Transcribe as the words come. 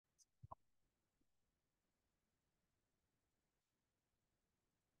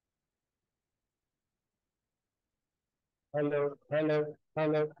Hello, hello,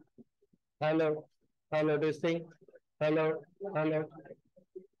 hello, hello, hello, this thing. Hello, hello.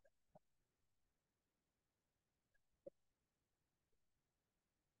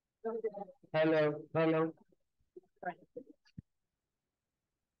 Hello, hello.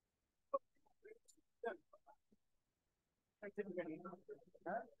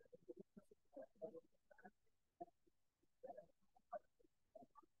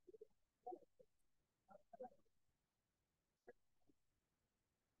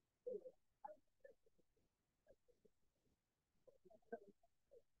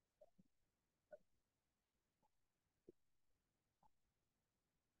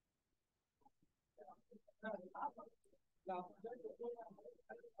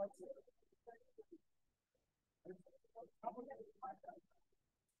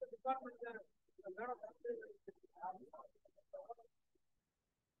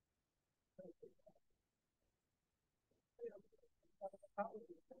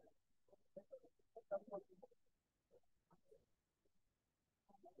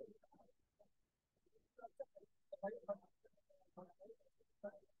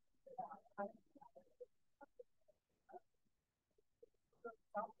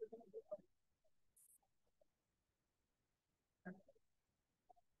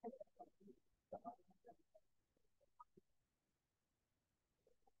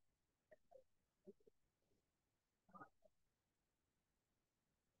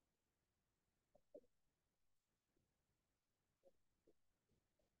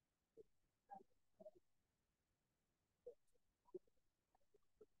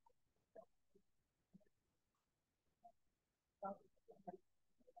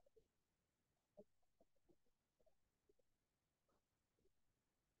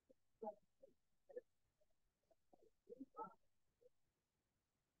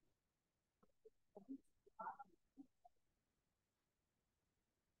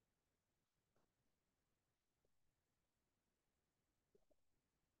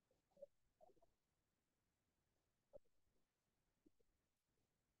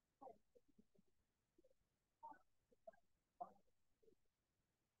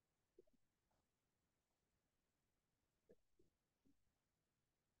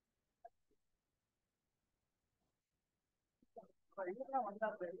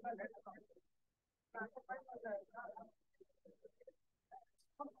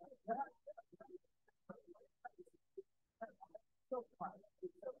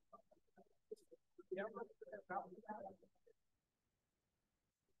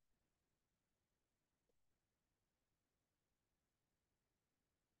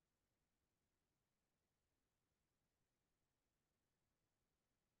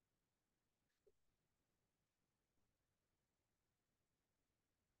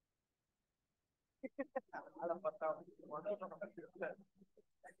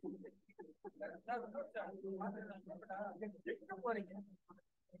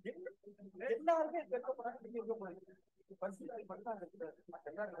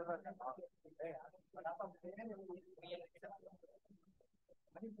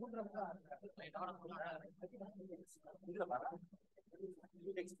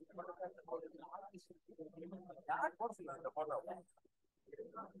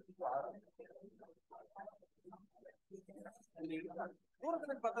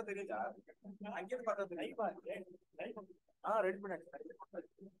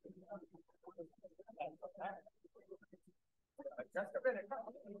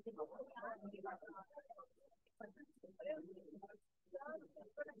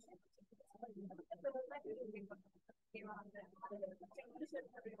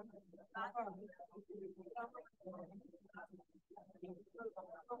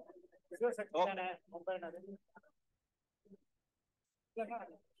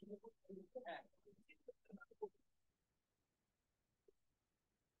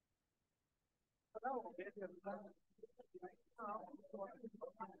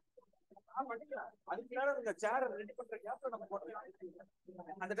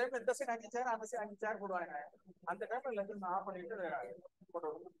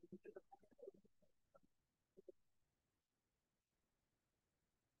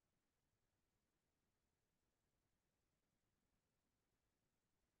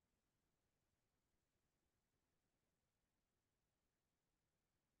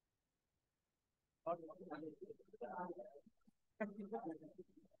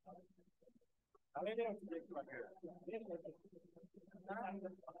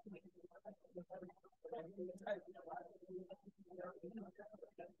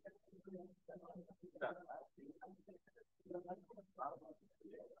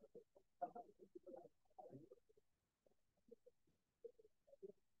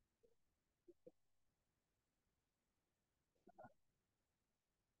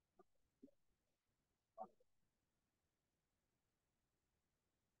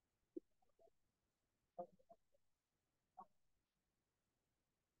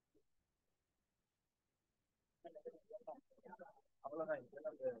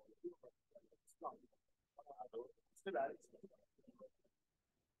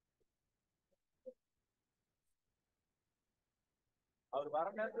 அவர் வர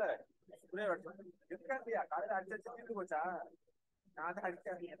நேரத்துல காலையில அடிச்சு போச்சா நான் தான்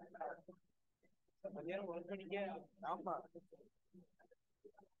அடிச்சேன். ஆமா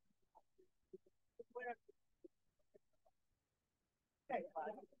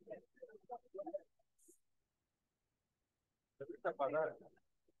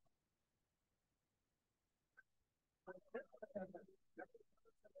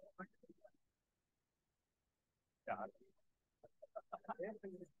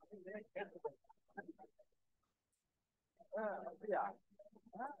அப்படியா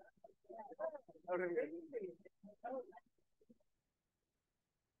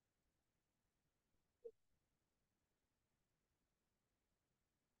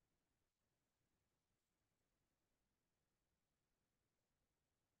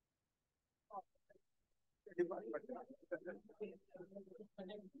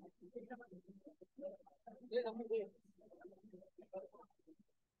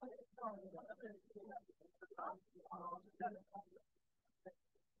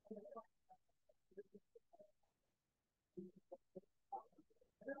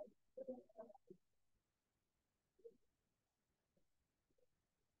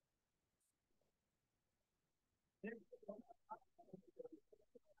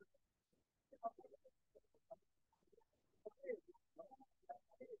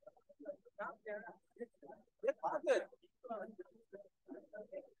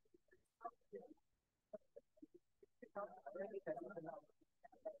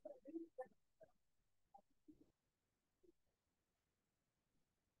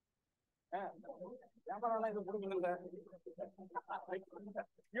கேமராலாம் இது கொடுக்கல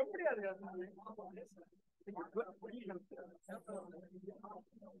எப்படி அது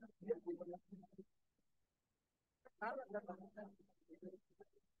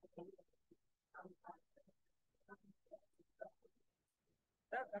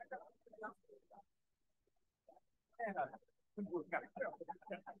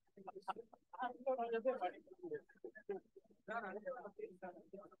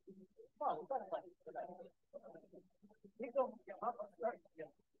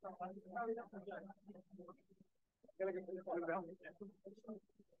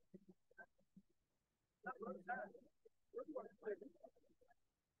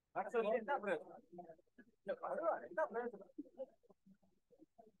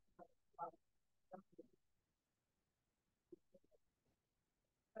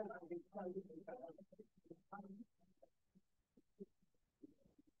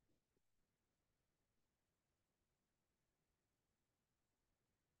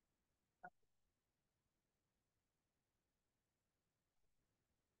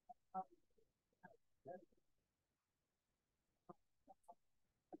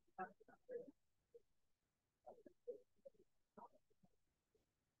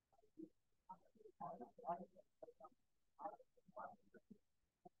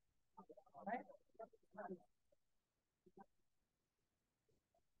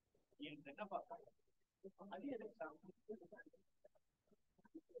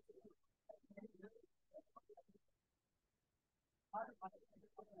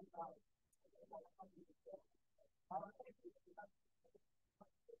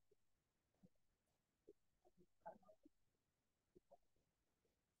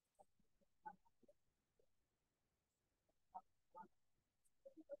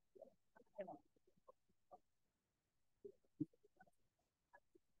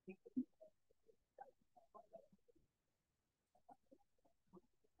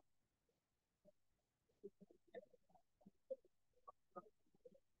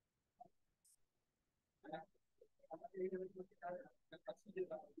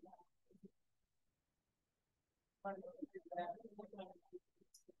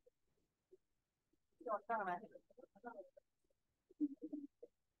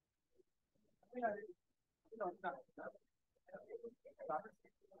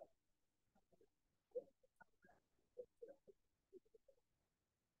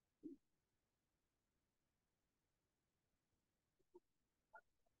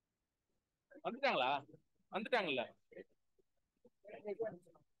வந்துட்டாங்களா? வந்துட்டாங்கல்ல?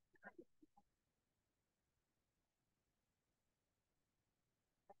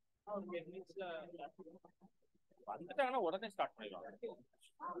 வந்துட்டாங்கன்னா உடனே ஸ்டார்ட் பண்ணிடுவாங்க.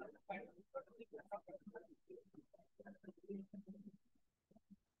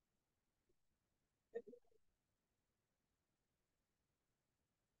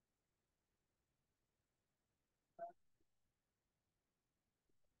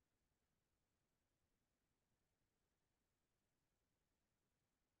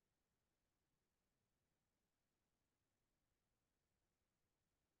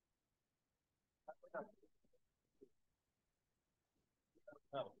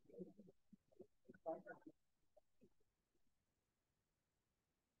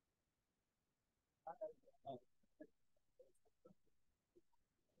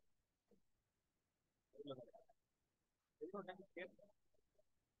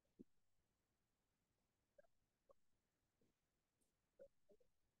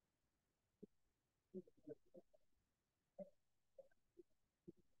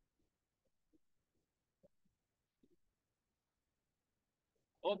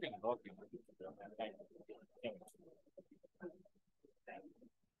 Okay, okay.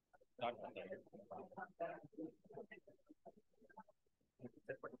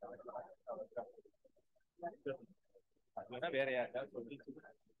 வேற யாருக்காவது சொல்லி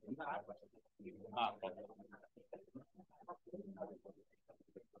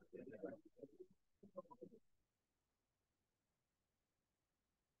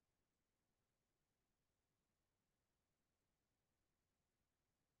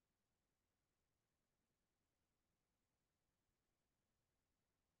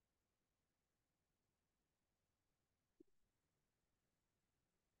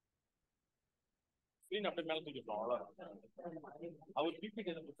ஸ்கிரீன் அப்படியே மேல தூக்கிட்டோம் அவ்வளவுதான். அவர்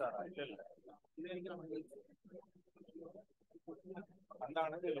பிபிக்கு எதுவும் கொடுத்தாரா? இல்ல இல்ல அந்த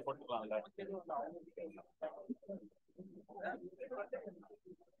ஆனது இதுல போட்டுக்கலாம்ல.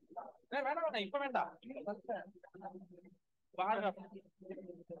 வேணாம் வேணாம் இப்ப வேண்டாம் பாருங்க.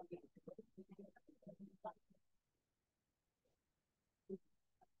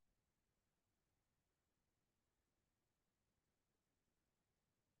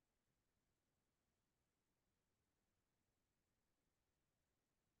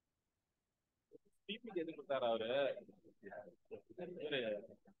 பிபிக்கு எது கொடுத்தாரா அவரு?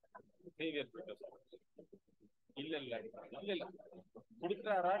 இல்ல இல்ல இல்ல இல்ல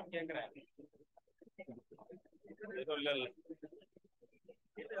கொடுத்தாரா கேக்குறேன். இல்ல இல்ல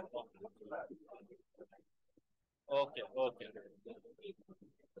ஓகே ஓகே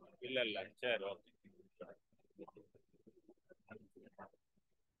இல்ல இல்ல சரி ஓகே.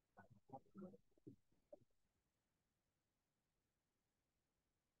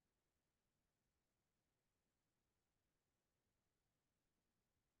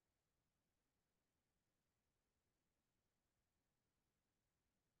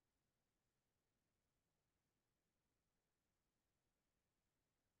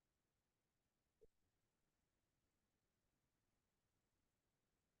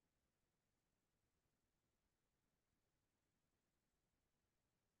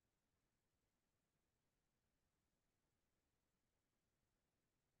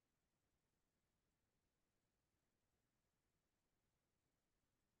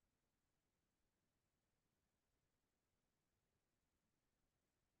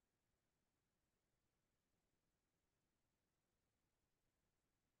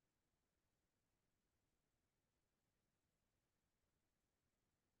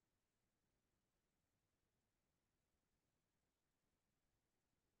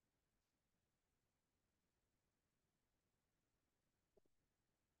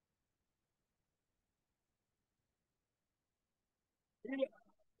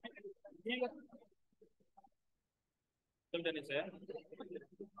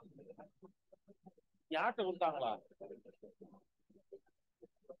 யார்கிட்ட கொடுத்தாங்களா?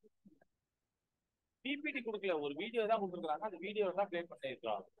 பிபிடி கொடுக்கல, ஒரு வீடியோ தான் கொடுத்துருக்காங்க. அந்த வீடியோ தான் பிளே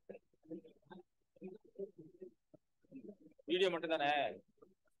பண்ணிருக்கலாம். வீடியோ மட்டும் தானே?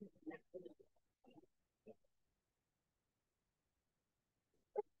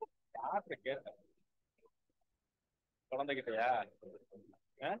 யார்கிட்ட கேட்டேன்? குழந்தைகிட்டயா?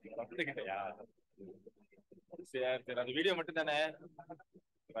 குழந்தைகிட்டயா? சரி சரி அந்த வீடியோ மட்டும் தானே?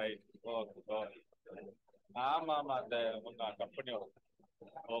 Right okay okay. ஆமா ஆமா அந்த கம்பெனியோட.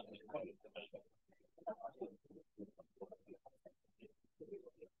 ஓகே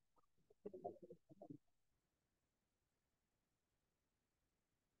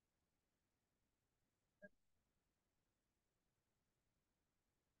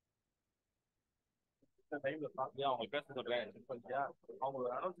டைம்ல பாத்தியா அவங்க பேச சொல்றேன் செக் பண்ணியா? அவங்க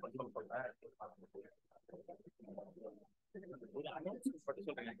அனௌன்ஸ் பண்ண சொல்றேன். ஒரு அனௌன்ஸ்மெண்ட் பண்ணி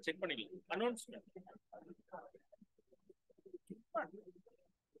சொல்றேன் செக் பண்ணிக்கலாம். Announcement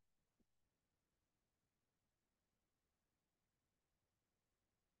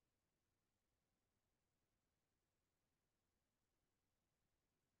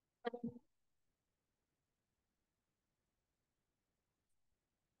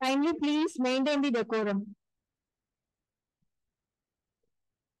Kindly please maintain the decorum.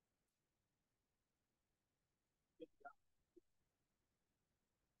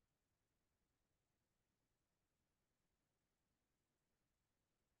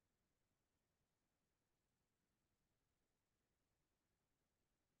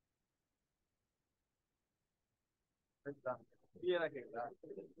 கிளியரா கேக்குதா?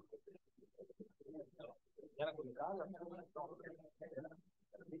 எனக்கு ஒரு கால்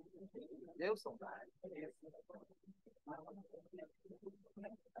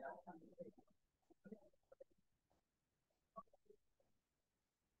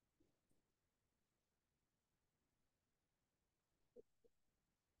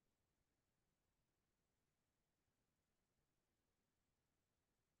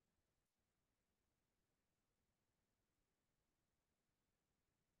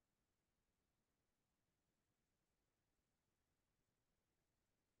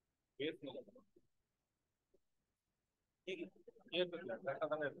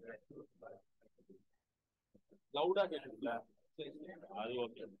லவுடா கேக்குதுல்ல? அது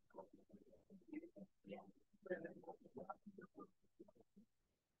ஓகே.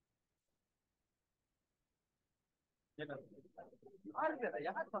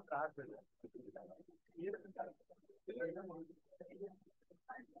 யார் பண்ற ஆறு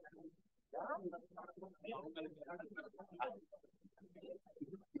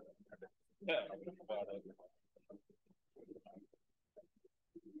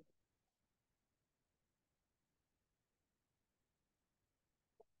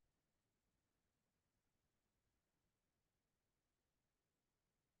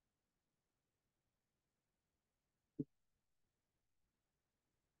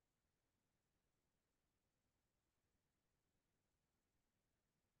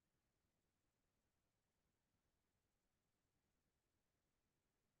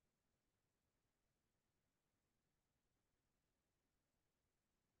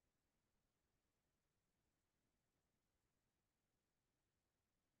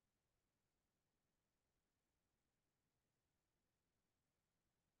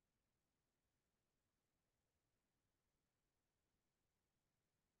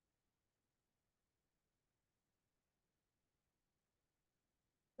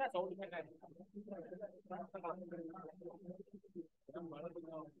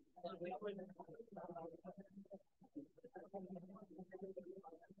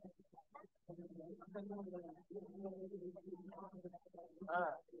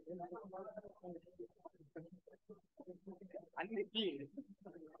அன்னைக்கு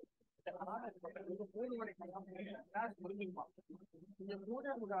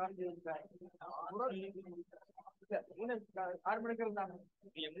ஆறு மணிக்கு இருந்தாங்க.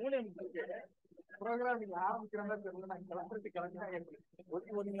 நீங்க 3 ப்ரோக்ராம் நீங்க ஆரம்பிக்கிற மாதிரி தெரியல. நாங்க கிளம்புறதுக்கு கிளம்பினா ஒளி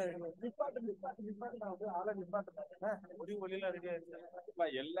ஒளியில நிப்பாட்டு நான் வந்து ஆளை நிப்பாட்டு ஒளி ஒளியில ரெடி ஆயிடுச்சு.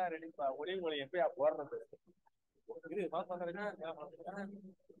 எல்லாம் ரெடிப்பா. ஒளி ஒளி எப்பயா போடுறது இது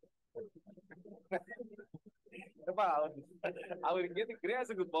அவருக்கு எது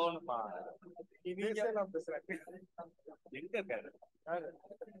கிரேஸுக்கு போகணுமா? எங்க இருக்காரு?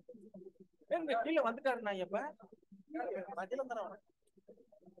 கீழே வந்துட்டாரு. நான் எப்ப மதியம் தானே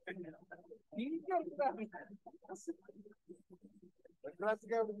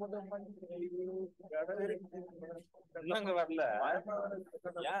என்னங்க வரல?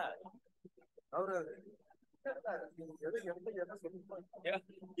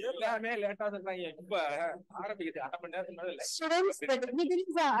 எல்லாமே லேட்டா சொல்றாங்க. இப்ப ஆரம்பிக்குது 1/2 மணி நேரத்துக்கு. Students, the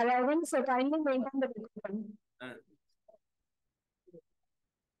dignitaries are arriving, so kindly maintain the decorum.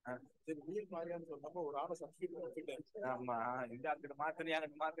 ஆமா, இந்த அங்கிட்டு மாத்திரம்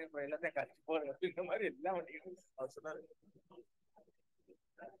அங்கிட்டு மாத்திரம் எல்லாத்தையும் கட்சி போற இந்த மாதிரி எல்லாம் அவர் சொன்னாரு.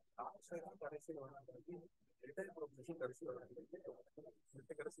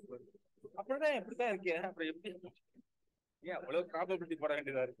 அப்படிதான் எப்படிதான் இருக்கு. அப்புறம் எப்படி ஏன் அவ்வளவு ப்ராபபிலிட்டி போட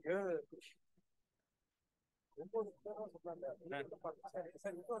வேண்டியதா இருக்கு?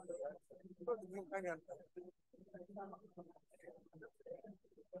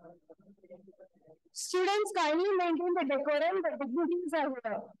 Students, kindly maintain the decorum, the dignitaries are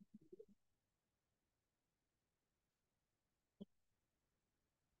here.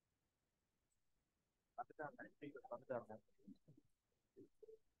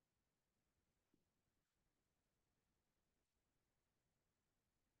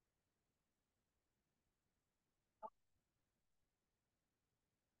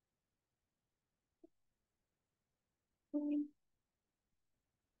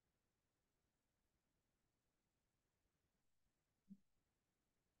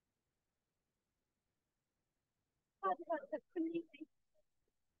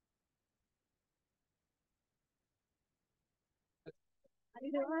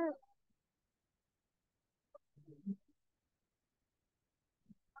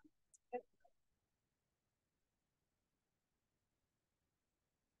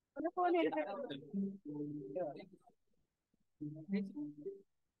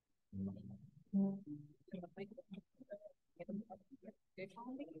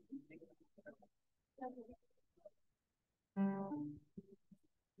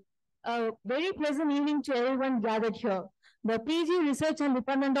 A very pleasant evening to everyone gathered here. The PG Research and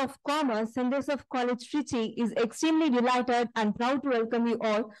Department of Commerce, Centers of College Trichy, is extremely delighted and proud to welcome you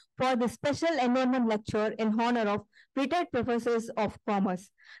all for this special Endowment Lecture in honor of retired professors of commerce.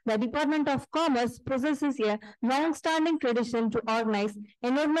 The Department of Commerce possesses a long-standing tradition to organize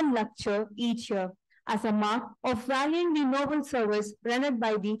Endowment Lecture each year as a mark of valuing the noble service rendered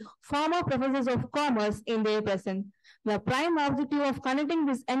by the former professors of commerce in their present. The prime objective of conducting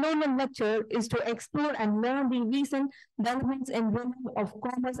this endowment lecture is to explore and learn the recent developments in realm of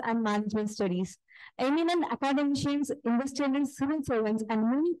commerce and management studies. Eminent academicians, industrialists, civil servants, and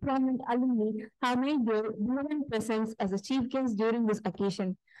many prominent alumni have made their brilliant presence as a chief guest during this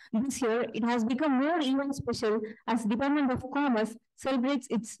occasion. This year, it has become more even special as Department of Commerce celebrates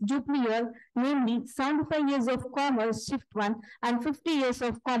its jubilee year, namely 75 years of Commerce Shift 1 and 50 years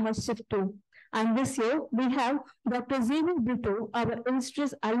of Commerce Shift 2. And this year, we have Dr. Xavier Brito, our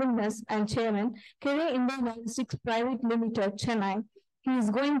illustrious alumnus and chairman, Career India Logistics Private Limited, Chennai. He is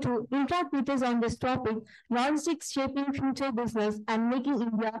going to interact with us on this topic, logistics shaping future business and making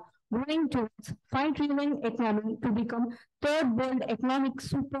India growing towards 5 trillion economy to become third world economic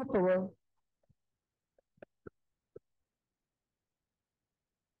superpower.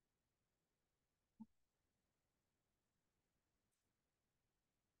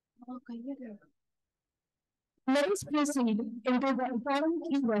 Let us proceed into the economic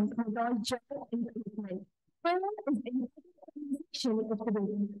event without joy and commitment. Finland is a section of the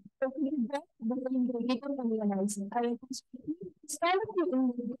building. So we get between the legal and realize I stand up to in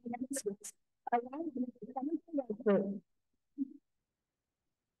the United States along with the chemical.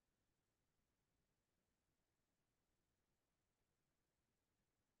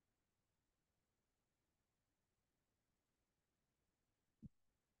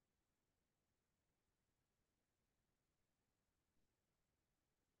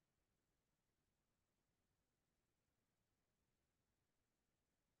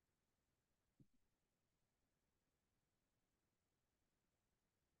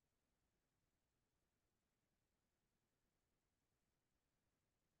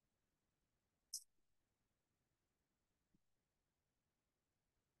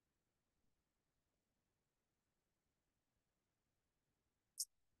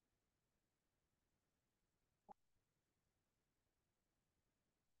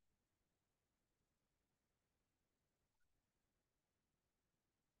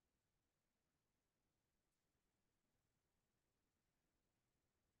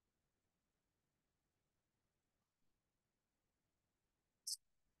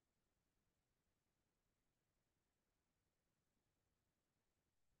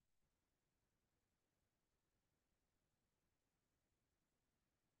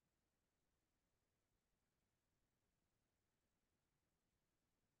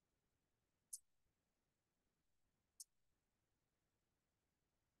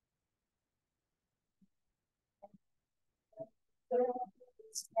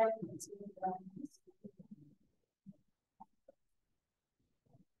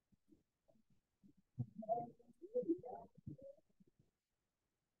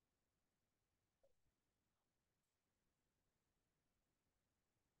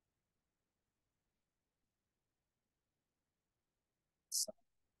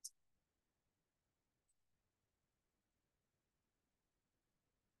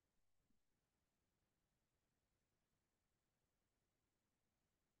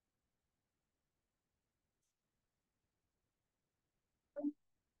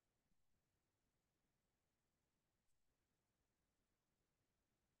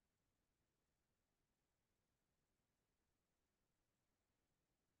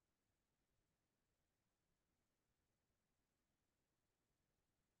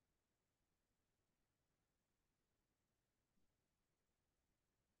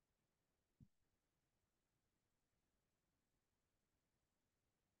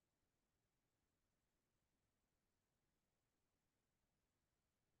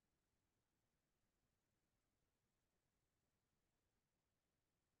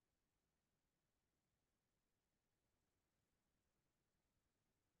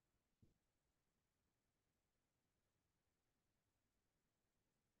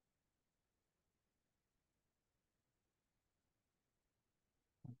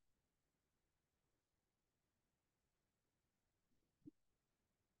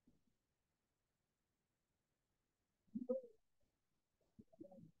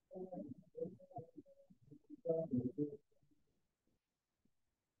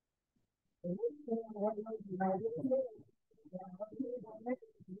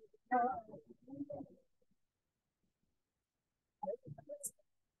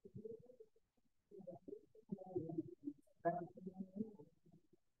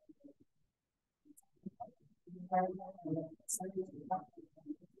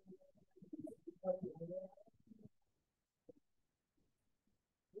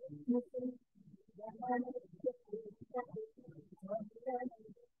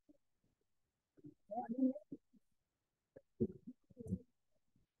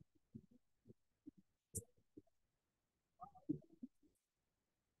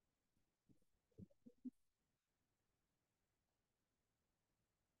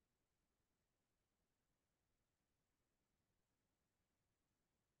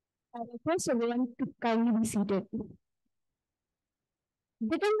 I request everyone to kindly be seated.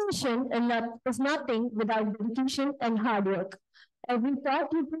 Determination is nothing without dedication and hard work. Every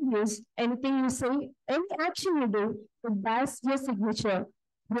thought you produce, anything you say, any action you do, it bears your signature.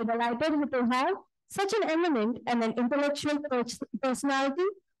 We are delighted to have such an eminent and an intellectual personality,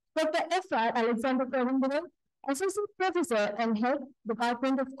 Dr. F.R. Alexander Pravindran, Associate Professor and Head,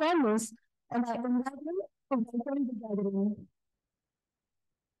 Department of Commerce, and I invite him to welcome the gathering.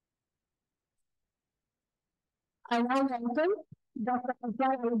 I now welcome Dr.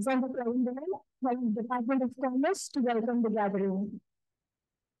 F.R. Alexander Pravindran from the Department of Commerce to welcome the gathering.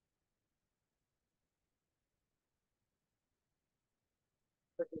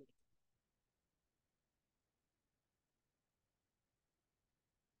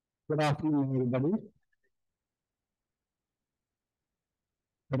 Good afternoon, everybody.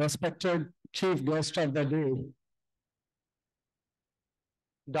 Respected chief guest of the day,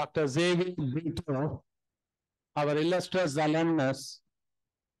 Dr. Xavier Brito, our illustrious alumnus,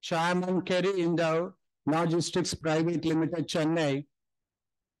 Chairman Kerry Endowment Logistics Private Limited, Chennai,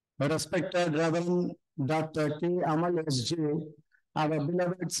 respected Reverend Dr. K. Amal S.J., our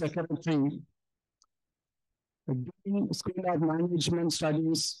beloved Secretary, Dean School of Management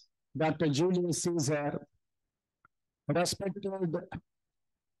Studies, Dr. Julius Caesar, respected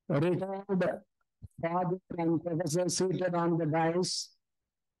retired father and professor seated on the dais,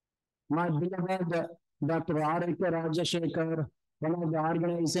 my beloved Dr. R.K. Rajashekar, one of the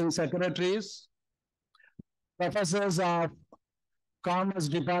organizing secretaries, professors of Commerce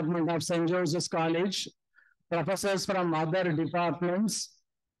Department of St. Joseph's College, professors from other departments,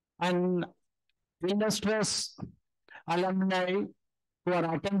 and illustrious alumni who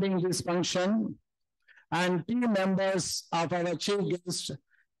are attending this function, and team members of our chief guest,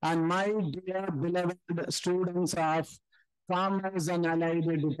 and my dear beloved students of Commerce and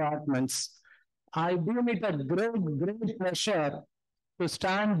Allied departments. I deem it a great pleasure to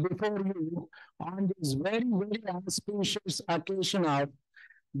stand before you on this very auspicious occasion of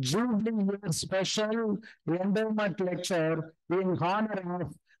Jubilee Year Special Endowment Lecture in honor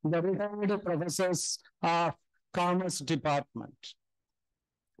of the retired professors of Commerce Department.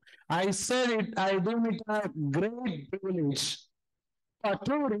 I said it, I deem it a great privilege for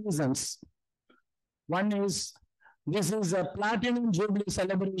two reasons. One is, this is a Platinum Jubilee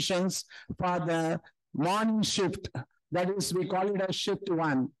celebrations for the morning shift. That is, we call it a shift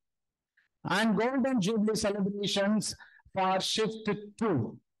 1. And Golden Jubilee celebrations for shift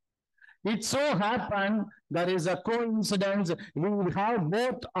 2. It so happened there is a coincidence we have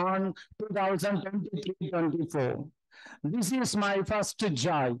both on 2023-24. This is my first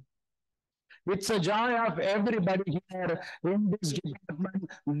joy. It's a joy of everybody here in this department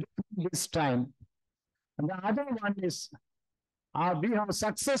this time. And the other one is we have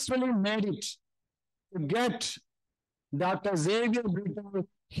successfully made it to get Dr. Xavier Brito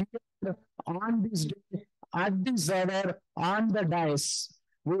here on this day, at this hour, on the dais.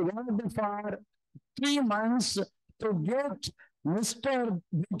 We worked for 3 months to get Mr.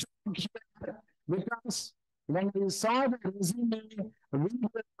 Brito here because when we saw the resume,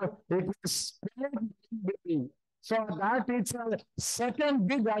 it was big. So that is a second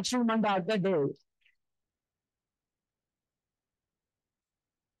big achievement of the day.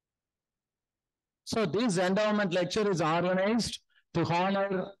 So this endowment lecture is organized to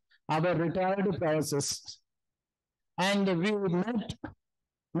honor our retired professors. And we met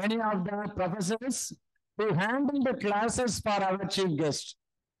many of the professors who handled the classes for our chief guest.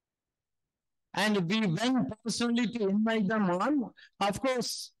 And we went personally to invite them on. Of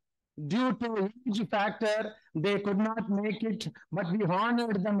course, due to age factor, they could not make it, but we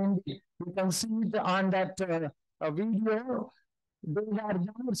honored them. You can see it on that video. They were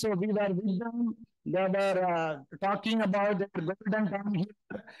there, so we were with them. They were talking about their golden time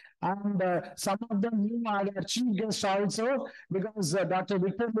here, and some of them knew our chief guest also because Dr.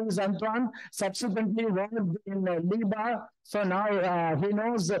 Victor Luis Antoine subsequently worked in Liba, so now he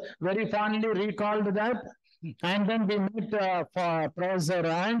knows very fondly recalled that. And then we met for Professor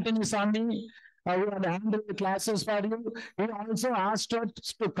Anthony Sami, who had handled the classes for you. He also asked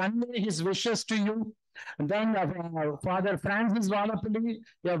us to convey his wishes to you. Then Father Francis Valapalli,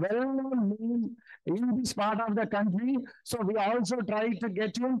 a well-known name in this part of the country. So we also tried to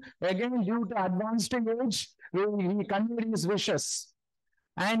get him, again due to advanced age, he conveyed his wishes.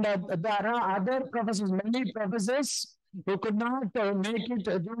 And there are other professors, many professors who could not make it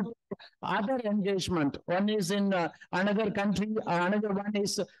due to other engagement. One is in another country, another one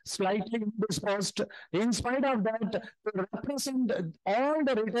is slightly indisposed. In spite of that, to represent all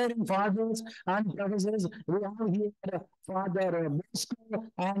the retiring fathers and professors, we have here Father Bosco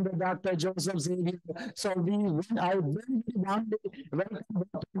and Dr. Joseph Xavier. So I very warmly welcome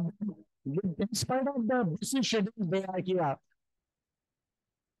them. In spite of the busy schedule, they are here.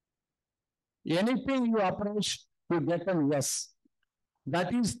 Anything you approach, you get a yes.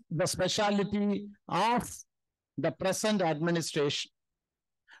 That is the speciality of the present administration,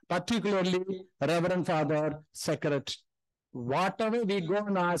 particularly Reverend Father Secretary. Whatever we go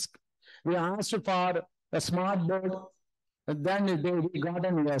and ask, we asked for a smart board, then we got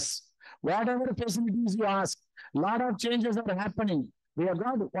a yes. Whatever facilities you ask, a lot of changes are happening. We have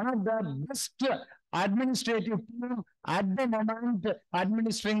got one of the best administrative team at the moment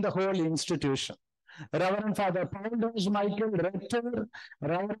administering the whole institution. Reverend Father Paul Rose Michael, Rector,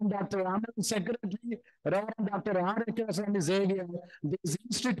 Reverend Dr. Amal Secretary, Reverend Dr. R.K. and Xavier. This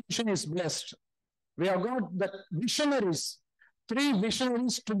institution is blessed. We have got the visionaries, 3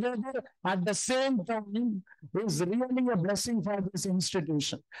 visionaries together at the same time is really a blessing for this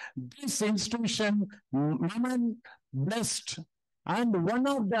institution. This institution, women blessed, and one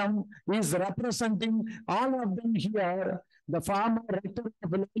of them is representing all of them here, the former rector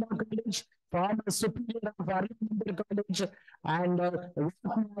of Loyola College, former superior of Arlington College, and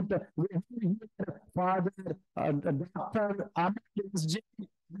we have here Father Dr. Ahmed J.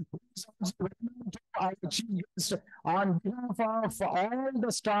 Our chief guest on behalf of all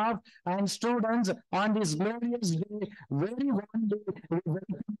the staff and students on this glorious day. Very warmly, we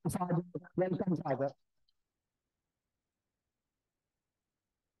welcome Father. Welcome, Father.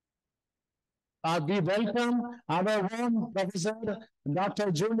 We welcome our own Professor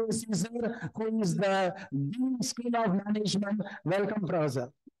Dr. Julius Caesar, who is the Dean School of Management. Welcome, Professor.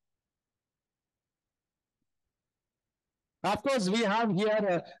 Of course, we have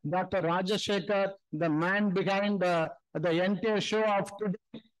here Dr. Rajashekar, the man behind the entire show of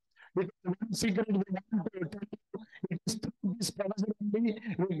today. Because one secret we want to tell you, it is through this professor only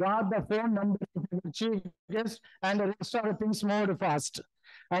we got the phone number of the chief guest and the rest of the things moved fast.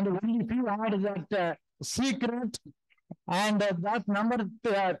 And only few had that secret, and that number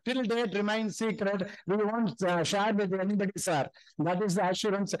till date remains secret. We won't share with anybody, sir. That is the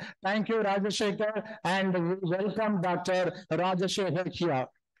assurance. Thank you, Rajashekar, and we welcome Dr. Rajashekar here.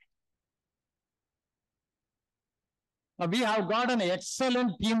 We have got an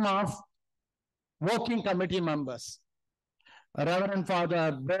excellent team of working committee members. Reverend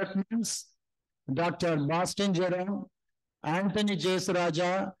Father Bertmans, Dr. Boston Jerome, Anthony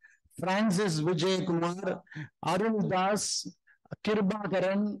Jesaraja, Francis Vijay Kumar, Arul Das,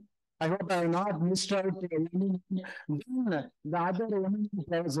 Kirbakaran. I hope I have not missed out any. Then the other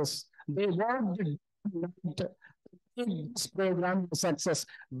professors, they worked to make this program a success.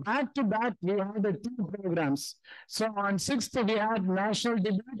 Back to back, we had 2 programs. So on 6th, we had national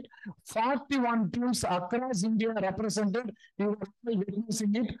debate, 41 teams across India represented. We were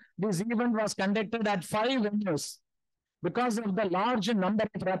witnessing it. This event was conducted at 5 venues. Because of the large number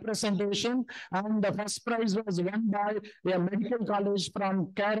of representation, and the first prize was won by a medical college from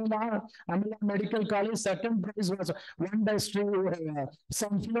Kerala, Amala Medical College. Second prize was won by St.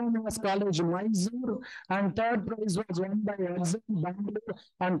 Philomena's College, Mysore, and third prize was won by Exam Bangalore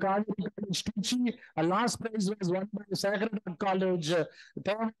and Kaveri College, Trichy. Last prize was won by Sacred Heart College,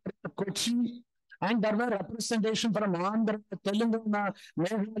 Kochi. And there were representation from Andhra, Telangana,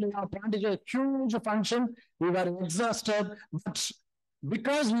 Meghalaya, Pondicherry, huge function. We were exhausted, but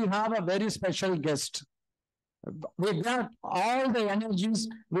because we have a very special guest, we got all the energies.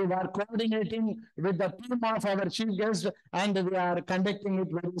 We were coordinating with the team of our chief guest, and we are conducting it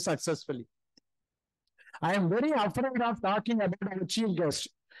very successfully. I am very afraid of talking about our chief guest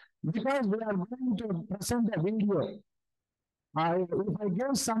because we are going to present a video. If I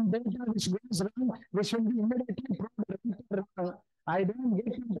give some data which goes wrong, which will be immediately proved I don't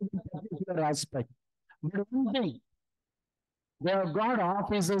get into the particular aspect. But one thing, they have got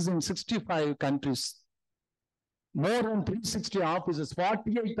offices in 65 countries, more than 360 offices,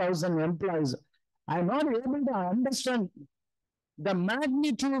 48,000 employees. I'm not able to understand the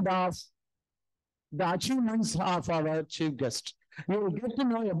magnitude of the achievements of our chief guest. You will get to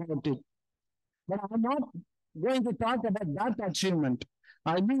know about it. But I'm not going to talk about that achievement.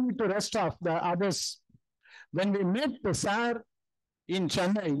 I leave it to the rest of the others. When we met the sir in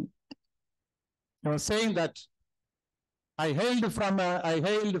Chennai, I was saying that I hailed from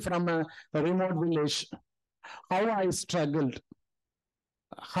a remote village. How I struggled,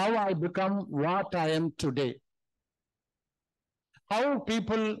 how I become what I am today. How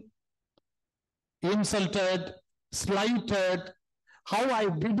people insulted, slighted, how I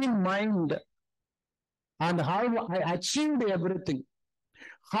didn't mind, and how I achieved everything.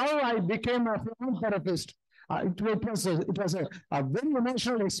 How I became a philanthropist. It was a very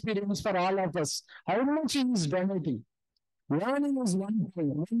emotional experience for all of us. How much he is donating. Learning is one thing,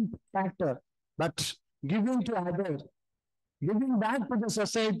 one factor, but giving to others, giving back to the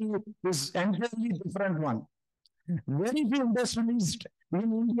society is entirely different one. Very few industrialists in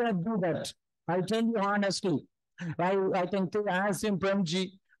India do that. I tell you honestly. I can ask him,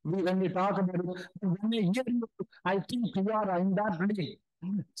 Premji, when we talk about it, when I hear you, I think you are in that league.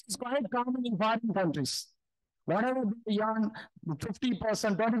 It's quite common in foreign countries. Whatever they earn,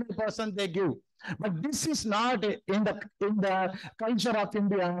 50%, 25% they give. But this is not in the culture of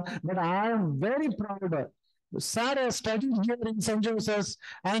India. But I am very proud. Sir has studied here in St. Joseph's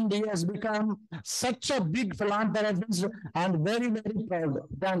and he has become such a big philanthropist and very, very proud.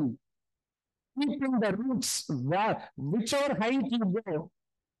 Done. Keeping the roots, whichever height you go,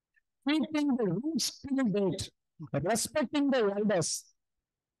 keeping the roots till date, respecting the elders.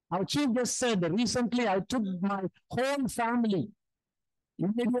 Our chief just said recently, I took my whole family,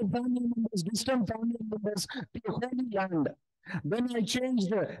 immediate family members, distant family members to Holy Land. Then I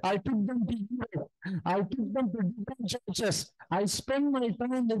changed, I took them to Europe. I took them to different churches. I spent my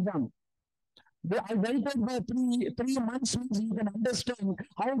time with them. I waited for three months so you can understand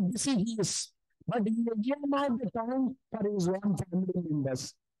how busy he is. But he earmarked the time for his own family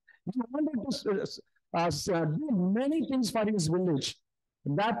members. He wanted to do many things for his village.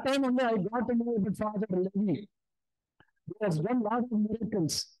 That time only I got to know about Father Levi. He has done a lot of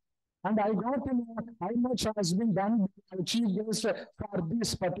miracles. And I got to know how much has been done by chief guest for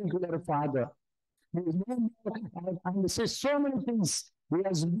this particular father. And say so many things. He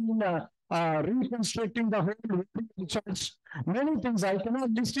has been reconstructing the whole church. Many things I cannot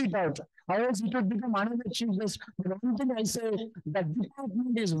list it out. Otherwise, it would become another chief guest. But one thing I say, the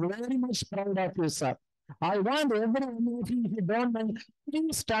department is very much proud of you, sir. I want everyone, if you don't mind,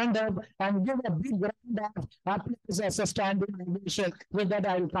 please stand up and give a big round of applause as a standing ovation. With that,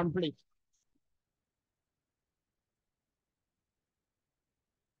 I will complete.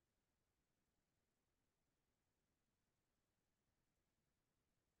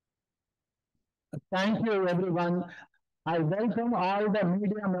 Thank you, everyone. I welcome all the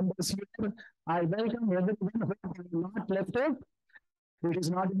media members here. I welcome everyone who has not left out. It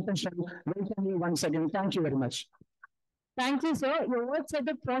is not intentional. Welcome you once again. Thank you very much. Thank you, sir. Your words set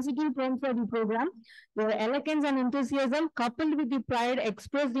a positive tone for the program. Your eloquence and enthusiasm, coupled with the pride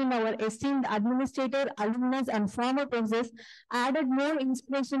expressed in our esteemed administrator, alumnus, and former professors, added more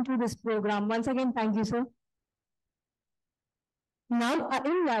inspiration to this program. Once again, thank you, sir. Now, I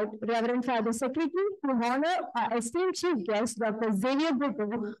invite Reverend Father Secretary to honor our esteemed chief guest, Dr. Xavier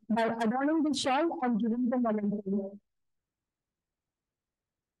Brito, by adorning the shawl and giving the memento.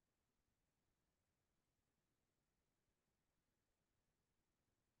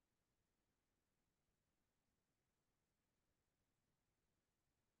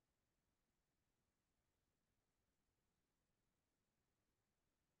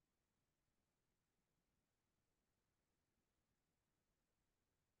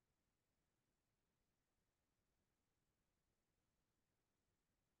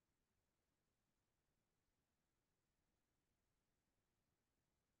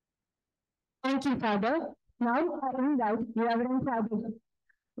 Thank you, Father. Now, I invite Reverend Father,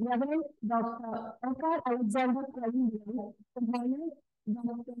 Reverend Dr. Okar Alexander Columbia to honor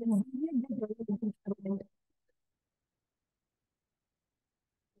Dr. Xavier Brito.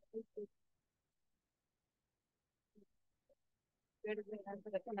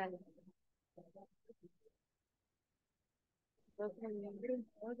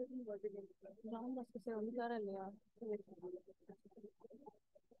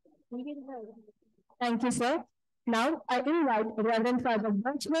 Thank you, sir. Now I invite Reverend Father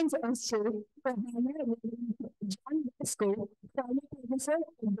Birchman S.J. for Reverend John Bosco, former professor at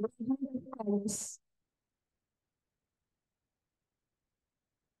the Department of Commerce.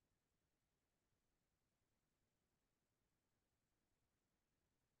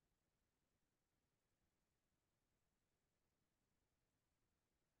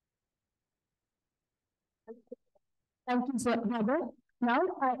 Thank you, sir, Father. Now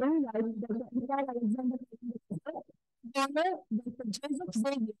I invite Dr. Vital Alexander, former Dr. Joseph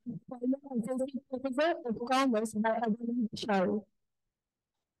Xavier, former associate professor of commerce by Adelaide Shire.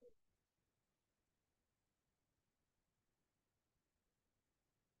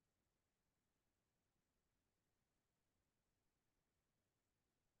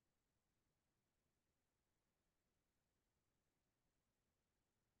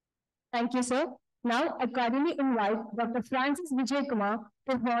 Thank you, sir. Now I cordially invite Dr. Francis Vijay Kumar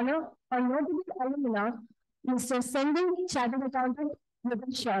to honor our notable alumna, Mr. Sending Chartered Accountant,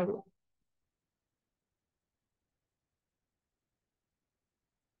 Nitin Shah.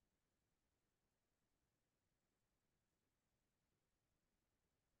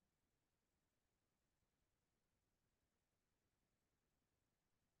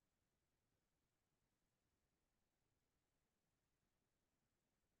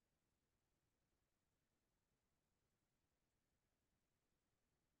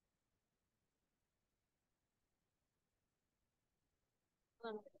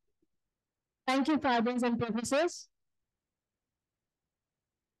 Thank you, fathers and professors.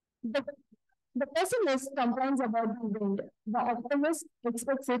 The, the pessimist complains about the wind. The optimist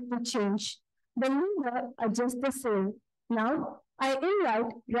expects it to change. The leader adjusts the sail. Now, I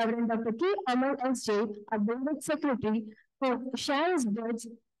invite Reverend Dr. K. Amal S.J., our board secretary, to share his words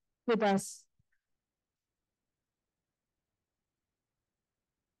with us.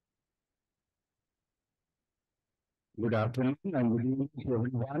 Good afternoon and good evening to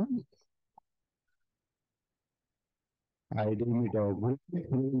everyone. I deem it a great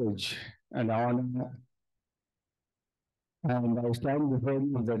privilege and honor, and I stand before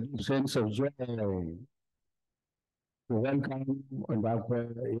you with a deep sense of joy to welcome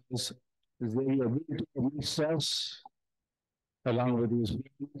Dr. S. Xavier to amidst us, along with his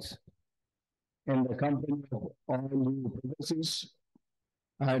friends, in the company of all the professors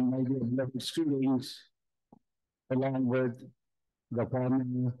and my dear beloved students, along with the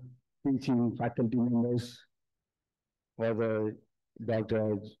former teaching faculty members, Father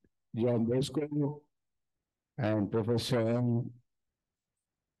Dr. John Bosco and Professor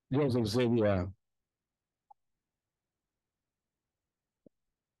Joseph Xavier.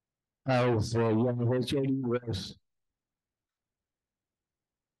 As young HOD was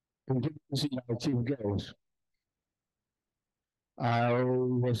introducing our chief guest, I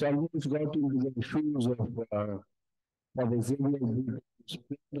was almost got into the shoes of the Xavier's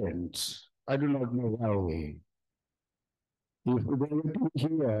parents. I do not know why. If they were to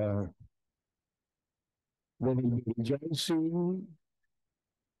hear, they will be rejoicing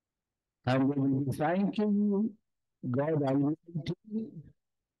and they will be thanking God Almighty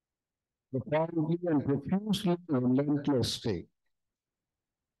profoundly and profusely and relentlessly.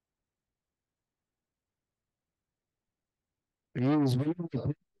 He is one of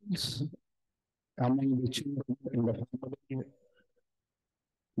the prince among the children in the family.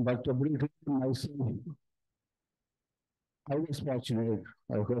 Dr. Brito and myself, I was fortunate,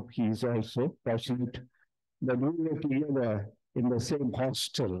 I hope he is also fortunate, that we were together in the same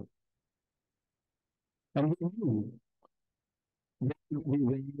hostel. And we knew where we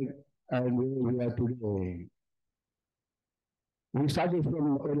were and where we are today. We started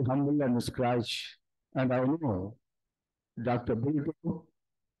from very humble and scratch, and I know Dr. Brito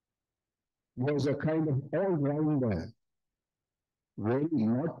was a kind of all-rounder, very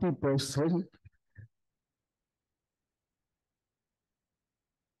naughty person.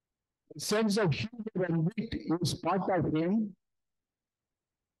 A sense of humor and wit is part of him.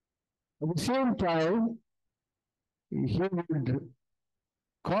 At the same time, he would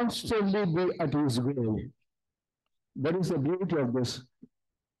constantly be at his goal. That is the beauty of this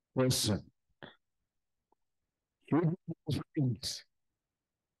person. He would be his friends.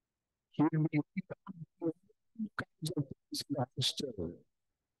 He would be all kinds of things in the hostel.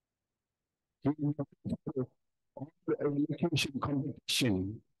 He would be all elocution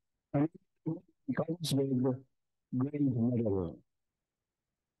competition. And he comes with the great medal.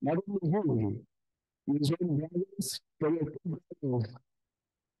 Not only he is one brothers, but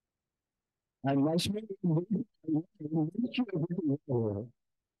and much more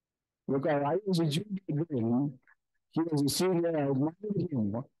because I was a junior then, he was a senior, I admired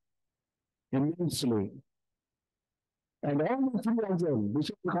him immensely. And all the three of them,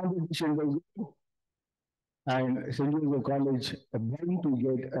 which the competition was good, and St. Joseph College went to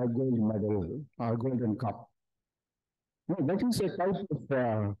get a gold medal, a golden cup. No, that is a type of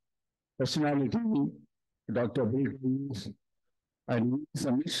personality Dr. Baker is, and he is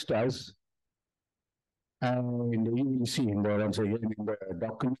amidst us. And you will see in the, once again in the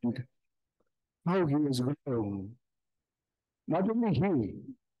document how he has grown. Not only he,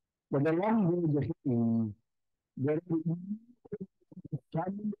 but along with him, there are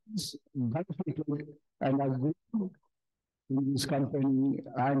families benefited and are grown in this company,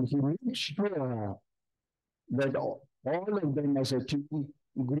 and he made sure that all of them as a team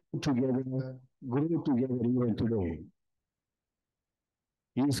grew together even today.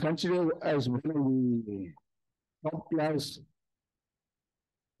 He is considered as one of the top class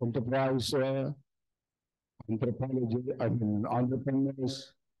enterprise entrepreneurs,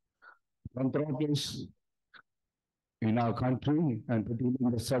 philanthropists in our country, and particularly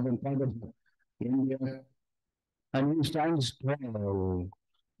in the southern part of India. And he stands tall,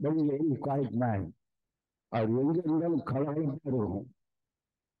 but he's a very quiet man. அவர் எங்க இருந்தாலும் கலகலப்பா இருக்கும்.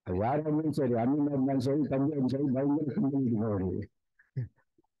 அது யாரா இருந்தாலும் சரி, அண்ணனா இருந்தாலும் சரி, தம்பியா சரி, பயங்கர கும்பிட்டு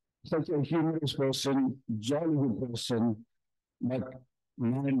such a humorous person, jolly person, but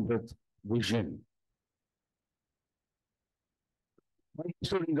man with vision. My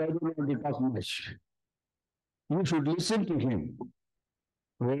student, I don't want to talk much. You should listen to him.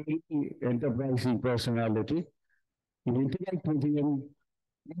 Very enterprising personality. You interact with him,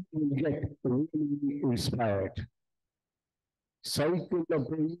 you will get really inspired. சைக்கிள்ல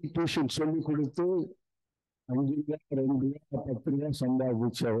போய் tuition சொல்லி கொடுத்து 5 ரூபா 2 ரூபா 10 ரூபா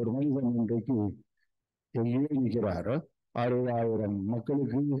சம்பாதிச்ச ஒரு மனிதன் இன்றைக்கு எங்கேயோ நிற்கிறாரோ 60,000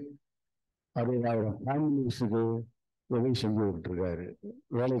 மக்களுக்கு 60,000 ஃபேமிலிஸுக்கு உதவி செஞ்சு விட்டுருக்காரு,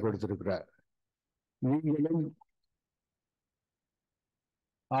 வேலை கொடுத்திருக்கிறார். நீங்களும்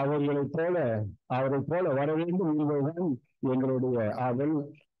அவரை போல வர வேண்டும் என்பதுதான் எங்களுடைய ஆவல்.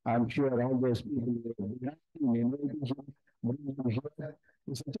 I'm sure all those people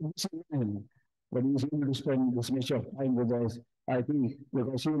he's such a busy man, but he's able to spend this much of time with us, I think,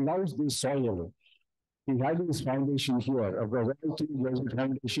 because he loves this soil. He had his foundation here, of the Right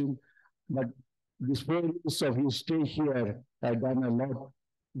Foundation, but the 4 years of his stay here had done a lot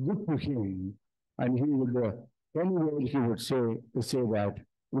good to him, and he would, anywhere he would say that.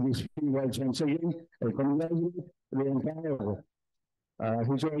 With his few words once again, I congratulate the entire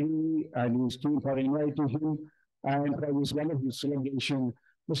HOD and his team for inviting him and for this wonderful celebration.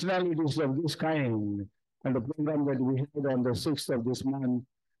 Personalities of this kind and the program that we had on the 6th of this month,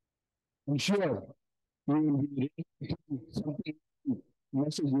 I'm sure we will be relating something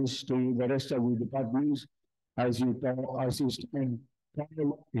messages to the rest of the departments as you stand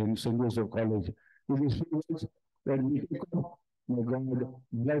in St. Joseph College. With these few words that we take up, may God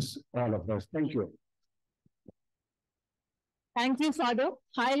bless all of us. Thank you. Thank you, Father.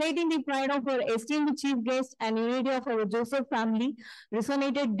 Highlighting the pride of our esteemed chief guest and unity of our Joseph family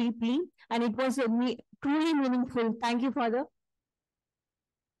resonated deeply, and it was truly meaningful. Thank you, Father.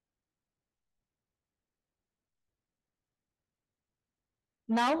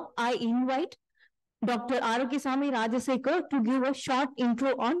 Now, I invite Dr. Arukisami Rajasekhar to give a short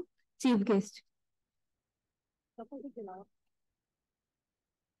intro on chief guest.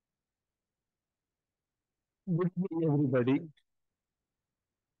 Good evening, everybody.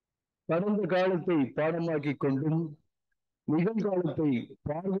 கடந்த காலத்தை பாடமாக்கிக் கொண்டும் நிகழ்காலத்தை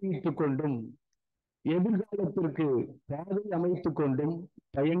பார்வையிட்டுக் கொண்டும் எதிர்காலத்திற்கு பாதை அமைத்துக் கொண்டும்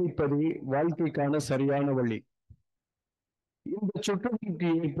பயணிப்பதே வாழ்க்கைக்கான சரியான வழி. இந்த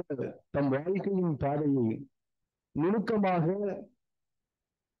சுற்றத்திற்கு ஏற்ப தம் வாழ்க்கையின் பாதையை நுணுக்கமாக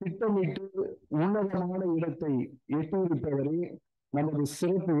திட்டமிட்டு உன்னதமான இடத்தை எட்டியிருப்பவரே நமது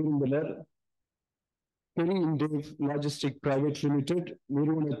சிறப்பு விருந்தினர் TamilNadu Logistics Private Limited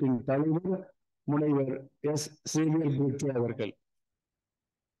நிறுவனத்தின் தலைவர் முனைவர் எஸ். சேவியர் பிரிட்டோ அவர்கள்.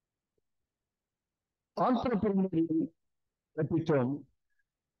 Entrepreneurial epitome,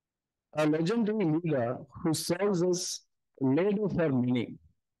 a legendary leader who serves as leader for many,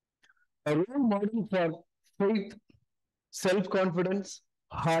 a role model for faith, self-confidence,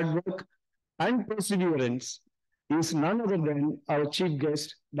 hard work, and perseverance is none other than our chief guest,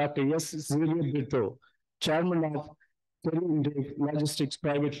 Dr. S. Xavier Brito, Chairman of TamilNadu Logistics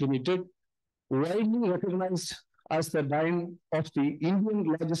Private Limited, widely recognized as the Lion of the Indian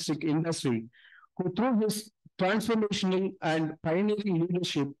logistic industry, who through his transformational and pioneering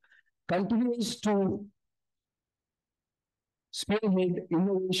leadership continues to spearhead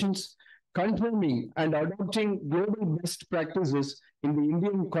innovations, confirming and adopting global best practices in the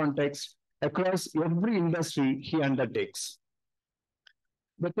Indian context across every industry he undertakes.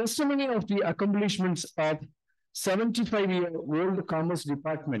 The testimony of the accomplishments of 75-year-old Commerce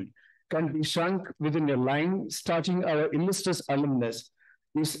Department can be shrunk within a line starting our illustrious alumnus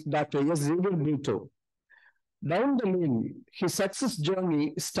is Dr. S. Xavier Brito. Down the lane, his success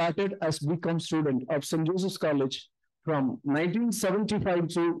journey started as BCom student of St. Joseph's College from 1975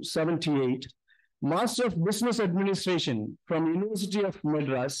 to 78, Master of Business Administration from University of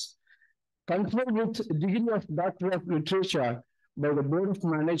Madras, conferred with degree of Doctor of Literature by the Board of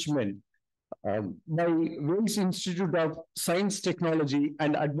Management by Wales Institute of Science, Technology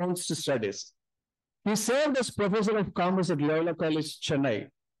and Advanced Studies. He served as Professor of Commerce at Loyola College, Chennai,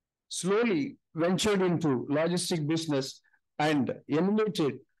 slowly ventured into logistic business and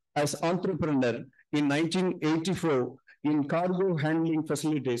emulated as entrepreneur in 1984 in cargo handling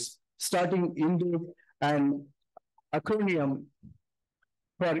facilities, starting Indo and acronym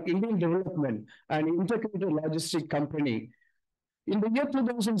for Indian Development and Integrated Logistic Company. In the year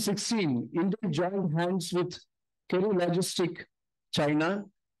 2016, India joined hands with Kerry Logistic China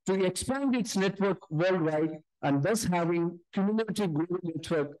to expand its network worldwide and thus having cumulative global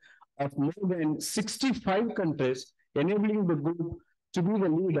network of more than 65 countries, enabling the group to be the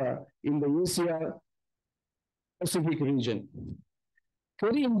leader in the Asia Pacific region.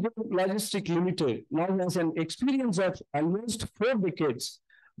 Kerry Indian Logistics Limited now has an experience of almost 4 decades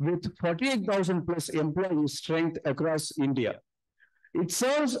with 48,000 plus employee strength across India. It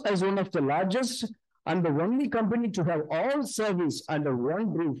serves as one of the largest and the only company to have all service under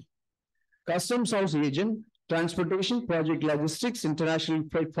one roof: customs house agent, transportation, project logistics, international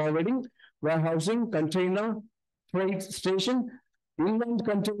freight forwarding, warehousing, container freight station, inland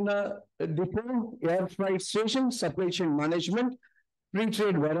container depot, air freight station, supply chain management,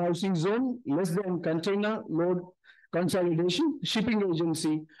 pre-trade warehousing zone, less than container load consolidation, shipping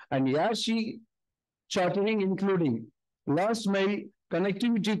agency, and air sea chartering, including last mile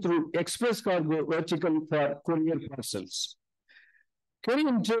connectivity through express cargo vertical for courier parcels. Kerry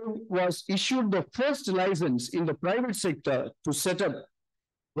was issued the first license in the private sector to set up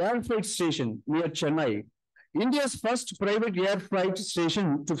air freight station near Chennai, India's first private air freight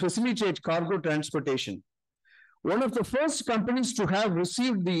station to facilitate cargo transportation. One of the first companies to have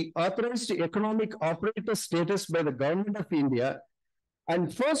received the authorized economic operator status by the government of India,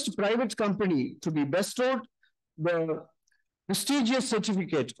 and first private company to be bestowed the prestigious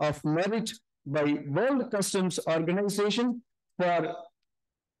certificate of merit by World Customs Organization for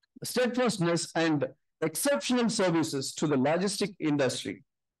steadfastness and exceptional services to the logistic industry.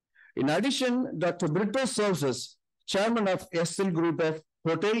 In addition, Dr. Brito serves as chairman of SL Group of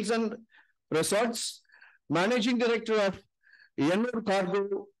Hotels and Resorts, managing director of Ennur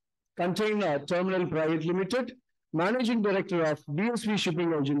Cargo Container Terminal Private Limited, managing director of DSV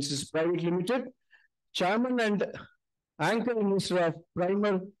Shipping Agencies Private Limited, chairman and anchor investor of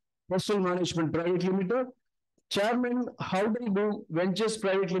Primer Postal Management Private Limited, chairman How Do Do Ventures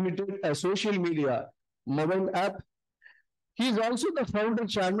Private Limited, a social media mobile app. He is also the founder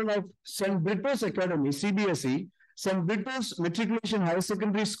chairman of St. Brito's Academy, CBSE, St. Brito's Matriculation Higher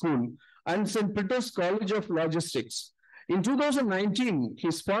Secondary School, and St. Brito's College of Logistics. In 2019,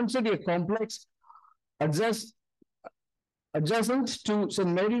 he sponsored a complex adjacent to St.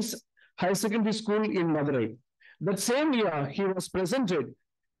 Mary's High Secondary School in Madurai. That same year, he was presented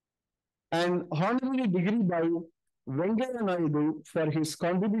an honorary degree by Venkaiah Naidu for his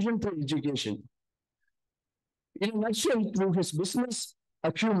contribution to education. In a nutshell, through his business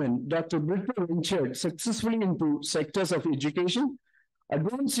acumen, Dr. Brito ventured successfully into sectors of education,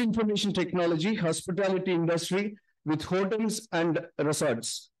 advanced information technology, hospitality industry with hotels and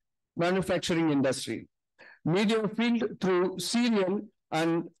resorts, manufacturing industry, media field through serial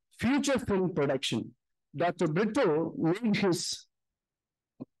and feature film production. Dr. Brito made his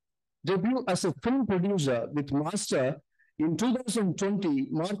debut as a film producer with Master in 2020,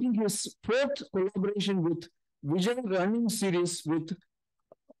 marking his 4th collaboration with Vijay running series with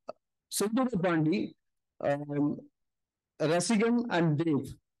Tiruchirappalli, Rasigan and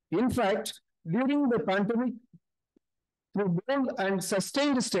Dave. In fact, during the pandemic, through bold and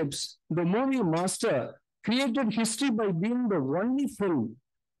sustained steps, the movie Master created history by being the only film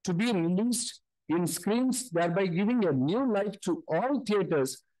to be released in screens, thereby giving a new life to all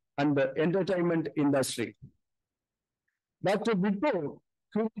theaters and the entertainment industry. Dr. Brito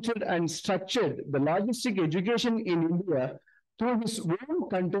created and structured the logistic education in India through his own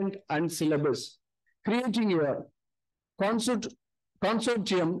content and syllabus, creating a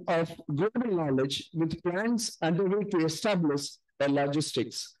consortium of global knowledge with plans underway to establish the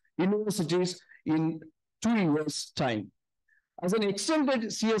logistics universities in 2 years' time. As an extended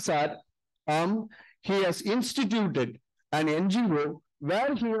CSR, he has instituted an NGO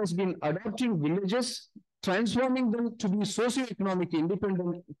where he has been adopting villages, transforming them to be socio-economic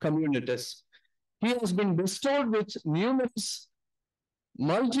independent communities. He has been bestowed with numerous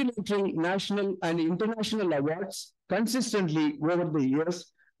multilateral national and international awards consistently over the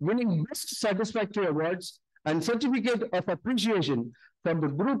years, winning Best Satisfactory Awards and Certificate of Appreciation from the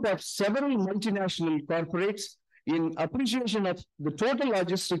group of several multinational corporates in appreciation of the total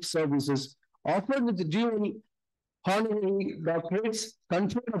logistics services offered with dual honorary doctorates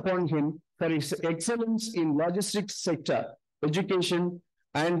conferred upon him for his excellence in logistics sector, education,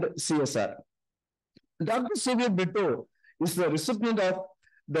 and CSR. Dr. Xavier Brito is the recipient of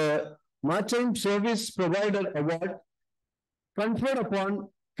the Maritime Service Provider Award conferred upon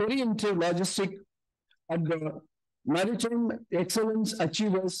Ferry-Inter Logistic at the Maritime Excellence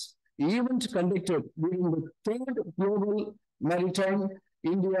Achievers event conducted during the third Global Maritime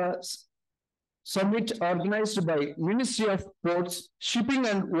India Summit organized by Ministry of Ports, Shipping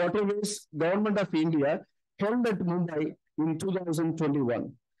and Waterways, Government of India, held at Mumbai in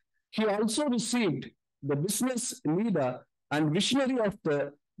 2021. He also received the Business Leader and Visionary of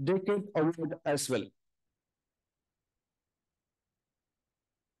the Decade Award as well.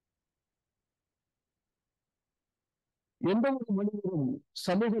 எந்த ஒரு மனிதரும்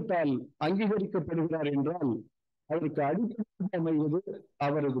சமூகத்தால் அங்கீகரிக்கப்படுகிறார் என்றால் அவருக்கு அடிப்படை அமைவது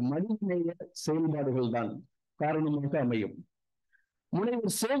அவரது மனிதநேய செயல்பாடுகள் தான் காரணமாக அமையும்.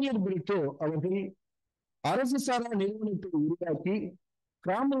 முனைவர் சேவியர் பிரிட்டோ அவர்கள் அரசு சாரா நிறுவனத்தை உருவாக்கி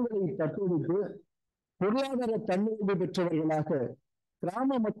கிராமங்களை தத்தெடுத்து பொருளாதார தன்னிறைவு பெற்றவர்களாக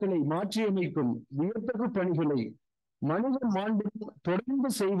கிராம மக்களை மாற்றியமைக்கும் வியத்தகு பணிகளை மனித மாண்பும்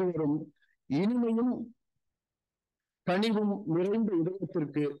தொடர்ந்து செய்து வரும் இனிமையும் கனிவும் நிறைந்த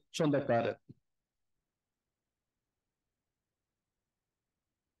இதயத்திற்கு சொந்தக்காரர்.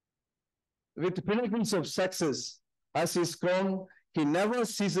 With pinnacles of success as his crown, he never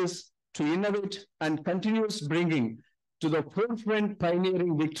ceases to innovate and continues bringing to the forefront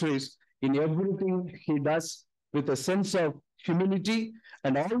pioneering victories in everything he does with a sense of humility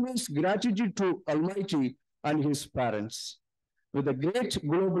and always gratitude to Almighty and his parents. With a great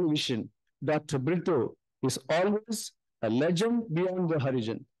global vision, Dr. Brito is always a legend beyond the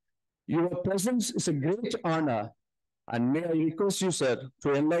horizon. Your presence is a great honor, and may I request you, sir, to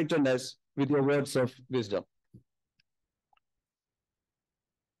enlighten us with your words of wisdom.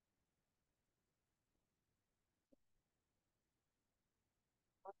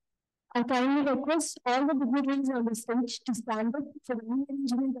 I kindly request all the dignitaries on the stage to stand up for the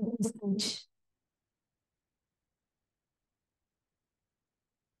rearrangement of the stage.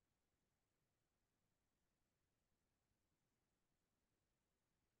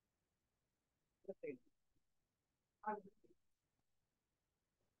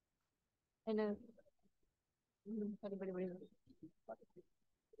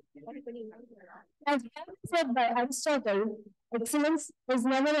 As said by Aristotle, excellence is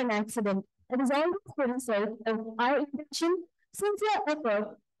never an accident. It is always the result of high intention, sincere effort,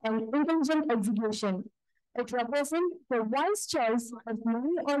 and intelligent execution. It represents the wise choice of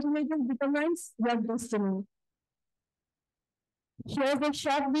many alternatives determines your destiny. Here's a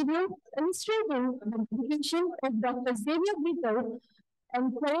short video illustrating the dedication of Dr. Xavier Brito and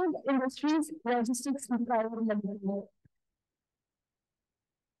Cloud Industries Logistics Private Limited.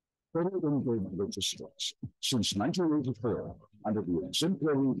 Logistics since 1984, under the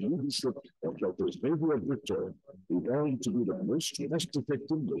exemplary leadership of Dr. Xavier Brito, we aim to be the most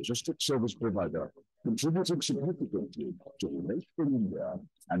cost-effective logistics service provider, contributing significantly to the Make in India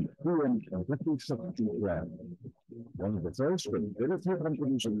and UN Competitive Security Plan. One of the first and very few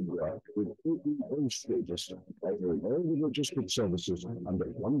companies in India with EEO status, offering all the logistics services under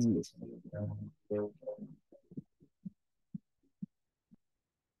one roof.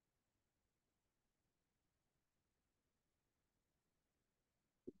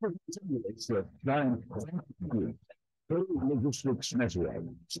 Logistics network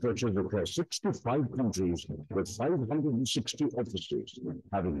stretches across 65 countries with 560 offices,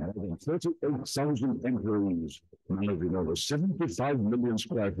 having more than 38,000 employees, managing over 75 million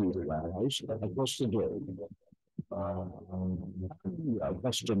square feet of warehouse across the globe.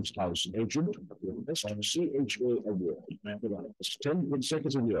 Customs House agent with best CHA award for the last 10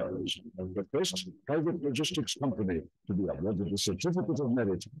 consecutive years, the first private logistics company to be awarded the Certificate of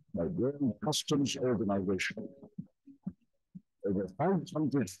Merit by World Customs Organization. over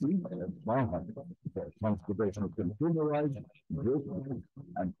 500 fleet of Bahan for transportation of containerized, broken,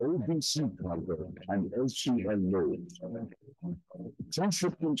 and OBC cargo and LCL loads.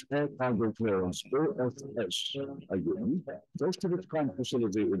 Transshipment Air Cargo Clearance, OFS, a unique, first of its kind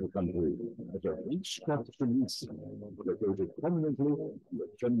facility in the country, as a reach-stop solution located prominently on the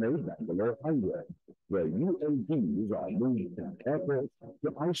Chennai-Bangalore highway, where ULDs are moved from airport to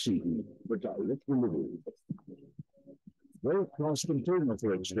ICE for direct delivery. World-class container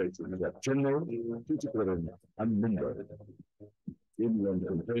freight stations at Chennai, Tiruchirappalli, and Mumbai. Inland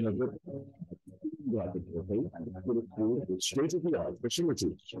container with state-of-the-art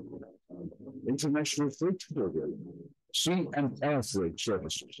facilities. International freight program, sea and air freight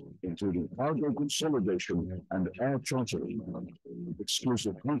services, including cargo consolidation and air chartering.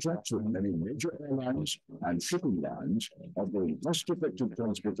 Exclusive contracts with many major airlines and shipping lines offering cost-effective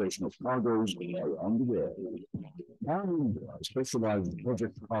transportation of cargoes around the world. And specialized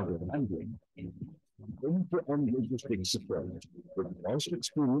project cargo handling, end-to-end logistics support with vast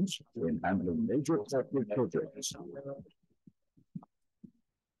experience in handling major corporate projects.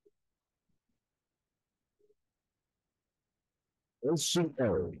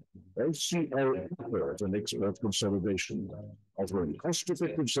 LCL offers an expert consolidation, offering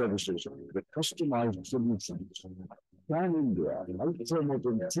cost-effective services with customized solutions. Pan India,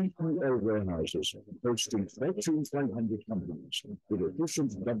 ultra-modern 3PL warehouses hosting 13,500 companies with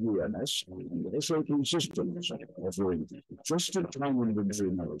efficient WMS and SAP systems, offering just-in-time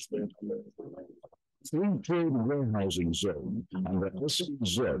inventory management. Free trade warehousing zone under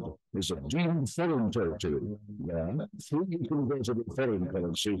SEZ is a deemed foreign territory where fully convertible foreign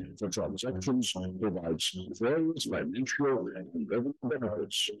currency for transactions provides various financial and revenue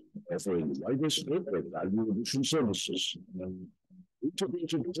benefits, offering the widest scope of value addition services.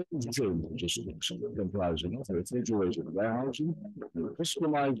 Integrated cold chain logistics comprising of refrigerated warehousing and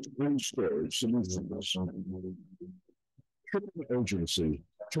customized cold storage solutions. Shipping agency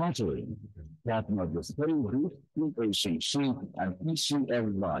chartering, partnered with Ferry Group, ACC, and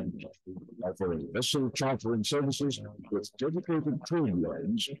ECL Line, offering vessel chartering services with dedicated trade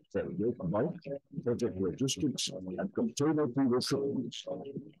lanes for bulk, project logistics, and container fuel shipments.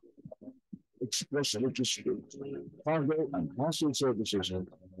 Express logistics, cargo and parcel services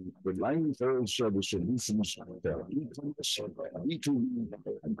with line ferry service solutions for e-commerce, B2B,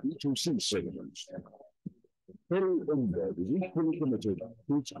 and B2C segments. Ferry India is equally committed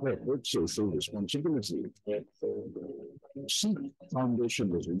to its corporate social responsibility. SEEK Foundation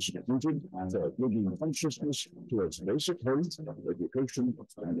was instituted for bringing consciousness towards basic health, education,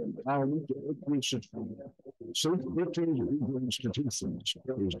 and empowerment of every citizen. Self-contained legal institutions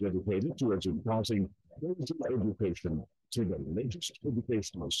is dedicated towards imparting quality education through the latest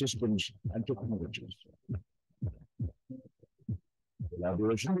educational systems and technologies.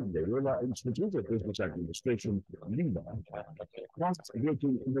 Collaboration with the Lula Institute of Business Administration, LIBA,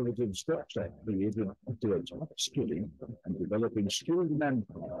 cross-breaking innovative structure created towards upskilling and developing skilled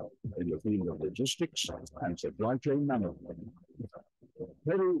manpower in the field of logistics and supply chain management.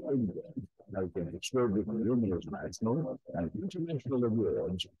 Ferry India has been bestowed with numerous national and international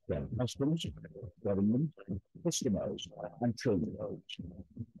awards from customs, government, customers, and trainers.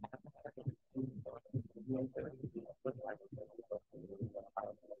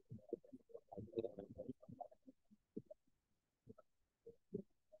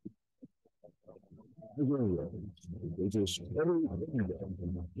 It is very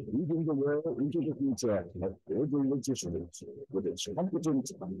leading the world into the future of global logistics with its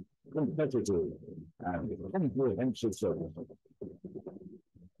competent, competitive, and comprehensive service.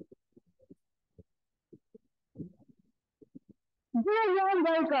 Very warm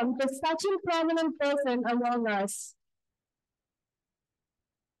welcome to such a prominent person among us.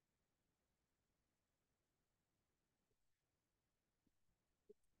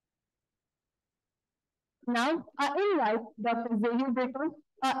 Now, I invite Dr. Zayu Beto,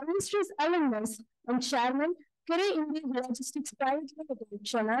 our illustrious alumnus and chairman, Kere India Logistics Private Limited,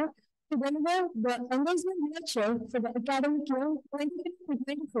 Chennai, to deliver the Endowment Lecture for the academic year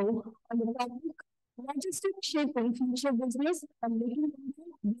 2023-24 on the topic Logistics Shaping Future Business and Making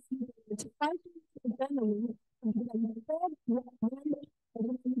India fight internally and become the third world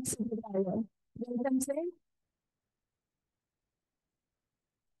economic superpower. Welcome, sir.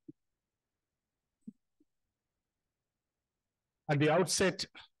 At the outset,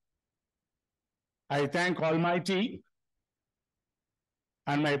 I thank Almighty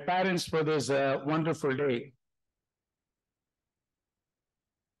and my parents for this wonderful day.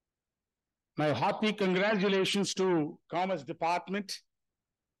 My hearty congratulations to Commerce Department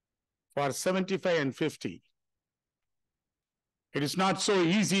for 75 and 50. It is not so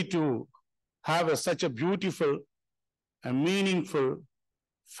easy to have such a beautiful, a meaningful,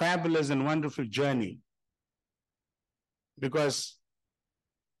 fabulous and wonderful journey, because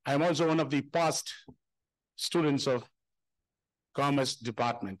I am also one of the past students of Commerce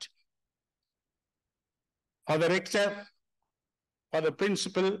Department. For the rector, for the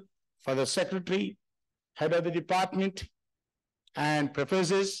principal, for the secretary, head of the department, and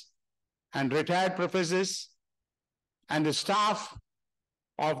professors and retired professors and the staff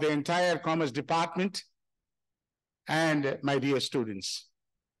of the entire Commerce Department, and my dear students.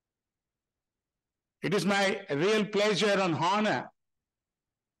 It is my real pleasure and honor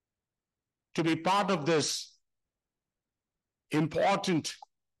to be part of this important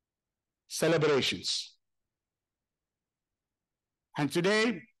celebrations. And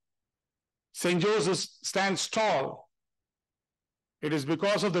today, St. Joseph's stands tall. It is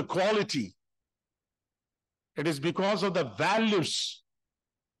because of the quality. It is because of the values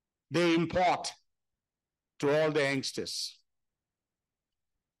they impart to all the youngsters.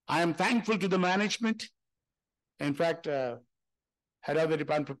 I am thankful to the management. In fact, head of the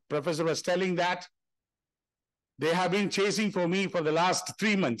department professor was telling that they have been chasing for me for the last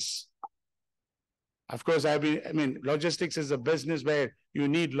 3 months. Of course, logistics is a business where you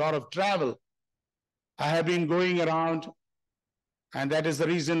need a lot of travel. I have been going around, and that is the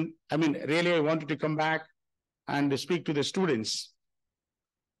reason, really I wanted to come back and speak to the students.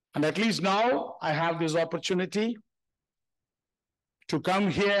 And at least now I have this opportunity to come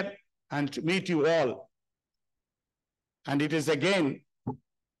here and to meet you all. And it is again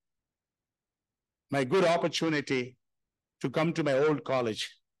my good opportunity to come to my old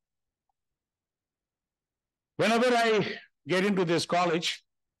college. Whenever I get into this college,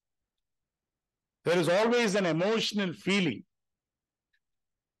 there is always an emotional feeling.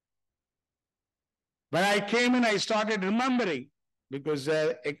 When I came in, I started remembering, because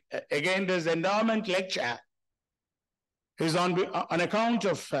again, this Endowment Lecture is on account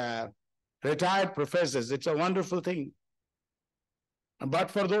of retired professors. It's a wonderful thing.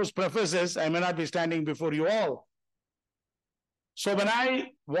 But for those professors, I may not be standing before you all. So when I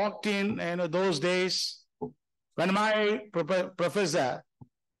walked in, those days, when my professor,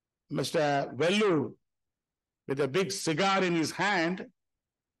 Mr. Vellur, with a big cigar in his hand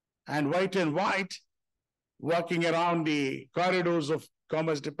and white, walking around the corridors of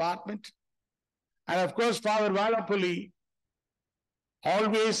Commerce Department, and of course, Father Vallapalli,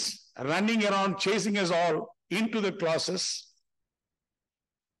 always running around, chasing us all into the classes.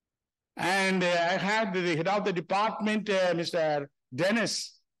 And I had the head of the department, Mr.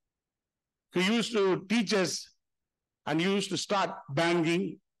 Dennis, who used to teach us and used to start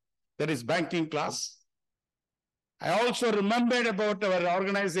banking, that is banking class. I also remembered about our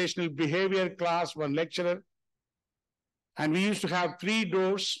organizational behavior class, one lecturer, and we used to have 3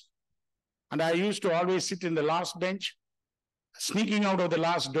 doors, and I used to always sit in the last bench, sneaking out of the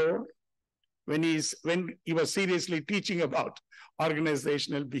last door when he was seriously teaching about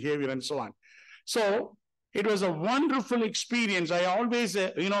organizational behavior and so on. So it was a wonderful experience. I always,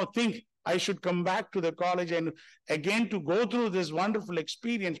 think I should come back to the college and again to go through this wonderful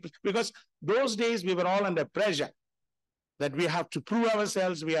experience, because those days we were all under pressure that we have to prove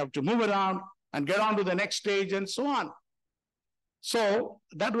ourselves, we have to move around and get on to the next stage and so on. So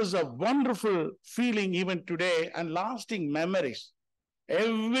that was a wonderful feeling even today, and lasting memories.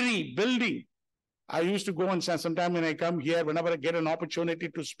 Every building, I used to go and sometime when I come here, whenever I get an opportunity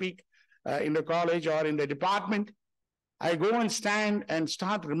to speak in the college or in the department, I go and stand and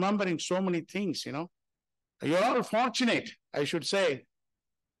start remembering so many things, You're all fortunate, I should say,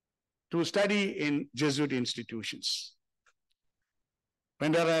 to study in Jesuit institutions.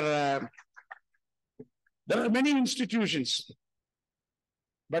 When there are many institutions,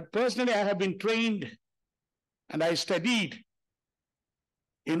 but personally I have been trained and I studied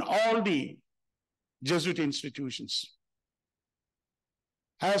in all the Jesuit institutions.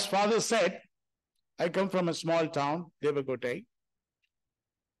 As Father said, I come from a small town, Devakotai.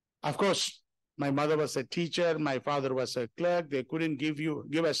 Of course, my mother was a teacher, my father was a clerk. They couldn't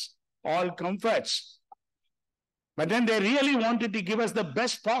give us all comforts. But then they really wanted to give us the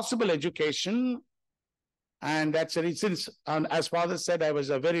best possible education. And that's the reason, as Father said, I was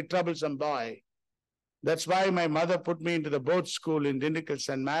a very troublesome boy. That's why my mother put me into the board school in Dindikal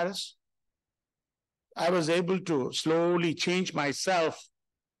St. Mary's. I was able to slowly change myself.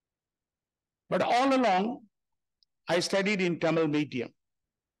 But all along, I studied in Tamil medium.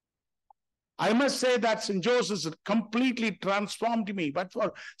 I must say that St. Joseph's completely transformed me. But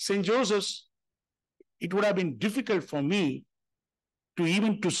for St. Joseph's, it would have been difficult for me to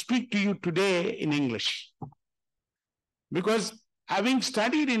even to speak to you today in English. Because having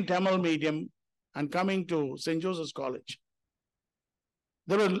studied in Tamil medium and coming to St. Joseph's College,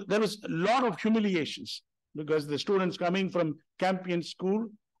 there was a lot of humiliations because the students coming from Campion School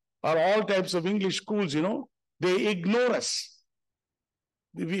or all types of English schools, they ignore us.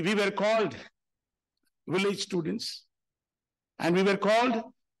 We were called village students, and we were called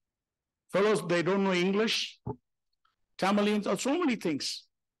fellows, they don't know English, Tamilians, or so many things.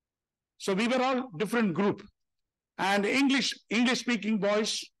 So we were all different group, and English speaking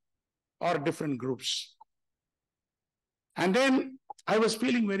boys are different groups. And then I was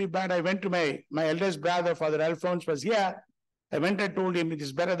feeling very bad. I went to my eldest brother, Father Alphonse was here. I went and told him it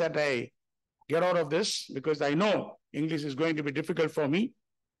is better that I get out of this because I know English is going to be difficult for me.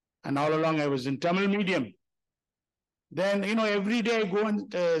 And all along I was in Tamil medium. Then, every day I go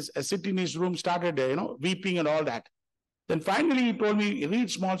and sit in his room, started, weeping and all that. Then finally he told me, read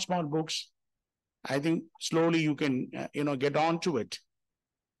small books. I think slowly you can, get on to it.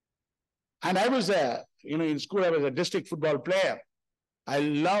 And I was, in school, I was a district football player. I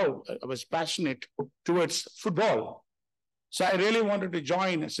was passionate towards football. So I really wanted to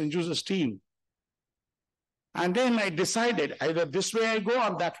join St. Joseph's team. And then I decided either this way I go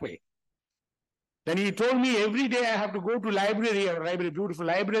or that way. Then he told me every day I have to go to library, beautiful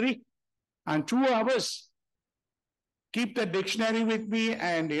library, and 2 hours, keep the dictionary with me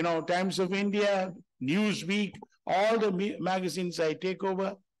and, Times of India, Newsweek, all the magazines I take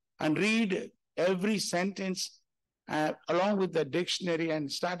over and read every sentence along with the dictionary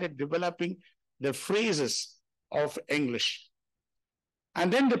and started developing the phrases of English.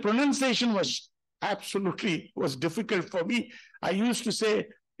 And then the pronunciation was difficult for me. I used to say,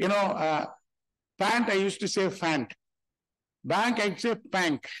 pant, I used to say fant. Bank, I say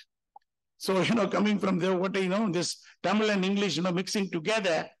pank. So, coming from there, this Tamil and English, mixing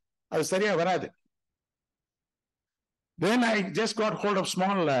together, I was sariya varadu. Then I just got hold of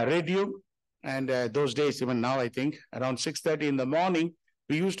small radio. And those days, even now, I think, around 6:30 in the morning,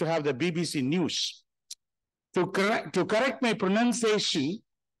 we used to have the BBC News. To correct my pronunciation,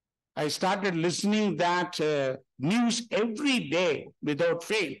 I started listening that news every day without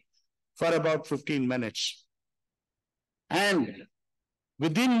fail for about 15 minutes. And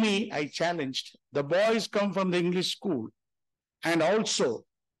within me, I challenged. The boys come from the English school and also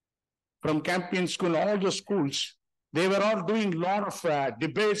from Campion School, all the schools. They were all doing a lot of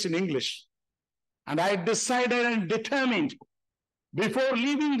debates in English. And I decided and determined, before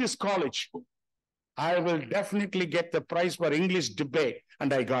leaving this college, I will definitely get the prize for English debate,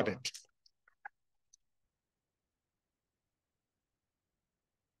 and I got it.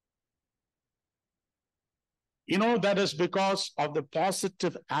 That is because of the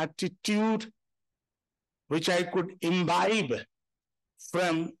positive attitude which I could imbibe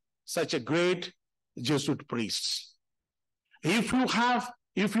from such a great Jesuit priest. If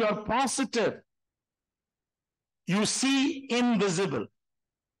you are positive, you see invisible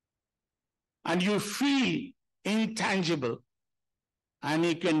and you feel intangible and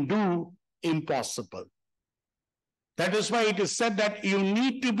you can do impossible. That is why it is said that you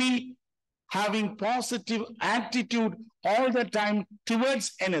need to be having positive attitude all the time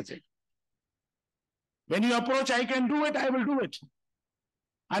towards anything. When you approach, I can do it, I will do it.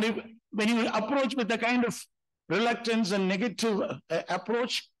 And when you approach with the kind of reluctance and negative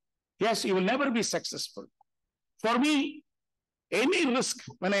approach, yes, you will never be successful. For me, any risk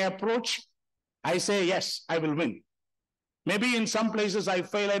when I approach, I say, yes, I will win. Maybe in some places I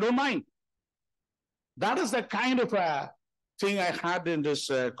fail, I don't mind. That is the kind of thing I had in this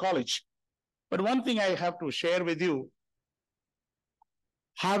college. But one thing I have to share with you,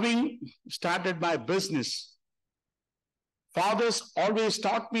 having started my business, fathers always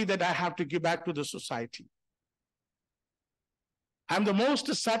taught me that I have to give back to the society. I'm the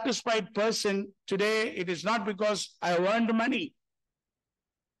most satisfied person today. It is not because I earned money,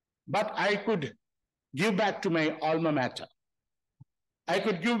 but I could give back to my alma mater. I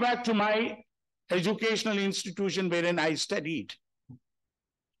could give back to my educational institution wherein I studied.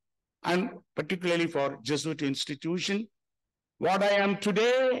 And particularly for Jesuit institution, what I am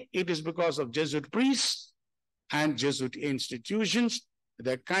today, it is because of Jesuit priests and Jesuit institutions,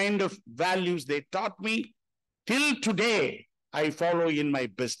 the kind of values they taught me. Till today, I follow in my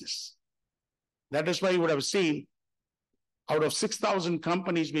business. That is why you would have seen, out of 6,000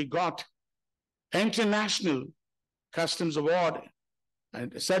 companies, we got International Customs Award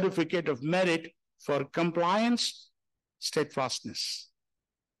and Certificate of Merit for compliance, steadfastness.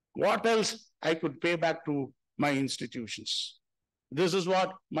 What else I could pay back to my institutions? This is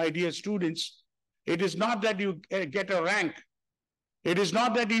what, my dear students, it is not that you get a rank. It is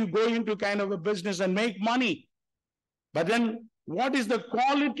not that you go into kind of a business and make money. But then what is the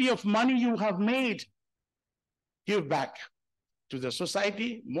quality of money you have made? Give back to the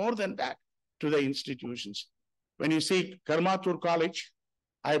society, more than that, to the institutions. When you see Karmathur College,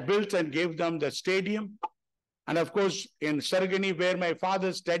 I built and gave them the stadium. And of course, in Sargani, where my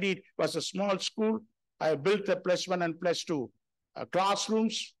father studied, was a small school. I built the +1 and +2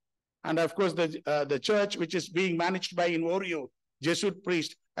 classrooms. And of course, the church, which is being managed by in Orio, Jesuit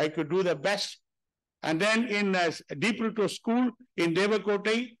priest, I could do the best. And then in Deepruto school in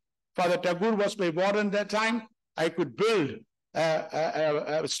Devakote, Father Tagore was my warden that time. I could build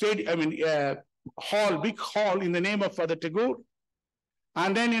a hall, big hall in the name of Father Tagore.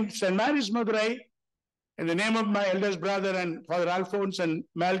 And then in St. Mary's Madurai, in the name of my eldest brother and Father Alphonse and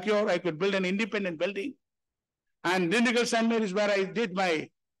Melchior, I could build an independent building. And Dindigal St. Mary's, where I did my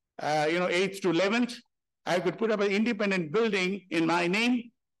 8th to 11th, I could put up an independent building in my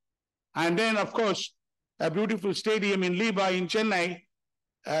name. And then, of course, a beautiful stadium in Liba in Chennai,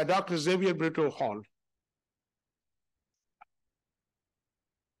 Dr. Xavier Brito Hall.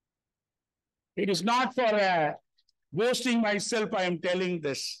 It is not for boasting myself, I am telling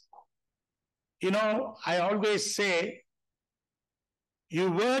this. I always say,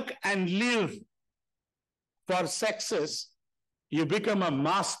 you work and live for success, you become a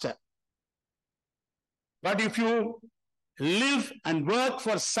master. But if you live and work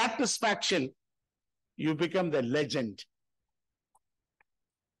for satisfaction, you become the legend.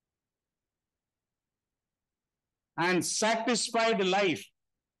 And satisfied life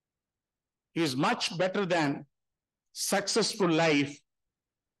is much better than successful life,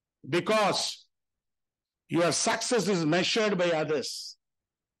 because your success is measured by others,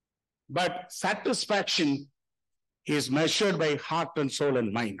 but satisfaction is measured by heart and soul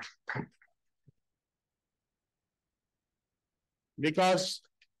and mind. Because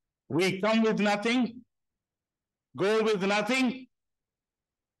we come with nothing, go with nothing,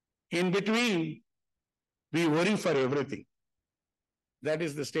 in between, we worry for everything. That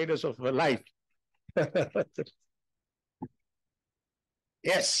is the status of our life.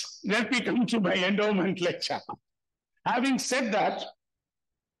 Yes, let me come to my endowment lecture. Having said that,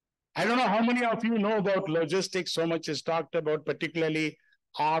 I don't know how many of you know about logistics. So much is talked about, particularly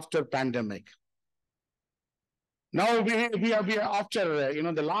after pandemic. Now we are after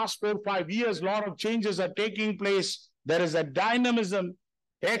the last 4 or 5 years, a lot of changes are taking place. There is a dynamism,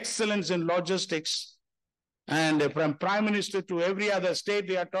 excellence in logistics, and from Prime Minister to every other state,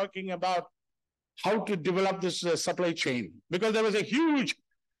 they are talking about how to develop this supply chain, because there was a huge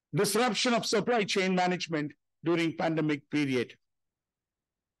disruption of supply chain management during pandemic period.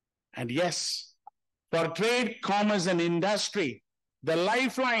 And yes, for trade, commerce, and industry, the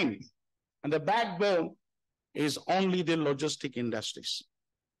lifeline and the backbone is only the logistic industries.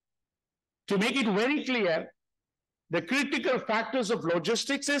 To make it very clear, the critical factors of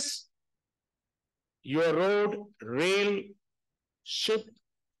logistics is your road, rail, ship,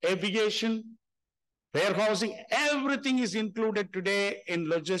 aviation, warehousing, everything is included today in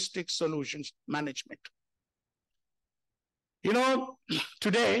logistics solutions management.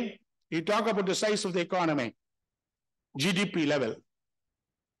 Today, you talk about the size of the economy, GDP level.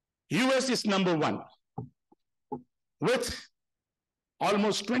 US is number 1 with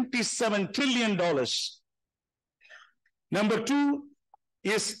almost $27 trillion. Number 2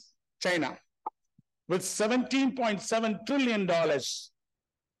 is China with $17.7 trillion.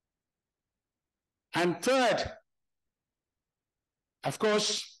 And third, of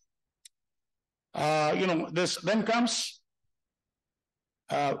course, then comes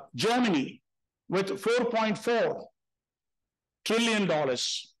Germany with $4.4 trillion.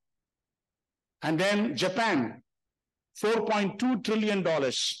 And then Japan, $4.2 trillion.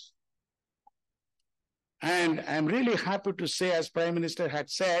 And I'm really happy to say, as Prime Minister had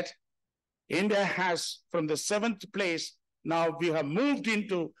said, India has, from the 7th place, now we have moved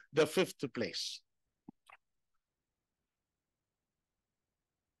into the 5th place.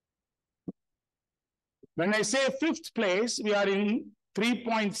 When I say 5th place, we are in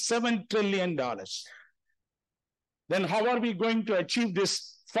 $3.7 trillion. Then how are we going to achieve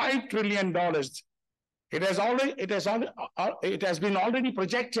this $5 trillion? It has been already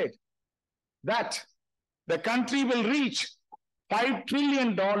projected that the country will reach $5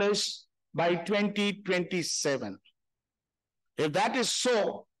 trillion by 2027. If that is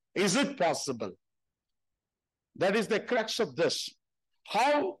so, is it possible? That is the crux of this.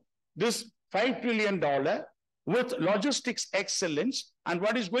 How this $5 trillion with logistics excellence, and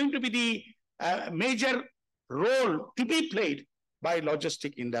what is going to be the major role to be played by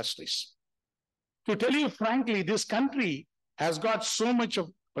logistic industries. To tell you frankly, this country has got so much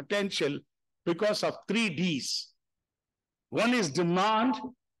of potential because of 3 Ds. One is demand.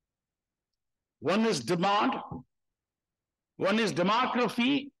 One is demand. One is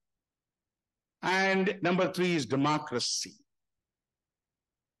demography. And number 3 is democracy.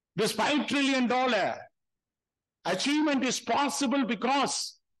 This $5 trillion achievement is possible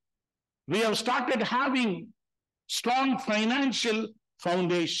because we have started having strong financial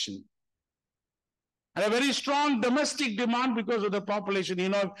foundation and a very strong domestic demand because of the population. You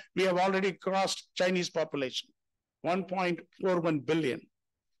know, we have already crossed Chinese population, 1.41 billion.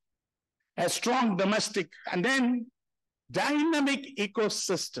 A strong domestic and then dynamic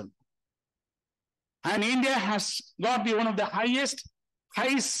ecosystem. And India has got one of the highest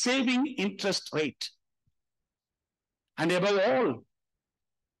saving interest rate. And above all,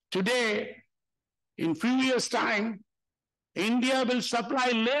 today, in few years' time, India will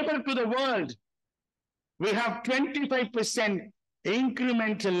supply labor to the world. We have 25%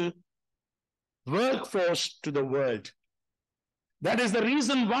 incremental workforce to the world. That is the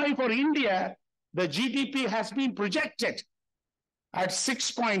reason why for India, the GDP has been projected at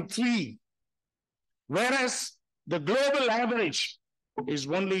 6.3, whereas the global average is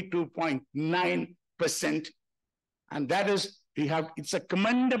only 2.9%. And that is, it's a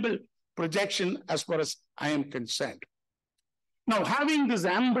commendable projection as far as I am concerned. Now, having this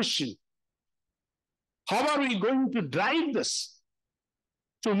ambition, how are we going to drive this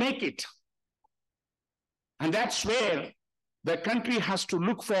to make it? And that's where the country has to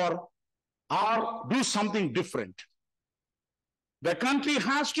look for or do something different. The country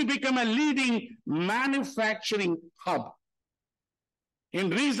has to become a leading manufacturing hub. In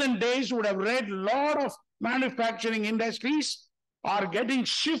recent days, you would have read a lot of manufacturing industries are getting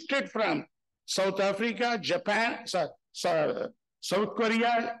shifted from South Africa, Japan, South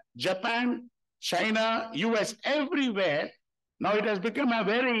Korea, Japan, China, US, everywhere. Now it has become a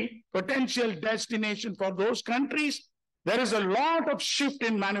very potential destination for those countries. There is a lot of shift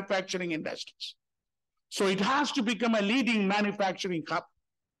in manufacturing industries. So it has to become a leading manufacturing hub.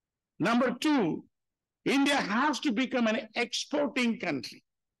 Number 2, India has to become an exporting country.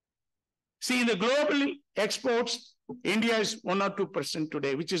 See, in the global exports, India is 1 or 2%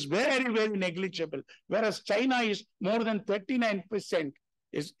 today, which is very, very negligible, whereas China is more than 39%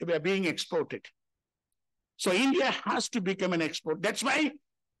 is being exported. So India has to become an export. That's why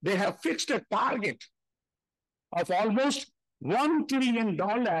they have fixed a target of almost $1 trillion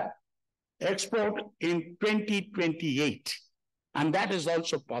export in 2028. And that is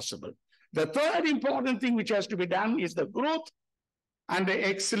also possible. The third important thing which has to be done is the growth and the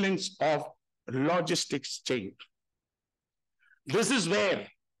excellence of logistics chain. This is where,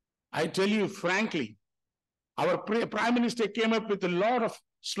 I tell you frankly, our Prime Minister came up with a lot of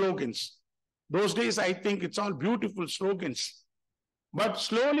slogans. Those days, I think it's all beautiful slogans. But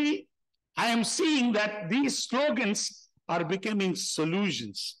slowly, I am seeing that these slogans are becoming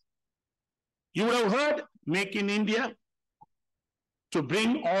solutions. You would have heard Make in India, to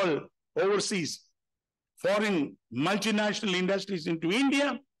bring all overseas foreign multinational industries into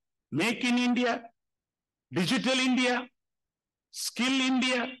India, Make in India, Digital India, Skill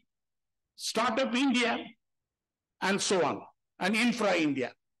India, Startup India, and so on, and Infra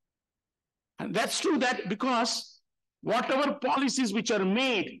India. And that's true that because whatever policies which are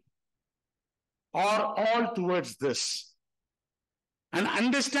made are all towards this. And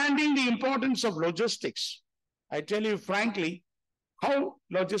understanding the importance of logistics, I tell you frankly, how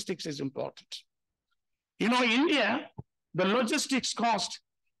logistics is important. You know, India, the logistics cost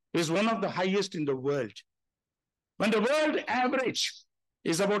is one of the highest in the world. When the world average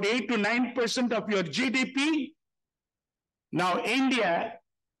is about 8 to 9% of your GDP, now India,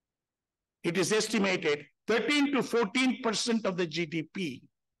 it is estimated 13 to 14% of the GDP.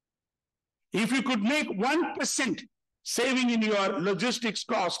 If you could make 1% saving in your logistics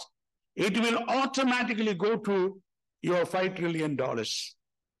cost, it will automatically go to your $5 trillion.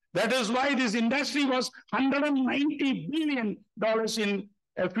 That is why this industry was $190 billion in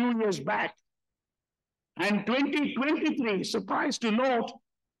a few years back. And 2023, surprised to note,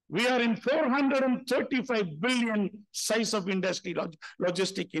 we are in 435 billion size of industry,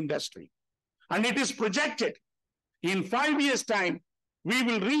 logistic industry. And it is projected in 5 years' time, we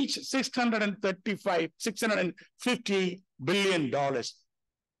will reach $650 billion.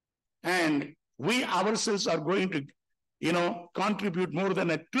 And we ourselves are going to, contribute more than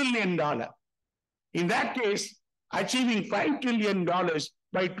 $1 trillion. In that case, achieving $5 trillion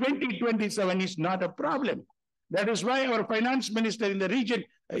by 2027 is not a problem. That is why our finance minister in the region,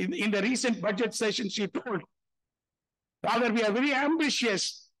 in the recent budget session, she told, rather we are very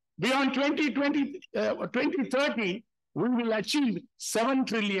ambitious. Beyond 2030, we will achieve $7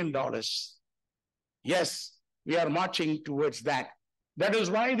 trillion. Yes, we are marching towards that. That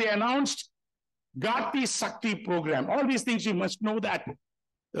is why they announced Gati Shakti program. All these things you must know that.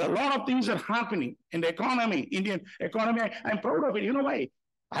 There are a lot of things that are happening in the economy, Indian economy. I'm proud of it. You know why?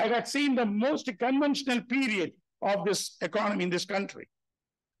 I had seen the most conventional period of this economy in this country.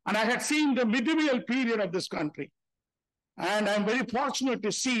 And I had seen the medieval period of this country. And I'm very fortunate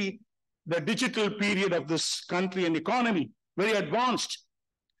to see the digital period of this country and economy, very advanced.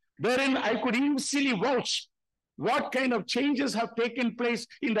 Wherein I could easily vouch what kind of changes have taken place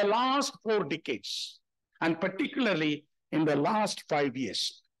in the last 4 decades, and particularly in the last 5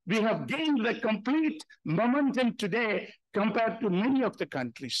 years. We have gained the complete momentum today compared to many of the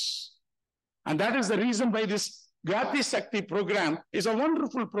countries. And that is the reason why this Gati Shakti program is a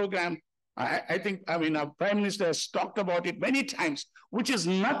wonderful program. I think, our Prime Minister has talked about it many times, which is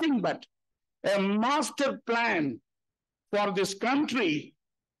nothing but a master plan for this country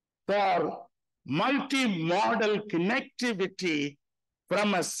for multi-modal connectivity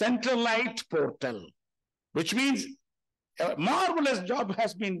from a centralized portal, which means a marvelous job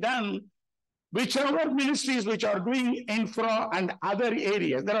has been done, whichever ministries which are doing infra and other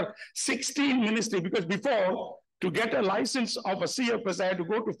areas. There are 16 ministries, because before, to get a license of a CFS, I had to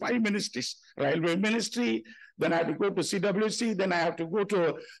go to 5 ministries, Railway Ministry, then I had to go to CWC, then I have to go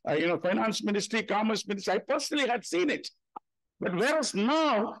to, Finance Ministry, Commerce Ministry. I personally had seen it. But whereas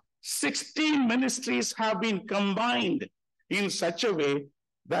now, 16 ministries have been combined in such a way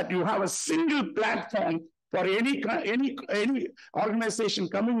that you have a single platform for any organization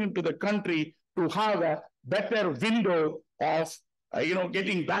coming into the country to have a better window of,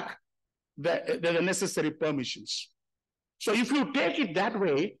 getting back the necessary permissions. So if you take it that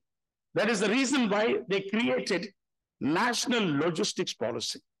way, that is the reason why they created national logistics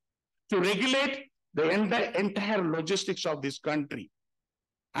policy to regulate the entire logistics of this country.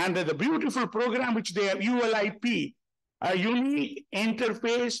 And the beautiful program which they have, ULIP, a unique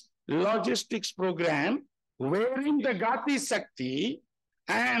interface logistics program, wherein the Gati Shakti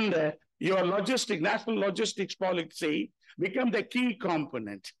and your national logistics policy become the key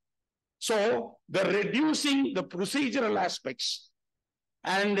component. So the reducing the procedural aspects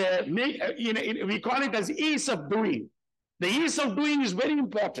and we call it as ease of doing. The ease of doing is very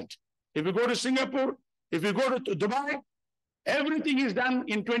important. If you go to Singapore, if you go to Dubai, everything is done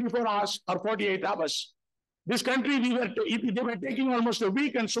in 24 hours or 48 hours. This country, they were taking almost a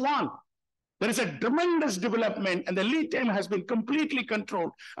week and so on. There is a tremendous development and the lead time has been completely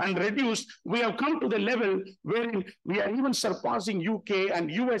controlled and reduced. We have come to the level wherein we are even surpassing UK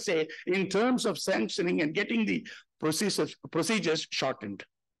and USA in terms of sanctioning and getting the procedures shortened.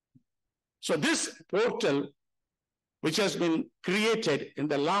 So this portal, which has been created in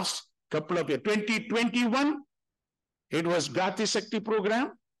the last couple of years, 2021, it was Gati Shakti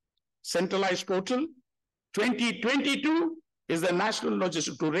program, centralized portal. 2022 is the national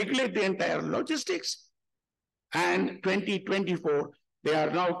logistics to regulate the entire logistics. And 2024, they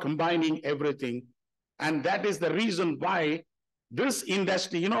are now combining everything. And that is the reason why this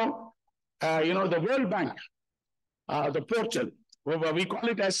industry, the World Bank, the portal, we call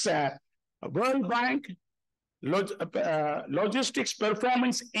it as World Bank Logistics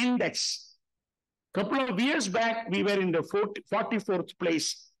Performance Index. Couple of years back, we were in the 44th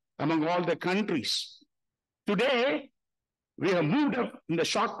place among all the countries. Today, we have moved up in the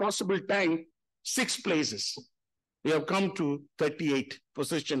short possible time, 6 places. We have come to 38th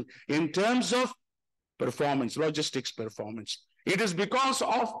position in terms of performance, logistics performance. It is because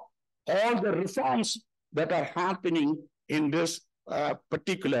of all the reforms that are happening in this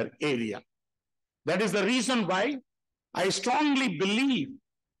particular area. That is the reason why I strongly believe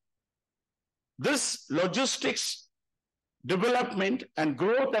this logistics development and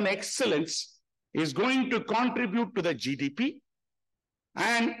growth and excellence is going to contribute to the GDP,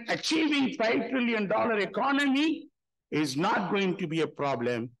 and achieving $5 trillion economy is not going to be a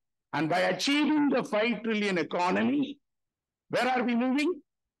problem. And by achieving the 5 trillion economy, where are we moving?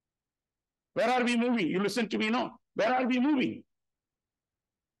 Where are we moving? You listen to me now. Where are we moving?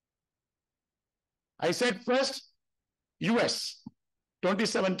 I said first, US,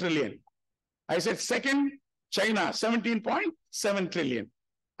 27 trillion. I said second, China, 17.7 trillion.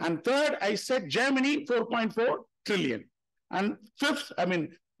 And third, I said Germany, 4.4 trillion. And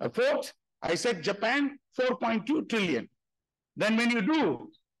fourth, I said Japan, 4.2 trillion. Then when you do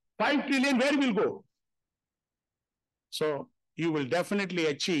 5 trillion, where will go? So you will definitely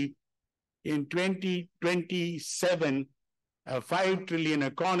achieve in 2027 a 5 trillion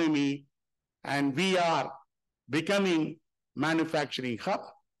economy, and we are becoming manufacturing hub.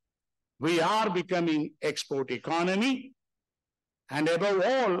 We are becoming export economy. And above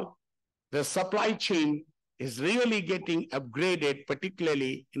all, the supply chain is really getting upgraded,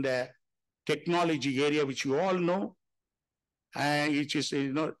 particularly in the technology area, which you all know, which is,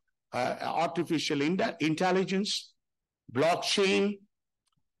 artificial intelligence, blockchain,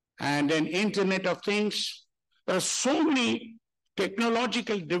 and then Internet of Things. There are so many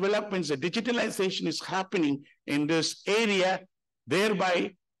technological developments. The digitalization is happening in this area,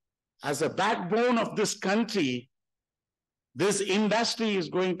 thereby, as a backbone of this country, this industry is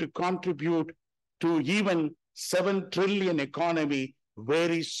going to contribute to even 7 trillion economy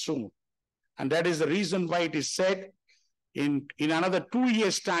very soon. And that is the reason why it is said in another 2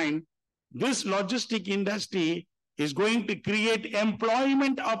 years' time, this logistic industry is going to create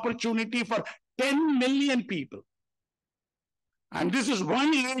employment opportunity for 10 million people. And this is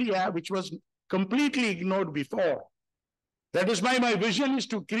one area which was completely ignored before. That is why my vision is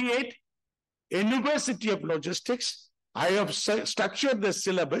to create a university of logistics. I have structured the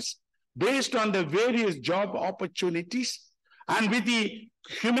syllabus based on the various job opportunities, and with the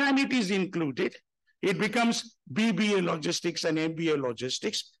humanities included, it becomes BBA logistics and MBA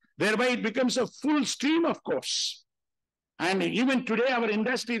logistics. Thereby it becomes a full stream of course. And even today our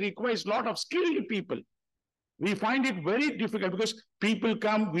industry requires a lot of skilled people. We find it very difficult because people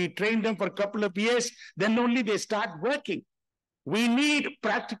come, we train them for a couple of years, then only they start working. We need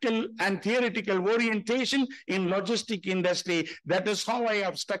practical and theoretical orientation in logistic industry. That is how I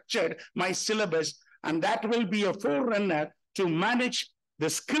have structured my syllabus, and that will be a forerunner to manage the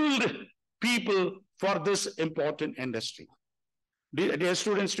skilled people for this important industry. Dear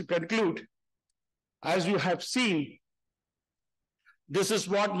students, to conclude, as you have seen, this is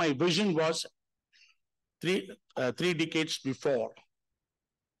what my vision was three decades before.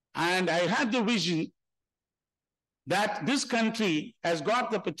 And I had the vision that this country has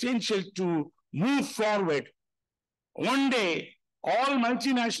got the potential to move forward. One day, all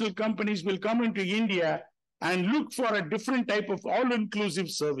multinational companies will come into India and look for a different type of all-inclusive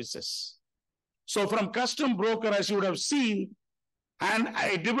services. So from custom broker, as you would have seen, and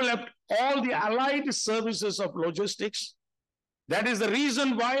I developed all the allied services of logistics. That is the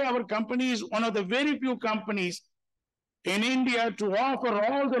reason why our company is one of the very few companies in India to offer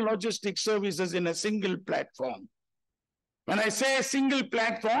all the logistics services in a single platform. When I say a single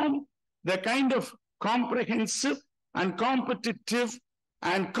platform, the kind of comprehensive and competitive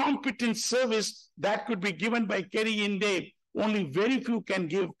and competent service that could be given by Kerry India, only very few can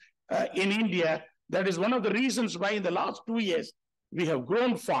give in India. That is one of the reasons why in the last 2 years, we have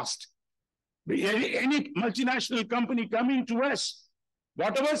grown fast. Any multinational company coming to us,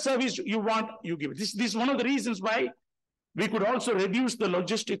 whatever service you want, you give it. This is one of the reasons why we could also reduce the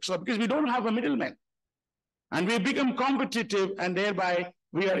logistics, because we don't have a middleman. And we become competitive, and thereby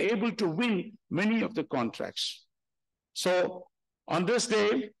we are able to win many of the contracts. So on this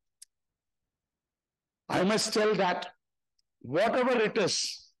day, I must tell that whatever it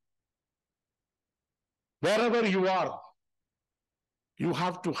is, wherever you are, you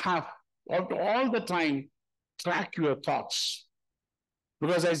have to all the time track your thoughts.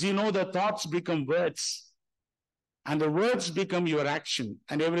 Because as you know, the thoughts become words, and the words become your action,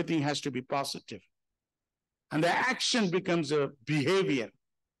 and everything has to be positive. And the action becomes a behavior,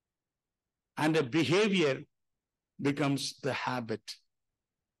 and the behavior becomes the habit.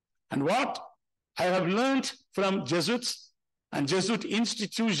 And what I have learned from Jesuits and Jesuit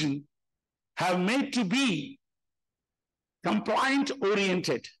institution have made to be compliant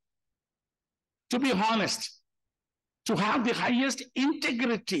oriented, to be honest, to have the highest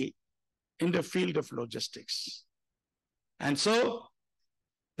integrity in the field of logistics. And so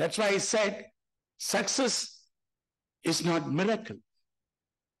that's why I said success is not miracle,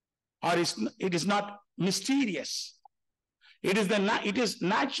 or it is not mysterious. It is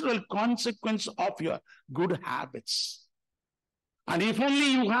natural consequence of your good habits. And if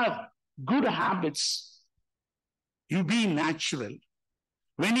only you have good habits, you be natural.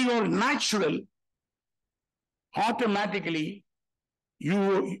 When you are natural, automatically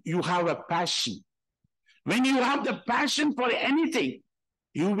you have a passion. When you have the passion for anything,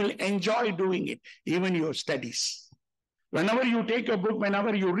 you will enjoy doing it, even your studies. Whenever you take a book,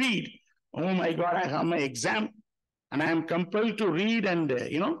 whenever you read, oh my God, I have my exam, and I am compelled to read and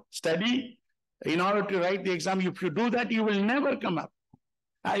study in order to write the exam. If you do that, you will never come up.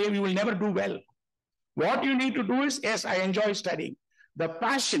 You will never do well. What you need to do is, yes, I enjoy studying. The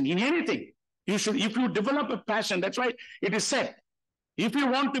passion in anything, if you develop a passion, that's why it is said, if you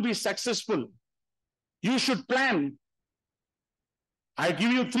want to be successful, you should plan. I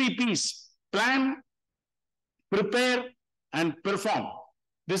give you 3 P's: plan, prepare, and perform.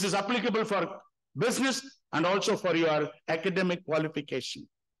 This is applicable for business and also for your academic qualification.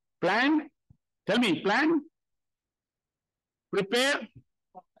 Plan, tell me, plan, prepare,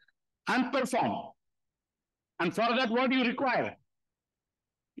 and perform. And for that, what do you require?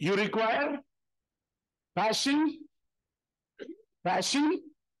 You require passion. Passion.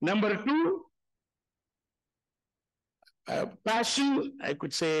 Number two, passion, I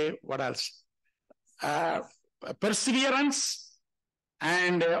could say, what else? Perseverance,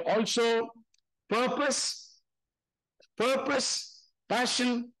 and also purpose,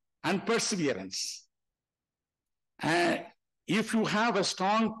 passion, and perseverance. If you have a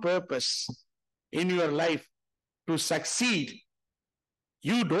strong purpose in your life to succeed,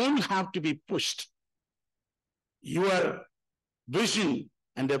 you don't have to be pushed. Your vision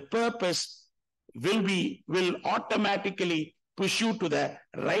and the purpose will automatically push you to the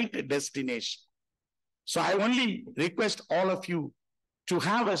right destination. So I only request all of you to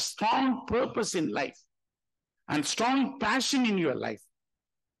have a strong purpose in life and strong passion in your life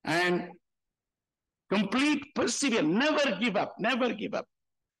and complete perseverance. Never give up, never give up.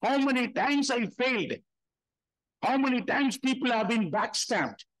 How many times I failed? How many times people have been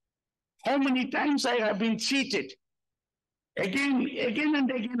backstabbed? How many times I have been cheated? Again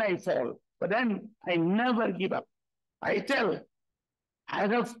and again I fall, but then I never give up. I tell, I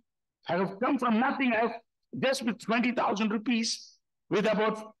have come from nothing. I have just with 20,000 rupees, with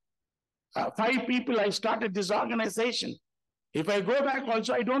about 5 people, I started this organization. If I go back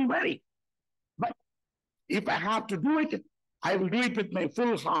also, I don't worry. But if I have to do it, I will do it with my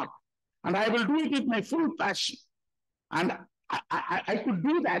full heart. And I will do it with my full passion. And I could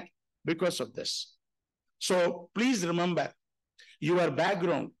do that because of this. So please remember, your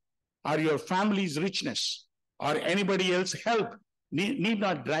background or your family's richness or anybody else's help need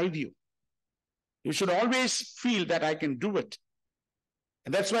not drive you. You should always feel that I can do it.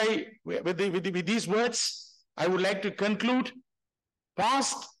 And that's why with these words, I would like to conclude.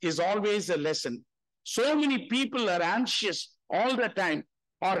 Past is always a lesson. So many people are anxious all the time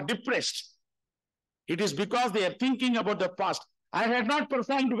or depressed. It is because they are thinking about the past. I had not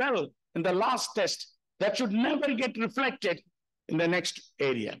performed well in the last test. That should never get reflected in the next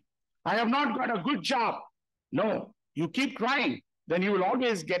area. I have not got a good job. No, you keep trying, then you will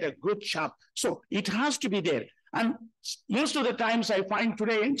always get a good job. So it has to be there. And most of the times I find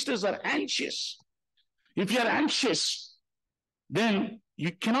today youngsters are anxious. If you are anxious, then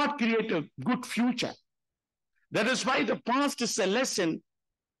you cannot create a good future. That is why the past is a lesson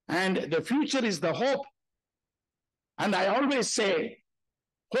and the future is the hope. And I always say,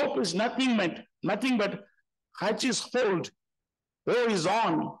 hope is nothing but H is hold, O is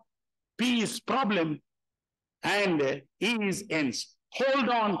on, P is problem, and E is ends. Hold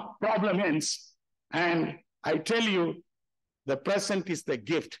on, problem ends. And I tell you, the present is the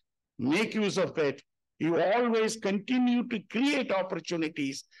gift. Make use of it. You always continue to create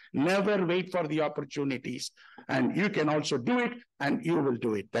opportunities. Never wait for the opportunities. And you can also do it, and you will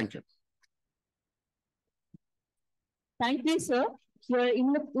do it. Thank you. Thank you, sir. Your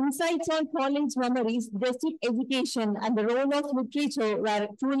insights on college memories, basic education, and the role of literature were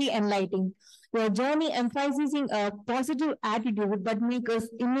truly enlightening. Your journey emphasizing a positive attitude that makes us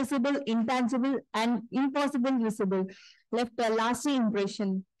invisible, intangible, and impossible visible, left a lasting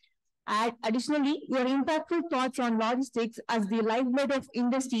impression. Additionally, your impactful thoughts on logistics as the lifeblood of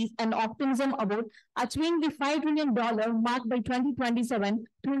industries and optimism about achieving the $5 trillion mark by 2027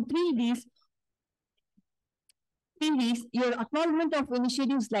 through 3Ds, your acknowledgement of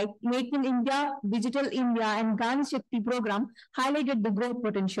initiatives like Make in India, Digital India, and Gandhi Shakti program highlighted the growth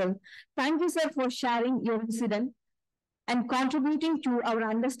potential. Thank you, sir, for sharing your incident and contributing to our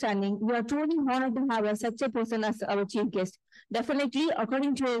understanding. We are truly honored to have such a person as our chief guest. Definitely,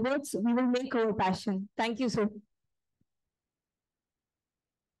 according to your words, we will make our passion. Thank you, sir.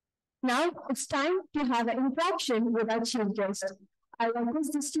 Now it's time to have an interaction with our chief guest. I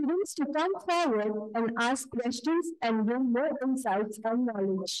request the students to come forward and ask questions and bring more insights and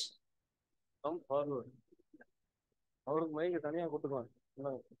knowledge. Come forward. அவருக்கு mic தனியா கொடுத்துருவாங்க.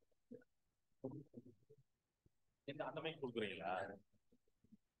 இந்த அந்த mic கொடுக்குறீங்களா?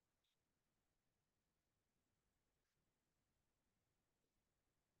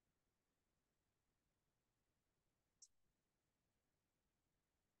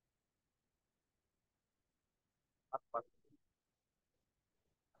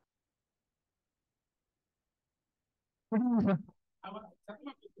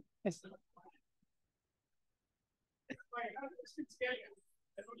 Yes.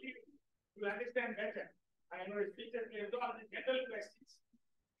 You understand better. I know it's teachers, all the general questions.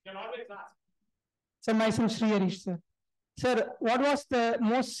 You can always ask. Sir, myself Sri Harish, sir. Sir, what was the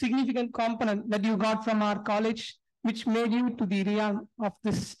most significant component that you got from our college which made you to the realm of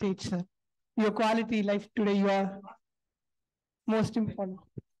this stage, sir? Your quality life today you are. most important?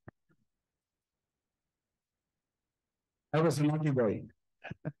 I was a naughty boy.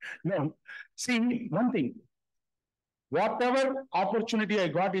 No, see, one thing, whatever opportunity I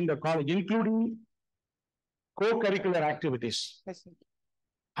got in the college, including co-curricular activities, Yes, sir.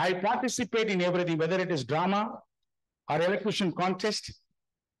 I participate in everything, whether it is drama or elocution contest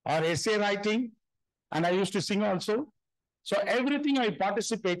or essay writing, and I used to sing also. So everything I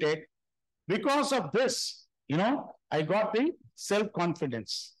participated, because of this, I got the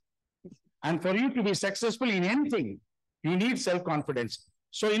self-confidence. And for you to be successful in anything, you need self-confidence.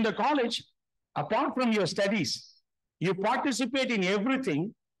 So in the college, apart from your studies, you participate in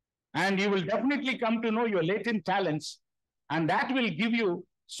everything, and you will definitely come to know your latent talents, and that will give you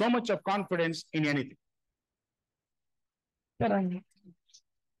so much of confidence in anything. Sir,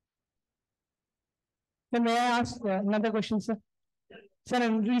 then may I ask another question, sir? Sir,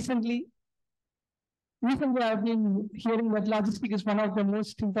 and recently I've been hearing that logistics is one of the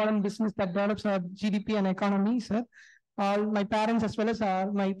most important business that develops our GDP and economy, sir. All my parents as well as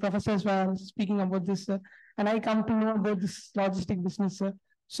my professors were speaking about this, sir. And I come to know about this logistic business, sir.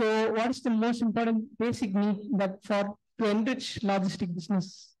 So what is the most important basic need that to enrich logistic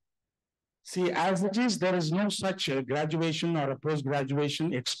business? See, as it is, there is no such graduation or a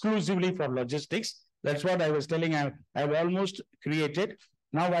post-graduation exclusively for logistics. That's what I was telling. I've almost created.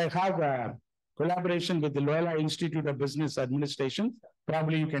 Now I have a collaboration with the Loyola Institute of Business Administration.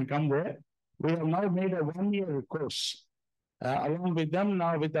 Probably you can come there. We have now made a one-year course along with them,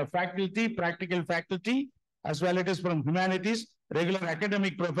 now with the faculty, practical faculty, as well as from humanities, regular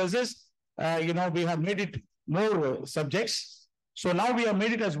academic professors. We have made it more subjects. So now we have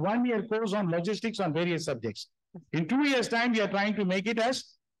made it as one-year course on logistics on various subjects. In 2 years' time, we are trying to make it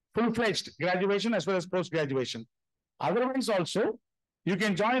as full-fledged graduation as well as post-graduation. Otherwise also, you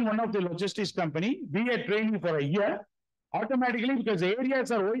can join one of the logistics company, be a trainee for a year, automatically, because the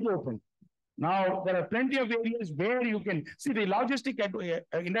areas are wide open. Now, there are plenty of areas where you can see the logistic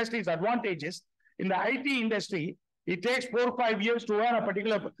industry's advantages. In the IT industry, it takes 4 or 5 years to earn a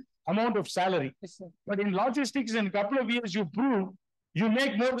particular amount of salary. Yes, sir. But in logistics, in a couple of years, you prove you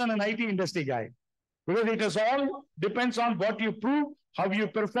make more than an IT industry guy. Because it is all depends on what you prove, how you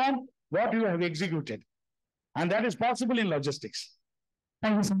perform, what you have executed. And that is possible in logistics.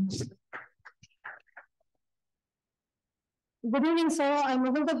 Thank you so much. Good evening, sir. I'm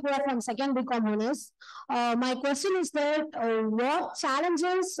Mugundapura from Second BCom Honors. My question is that what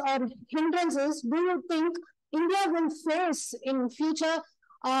challenges or hindrances do you think India will face in future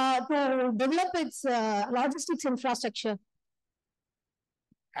to develop its logistics infrastructure?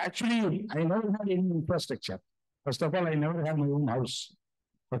 Actually, I never had any infrastructure. First of all, I never had my own house.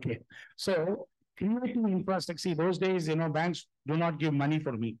 Okay. So creating infrastructure, see, those days, banks do not give money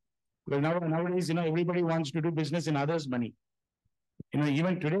for me. Well, nowadays, everybody wants to do business in others' money.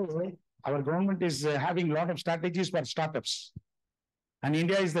 Even today, our government is having a lot of strategies for startups. And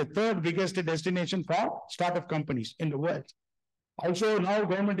India is the third biggest destination for startup companies in the world. Also, now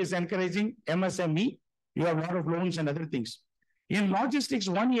government is encouraging MSME. You have a lot of loans and other things. In logistics,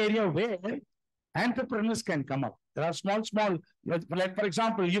 one area where entrepreneurs can come up. There are small, like for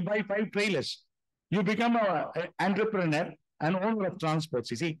example, you buy 5 trailers. You become an entrepreneur and owner of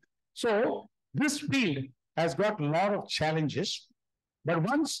transports, you see. So this field has got a lot of challenges. But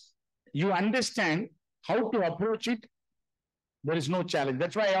once you understand how to approach it, there is no challenge.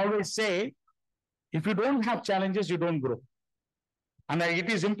 That's why I always say, if you don't have challenges, you don't grow. And it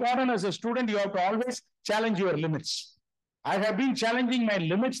is important as a student, you have to always challenge your limits. I have been challenging my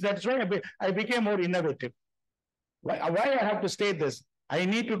limits. That's why I became more innovative. Why I have to state this? I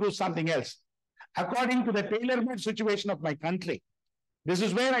need to do something else. According to the tailor-made situation of my country, this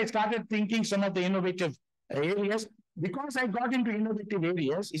is where I started thinking some of the innovative areas. Because I got into innovative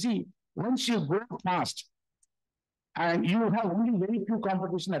areas, you see, once you go fast, and you have only very few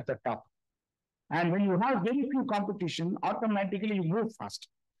competition at the top. And when you have very few competition, automatically you move fast.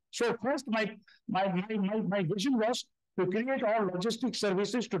 So first, my vision was to create all logistic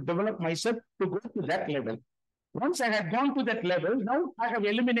services to develop myself to go to that level. Once I had gone to that level, now I have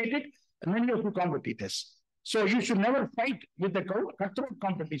eliminated many of the competitors. So you should never fight with the cutthroat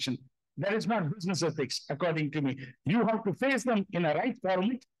competition. That is not business ethics, according to me. You have to face them in a right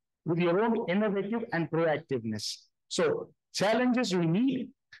format with your own innovative and proactiveness. So challenges you need,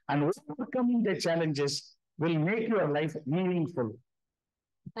 and overcoming the challenges will make your life meaningful.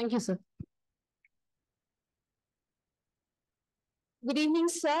 Thank you, sir. Good evening,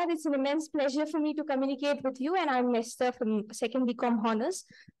 sir. It's an immense pleasure for me to communicate with you, and I'm Esther from Second BCom Honors.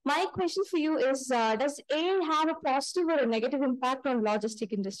 My question for you is, does AI have a positive or a negative impact on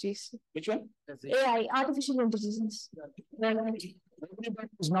logistic industries? Which one? AI, artificial intelligence. Well, everybody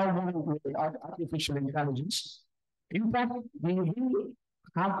is now moving with artificial intelligence. In fact, we will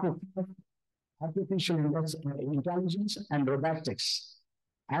have to have artificial intelligence and robotics.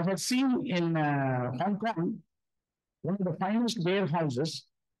 I have seen in Hong Kong, one of the finest warehouses,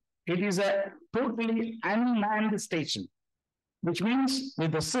 it is a totally unmanned station, which means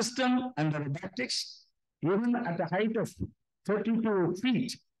with the system and the robotics, even at a height of 32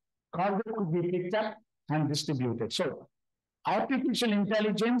 feet, cargo could be picked up and distributed. So artificial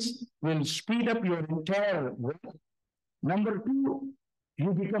intelligence will speed up your entire work. Number two,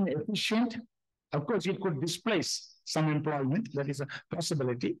 you become efficient. Of course, it could displace some employment. That is a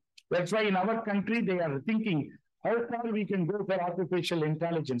possibility. That's why in our country, they are thinking how far we can go for artificial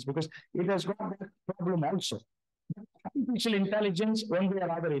intelligence, because it has got that problem also. Artificial intelligence, one way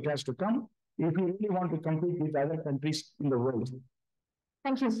or other, it has to come if you really want to compete with other countries in the world.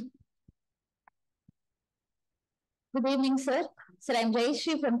 Thank you. Good evening, sir. Sir, I'm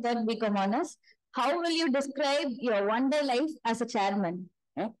Jayashree from Third BCom Honors. How will you describe your one-day life as a chairman?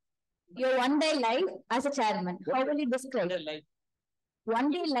 Huh? Your one-day life as a chairman. How will you describe life.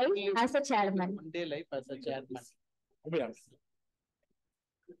 one-day life as a chairman? One day life as a chairman.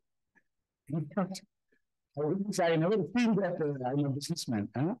 In fact, I never feel that I'm a businessman.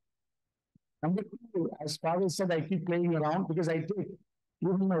 Huh? Number two, as father said, I keep playing around because I take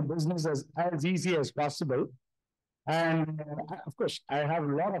even my business as easy as possible. And of course, I have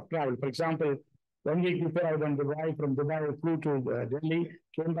a lot of travel. For example, 1 week before I went to Dubai, from Dubai I flew to Delhi,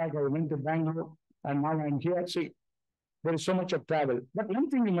 came back, I went to Bangalore, and now I'm here. See, there is so much of travel. But one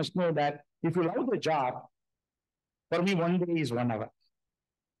thing you must know that if you love the job, for me, 1 day is 1 hour.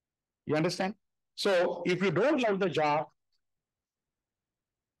 You understand? So if you don't love the job,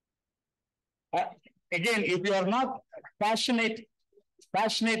 again, if you are not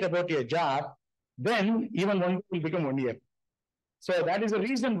passionate about your job, then even 1 day will become 1 year. So that is the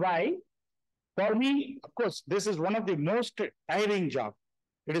reason why, for me, of course, this is one of the most tiring jobs.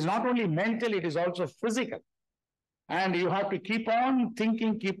 It is not only mental, it is also physical. And you have to keep on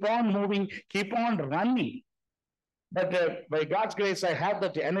thinking, keep on moving, keep on running. But by God's grace, I have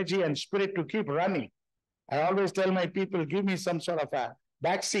that energy and spirit to keep running. I always tell my people, give me some sort of a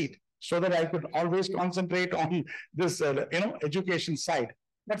back seat so that I could always concentrate on this, education side.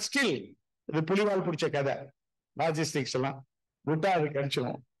 But still, the புலிவால் பிடிச்ச கதை logistics எல்லாம் விட்டா அது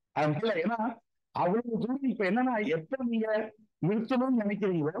கிடைச்சிடும். அதனால ஏன்னா அவ்வளவு தூரம் இப்ப என்னன்னா எப்ப நீங்க நிறுத்தணும்னு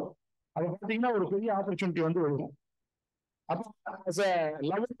நினைக்கிறீங்களோ அதை பார்த்தீங்கன்னா ஒரு பெரிய ஆப்பர்ச்சுனிட்டி வந்து விழுகும். அப்போ as a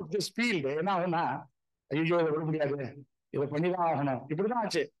lover of this field என்ன ஆகும்னா ஐயோ இதை விட முடியாது, இதை பண்ணிதான் ஆகணும். இப்படிதான்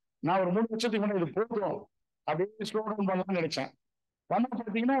ஆச்சு. நான் ஒரு 3 வருஷத்துக்கு முன்னாடி இது போதும் அப்படியே ஸ்லோ டவுன் பண்ணலாம்னு நினைச்சேன். ஆனா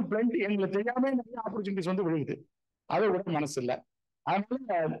பார்த்தீங்கன்னா பிளண்ட் எங்களுக்கு தெரியாம நிறைய ஆப்பர்ச்சுனிட்டிஸ் வந்து விழுகுது. அதை விட மனசு இல்லை. I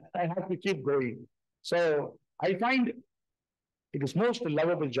have to keep going. So I find it is most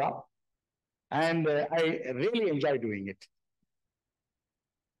lovable job, and I really enjoy doing it.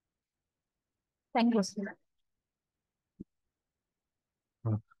 Thank you, sir.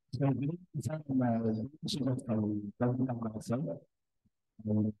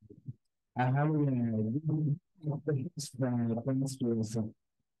 I have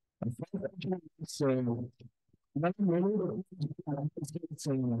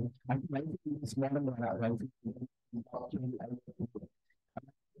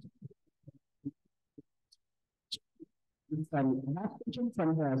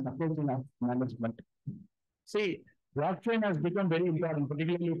management. See, blockchain has become very important,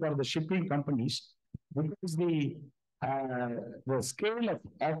 particularly for the shipping companies, because the scale of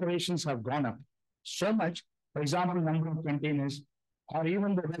operations have gone up so much. For example, number of containers, or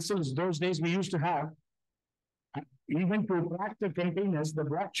even the vessels. Those days we used to have, even to track the containers, the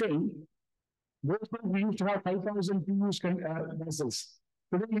blockchain, those days we used to have 5,000 TEUs vessels.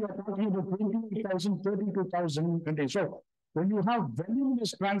 Today we are talking about 28,000, 32,000 containers. So when you have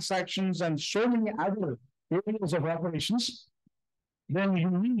voluminous transactions and so many other areas of operations, then you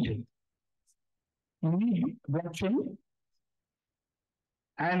need blockchain.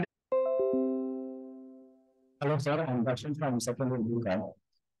 And hello, sir. I'm Darshan from Secondary BCom.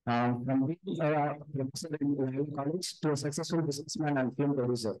 From being professor in college to a successful businessman and film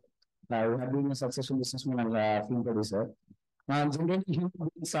producer. I have been a successful businessman and film producer. Generally, human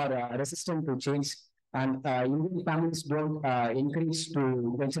beings are resistant to change, and Indian families don't encourage to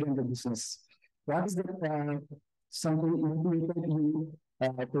venture into business. What is that something motivated you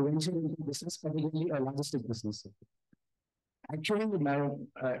to venture into business, particularly a logistic business? Actually, my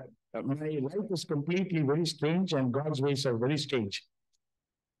life is completely very strange and God's ways are very strange.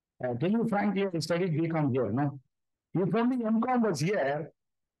 Tell you frankly, I studied BCom here, no? If only MCom was here,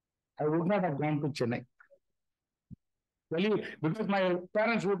 I would not have gone to Chennai. Tell you, because my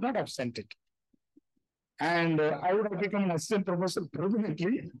parents would not have sent it. And I would have become an assistant professor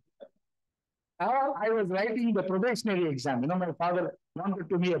permanently. I was writing the probationary exam. You know, my father wanted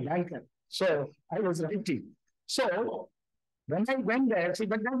to be a banker. So I was writing. So when I went there, see,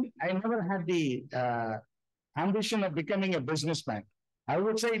 but then I never had the ambition of becoming a businessman. I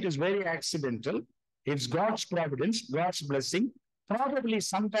would say it is very accidental. It's God's providence, God's blessing. Probably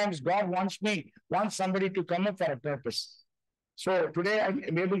sometimes God wants somebody to come up for a purpose. So today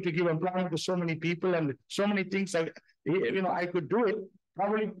I'm able to give employment to so many people and so many things. I could do it.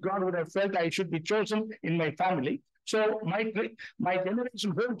 Probably God would have felt I should be chosen in my family. So my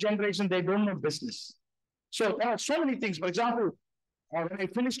generation, whole generation, they don't know business. So there are so many things. For example, when I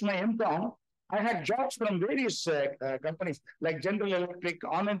finished my MCom, I had jobs from various companies like General Electric,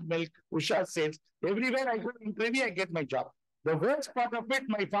 Anand Milk, Usha Sales. Everywhere I go interview, I get my job. The worst part of it,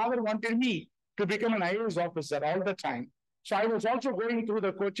 my father wanted me to become an IAS officer all the time. So I was also going through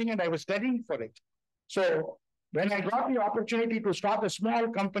the coaching and I was studying for it. So when I got the opportunity to start a small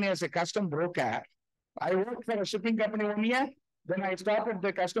company as a custom broker, I worked for a shipping company 1 year. Then I started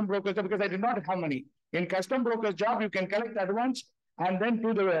the custom broker because I did not have money. In custom broker's job, you can collect advance and then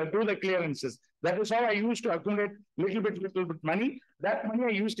do the clearances. That is how I used to accumulate little bit money. That money I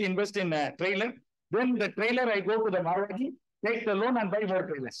used to invest in a trailer. Then the trailer, I go to the Marwadi, take the loan and buy more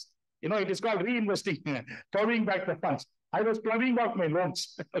trailers. You know, it is called reinvesting, plowing back the funds. I was plowing back my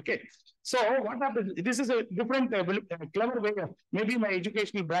loans. Okay. So what happened? This is a different, clever way of, maybe my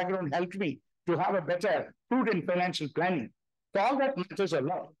educational background helped me to have a better prudent financial planning. So all that matters a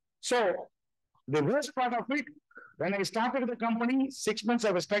lot. So the worst part of it, when I started the company, 6 months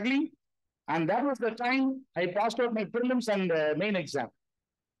I was struggling. And that was the time I passed out my prelims and main exam.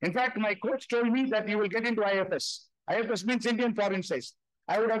 In fact, my coach told me that you will get into IFS. IFS means Indian Foreign Service.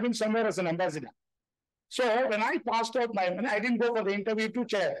 I would have been somewhere as an ambassador. So when I passed out I didn't go for the interview to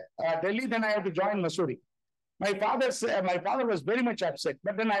Delhi, then I had to join Missouri. My father was very much upset,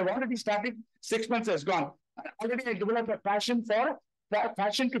 but then I've already started, 6 months has gone. Already I developed a passion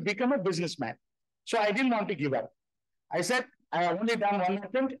to become a businessman. So I didn't want to give up. I said, I have only done one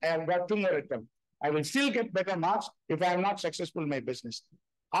attempt, I have got 2 more attempts. I will still get better marks if I am not successful in my business.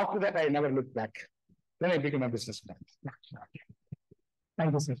 After that, I never looked back. Then I became a businessman.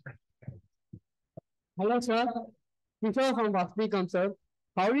 Thank you, sir. Hello, sir. Before from Vasbikam, sir.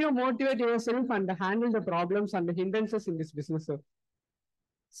 How do you motivate yourself and handle the problems and the hindrances in this business, sir?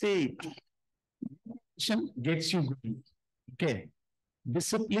 See, gets you going. Okay.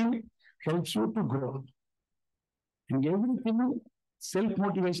 Discipline helps you to grow. In everything,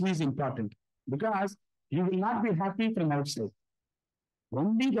 self-motivation is important because you will not be happy from outside.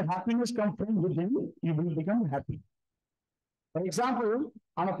 Only the happiness comes from within, you will become happy. For example,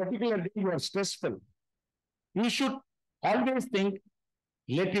 on a particular day you are stressful. You should always think,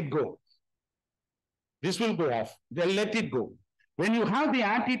 let it go. This will go off. Then let it go. When you have the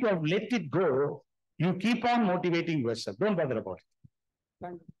attitude of let it go, you keep on motivating yourself. Don't bother about it.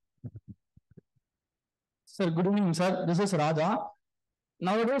 Thank you. Sir, good evening, sir. This is Raja.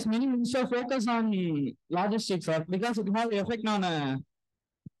 Nowadays, many ministers focus on logistics, sir, because it has effect on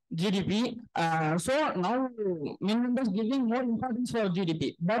GDP. So now many members giving more importance for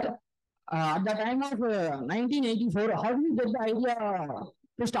GDP. But at the time of 1984, how do you get the idea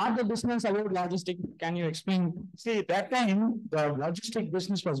to start the business about logistics? Can you explain? See, that time, the logistic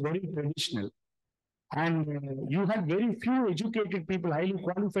business was very traditional. And you had very few educated people, highly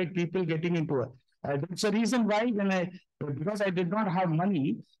qualified people getting into it. That's the reason why because I did not have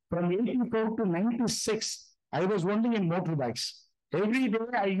money, from 84 to 96, I was only in motorbikes. Every day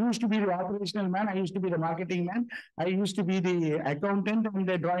I used to be the operational man, I used to be the marketing man, I used to be the accountant and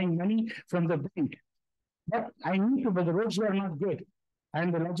the drawing money from the bank. But I knew but the roads were not good.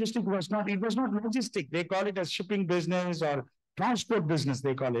 And the logistic was not logistic. They call it a shipping business or transport business,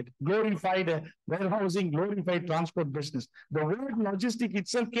 they call it. Glorified warehousing, glorified transport business. The word logistic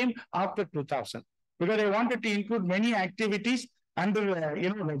itself came after 2000 because they wanted to include many activities under,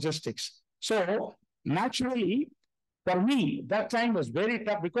 logistics. So naturally, for me, that time was very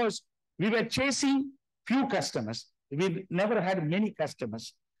tough because we were chasing few customers. We never had many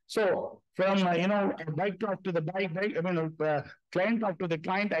customers. So from, bike talk to the bike, client talk to the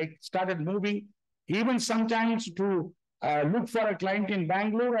client, I started moving. Even sometimes to look for a client in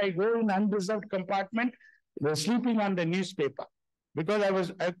Bangalore, I go in unreserved compartment, sleeping on the newspaper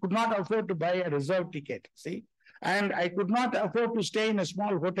because I could not afford to buy a reserved ticket. See, And I could not afford to stay in a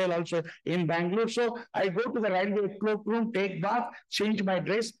small hotel also in Bangalore. So I go to the railway cloakroom, take bath, change my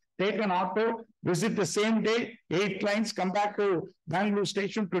dress, take an auto, visit the same day, 8 clients, come back to Bangalore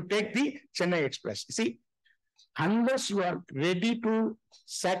station to take the Chennai Express. See, unless you are ready to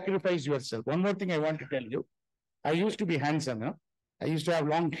sacrifice yourself. One more thing I want to tell you. I used to be handsome, you know. I used to have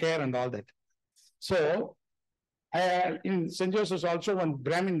long hair and all that. So, in St. Joseph's also, one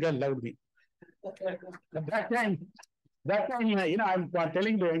Brahmin girl loved me. That time, you know, I'm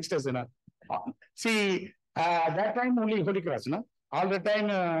telling the youngsters, you know. See, that time only Holy Cross, you know. All the time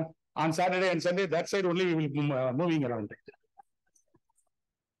on Saturday and Sunday, that side only we will be moving around.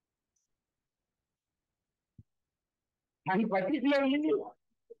 And particularly,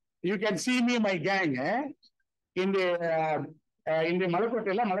 you can see me, my gang, in the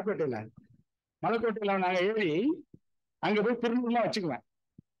Malakotela, நாங்க ஏறி அங்க போய் திருநூறுலாம் வச்சுக்குவேன்.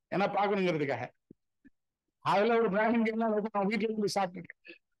 ஏன்னா பாக்கணுங்கிறதுக்காக. அதுல ஒரு பிராமின்லாம் வீட்டுல இருந்து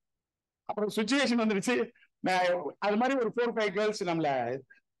சாப்பிட்டுருக்கேன். அப்புறம் சுச்சுவேஷன் வந்துருச்சு. அது மாதிரி ஒரு 4-5 கேர்ள்ஸ் நம்மள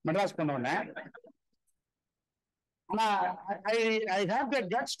மெட்ராஸ் பண்ணோன்னே. ஆனா I have the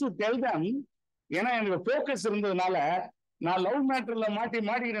cuts to tell them. ஏன்னா எனக்கு ஃபோக்கஸ் இருந்ததுனால நான் லவ் மேட்டர்ல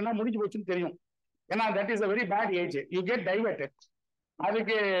மாட்டிக்கிறேன்னா முடிஞ்சு போச்சுன்னு தெரியும். ஏன்னா that is a very bad age. You get diverted.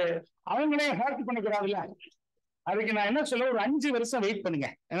 அதுக்கு அவங்களே ஹேர்ட் பண்ணக்கூடாதுல்ல. அதுக்கு நான் என்ன சொல்ல, ஒரு 5 வருஷம் வெயிட் பண்ணுங்க.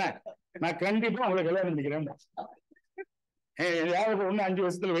 ஏன்னா நான் கண்டிப்பா அவங்களை கல்யாணம் பண்ணிக்கிறேன். யாராவது ஒண்ணு 5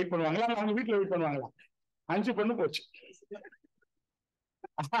 வருஷத்துல வெயிட் பண்ணுவாங்களா? அவங்க வீட்டுல வெயிட் பண்ணுவாங்களா? 5 பொண்ணு போச்சு.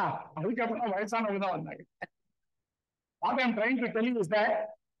 அதுக்கப்புறம் வயசானவங்க தான் வந்தாங்க. What I'm trying to tell you is that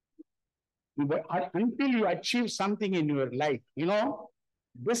until you achieve something in your life, you know,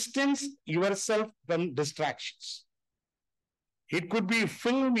 distance yourself from distractions. It could be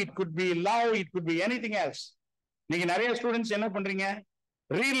film, it could be love, it could be anything else. நீங்க நிறைய students என்ன பண்றீங்க,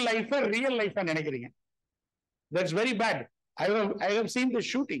 real life நினைக்கிறீங்க. That's very bad. I have seen the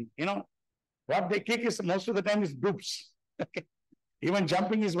shooting, you know, what they kick is most of the time is dupes. Okay. Even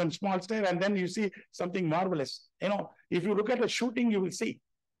jumping is one small step and then you see something marvelous. You know, if you look at the shooting, you will see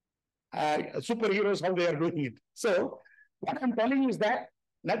superheroes, how they are doing it. So what I'm telling you is that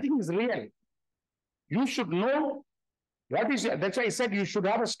nothing is real. You should know what is, that's why I said you should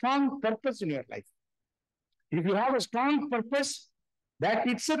have a strong purpose in your life. If you have a strong purpose, that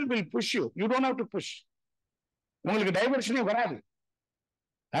itself will push you. You don't have to push. உங்களுக்கு டைவர்ஷனே வராது.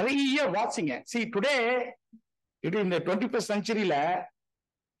 நிறைய வாட்சிங்க. See today, it in the 21st centuryல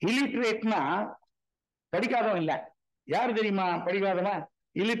illiterateனா படிக்காதவன் இல்ல. யார் தெரியுமா படிக்காதவன்?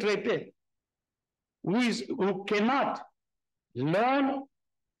 illiterate who cannot learn,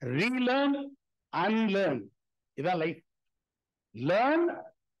 relearn, unlearn. இதான் life. Learn,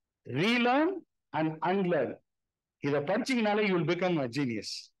 relearn, and unlearn. இதை படிச்சீங்கனாலே you will become a genius.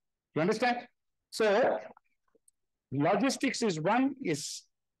 You understand? So, logistics is one, is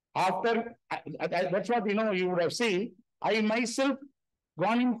after, that's what you know, you would have seen, I myself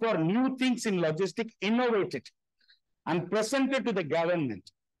gone in for new things in logistics, innovated, and presented to the government.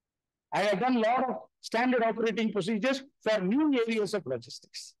 I have done a lot of standard operating procedures for new areas of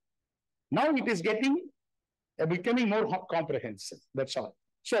logistics. Now it is becoming more comprehensive. That's all.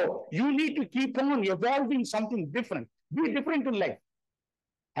 So you need to keep on evolving something different. Be different in life.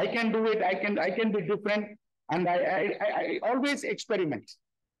 I can do it. I can be different, and I always experiment,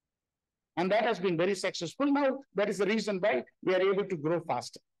 and that has been very successful. Now that is the reason why we are able to grow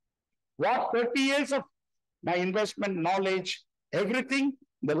faster. What 30 years of my investment knowledge, everything,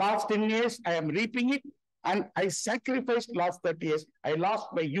 the last 10 years I am reaping it, and I sacrificed last 30 years. I lost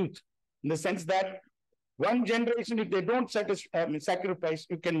my youth in the sense that one generation, if they don't sacrifice,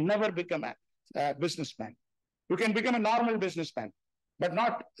 you can never become a businessman. You can become a normal businessman, but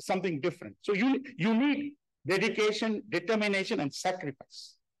not something different. So you need dedication, determination, and sacrifice.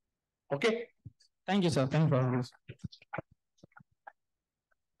 Okay? Thank you, sir. Thank you for this.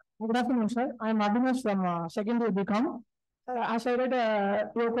 Good afternoon, sir. I'm Abhinav from second year BCom. As I read,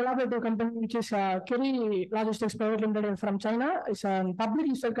 your collaborative company, which is Kerry Logistics Private Limited from China, is a public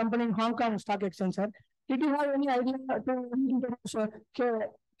listed company in Hong Kong Stock Exchange, sir. Did you have any idea to introduce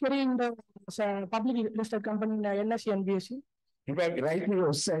Kerry in the public listed company in NSE and BSE? In fact, rightly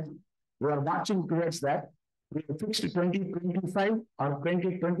you said, we are marching towards that. We have fixed 2025 or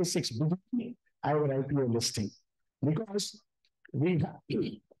 2026 our IPO listing. Because we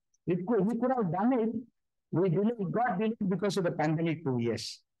could have done it, we got delayed because of the pandemic 2 years.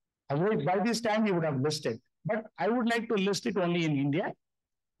 Otherwise, by this time, we would have listed. But I would like to list it only in India.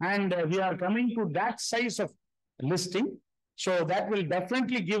 And we are coming to that size of listing. So that will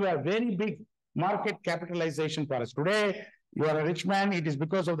definitely give a very big market capitalization for us. Today, you are a rich man. It is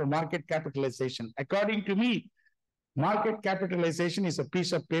because of the market capitalization. According to me, Market capitalization is a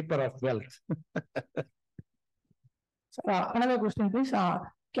piece of paper of wealth. Another question, please.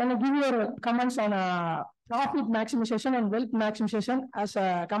 Can you give your comments on profit maximization and wealth maximization as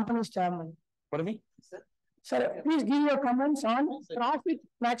a company's chairman? Pardon me? Sir, please give your comments on profit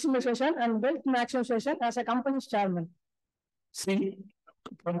maximization and wealth maximization as a company's chairman. See,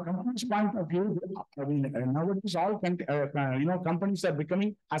 from a company's point of view, I mean, nowadays all companies are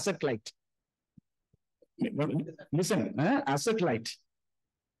becoming asset light. Listen, asset light.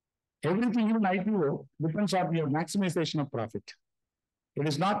 Everything in IPO depends on your maximization of profit. It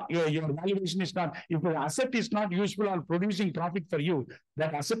is not, your valuation is not, if the asset is not useful or producing profit for you,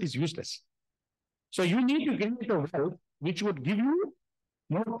 that asset is useless. So you need to create a wealth which would give you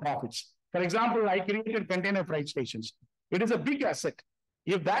more profits. For example, I created container freight stations. It is a big asset.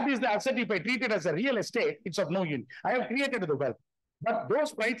 If that is the asset, if I treat it as a real estate, it's of no use. I have created the wealth. But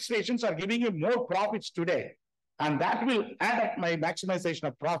those freight stations are giving you more profits today. And that will add up my maximization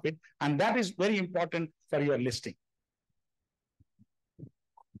of profit. And that is very important for your listing.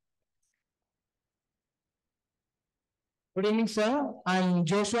 Good evening, sir. I'm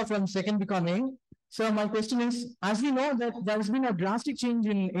Joshua from Second Becoming. Sir, my question is, as we know that there has been a drastic change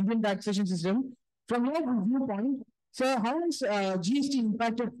in Indian taxation system, from your viewpoint, sir, how has GST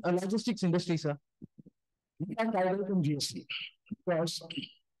impacted logistics industry, sir? In fact, I welcome GST because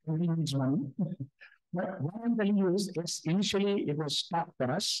everything needs money. But what I'm telling you is, initially it was tough for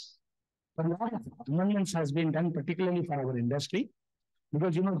us. But a lot of amendments has been done, particularly for our industry,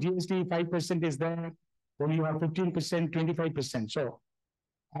 because GST 5% is there, then you have 15%, 25%. So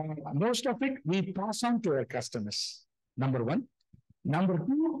most of it we pass on to our customers. Number one. Number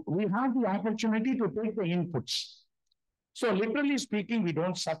two, we have the opportunity to take the inputs. So literally speaking, we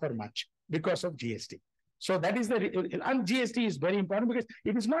don't suffer much because of GST. So that is and GST is very important because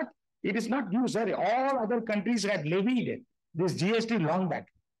it is not used. All other countries had levied this GST long back.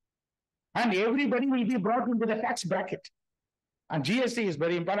 And everybody will be brought into the tax bracket. And GST is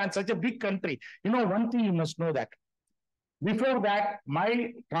very important. And such a big country. One thing you must know that. Before that,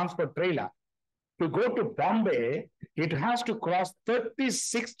 my transport trailer, to go to Bombay, it has to cross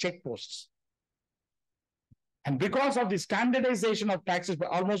 36 checkposts. And because of the standardization of taxes,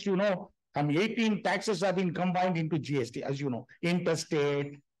 almost 18 taxes have been combined into GST, as you know,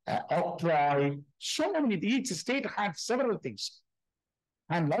 interstate, octroi, so many. Each state had several things.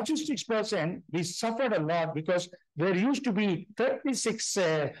 And logistics person, we suffered a lot because there used to be 36,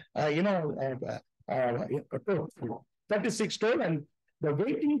 36 toll, and the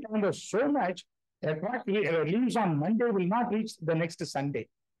waiting time was so much. A truck leaves on Monday will not reach the next Sunday.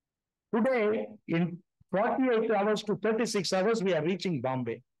 Today, in 48 hours to 36 hours, we are reaching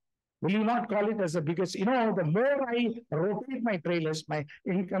Bombay. Will you not call it as the biggest? The more I rotate my trailers, my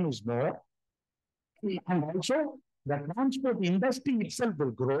income is more. And also, the transport industry itself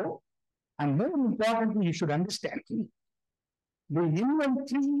will grow. And more importantly, you should understand the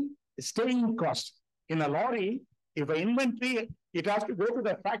inventory staying cost. In a lorry, if an inventory, it has to go to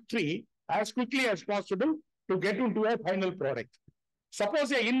the factory as quickly as possible to get into a final product.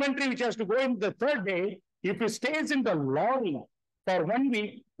 Suppose an inventory which has to go in the third day, if it stays in the lorry for 1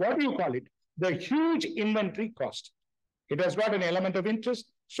 week, what do you call it? The huge inventory cost. It has got an element of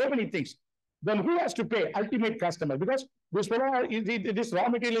interest, so many things. Then who has to pay? Ultimate customer. Because this raw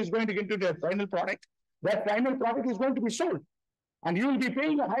material is going to get to the final product. That final product is going to be sold. And you will be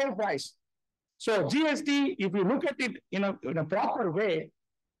paying a higher price. So GST, if you look at it in a proper way,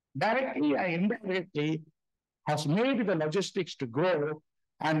 directly and indirectly, has made the logistics to grow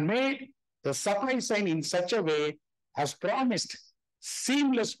and made the supply chain in such a way as promised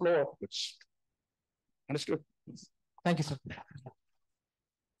seamless flow of goods. Understood? Thank you, sir.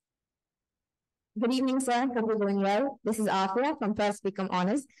 Good evening, sir. Hope you're doing well. This is Afia from First Become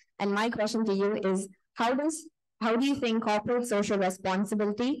Honest. And my question to you is, how do you think corporate social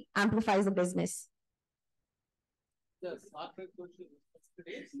responsibility amplifies a business? Yes, corporate social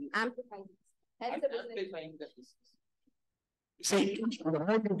responsibility Amplifies. amplifying the business. See,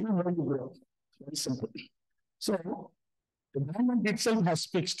 very simple. So, the government itself has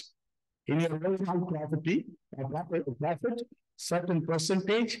fixed in your overall profit, certain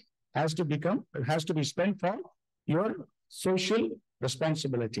percentage has to be spent for your social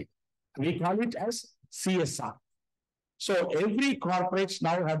responsibility. We call it as CSR. So every corporates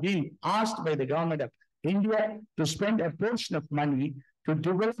now have been asked by the government of India to spend a portion of money to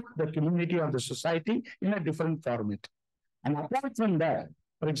develop the community or the society in a different format. And apart from that,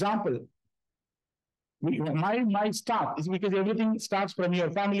 for example, my staff is because everything starts from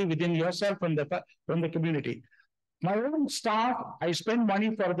your family, within yourself, from the community. My own staff, I spend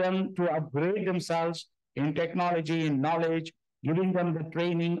money for them to upgrade themselves, in technology, in knowledge, giving them the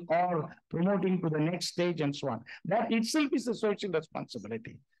training or promoting to the next stage and so on. That itself is a social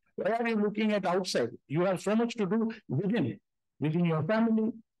responsibility. Where are you looking at outside? You have so much to do within your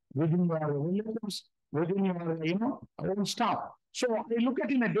family, within your relatives, within your, own staff. So I look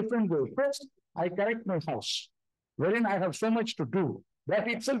at it in a different way. First, I correct my house, wherein I have so much to do. That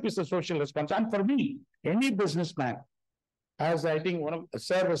itself is a social responsibility. And for me, any businessman, as I think one of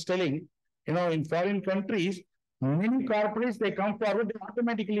sir was telling, in foreign countries, many corporates, they come forward, they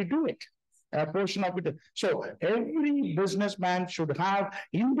automatically do it, a portion of it. So every businessman should have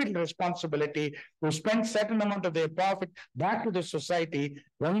inbuilt responsibility to spend certain amount of their profit back to the society.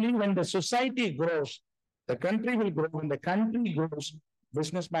 Only when the society grows, the country will grow. When the country grows,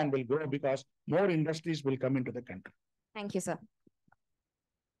 businessman will grow because more industries will come into the country. Thank you, sir.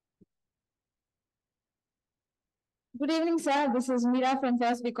 Good evening, sir. This is Meera from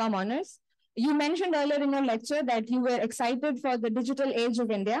First BCom Honors. You mentioned earlier in your lecture that you were excited for the digital age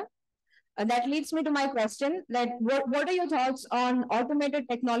of India. That leads me to my question, that what are your thoughts on automated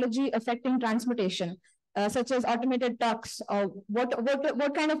technology affecting transportation, such as automated trucks?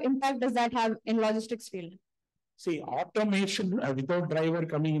 What kind of impact does that have in logistics field? See, automation without driver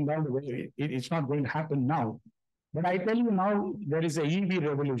coming in down the way, it's not going to happen now. But I tell you now, there is a EV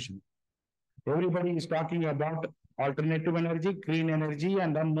revolution. Everybody is talking about alternative energy, clean energy,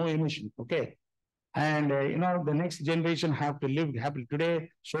 and then no emission. Okay. And, the next generation have to live happily. Today,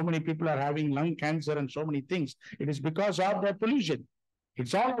 so many people are having lung cancer and so many things. It is because of the pollution.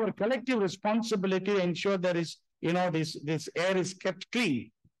 It's all our collective responsibility to ensure there is, this air is kept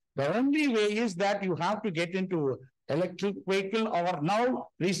clean. The only way is that you have to get into electric vehicle, or now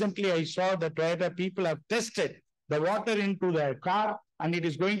recently I saw the Toyota people have tested the water into the car, and it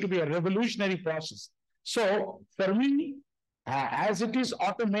is going to be a revolutionary process. So for me, as it is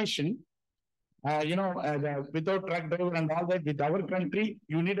automation, without truck driver and all that, with our country,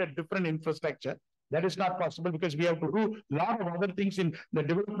 you need a different infrastructure. That is not possible because we have to do a lot of other things in the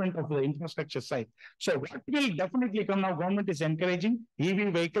development of the infrastructure side. So what will definitely come now, government is encouraging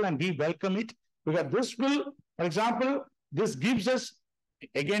EV vehicle, and we welcome it, because this will, for example, this gives us,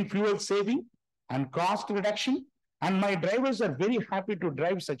 again, fuel saving and cost reduction. And my drivers are very happy to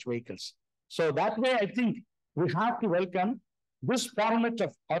drive such vehicles. So that way, I think we have to welcome this format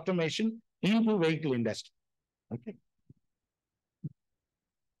of automation into vehicle industry. Okay.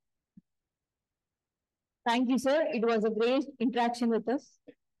 Thank you, sir. It was a great interaction with us.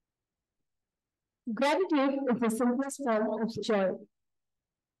 Gratitude is the simplest form of joy.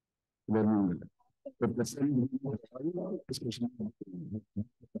 When the president, especially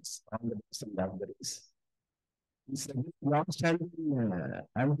he said, long-standing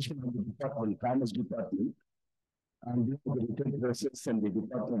ambition of the department, Commerce Department, and the retail process and the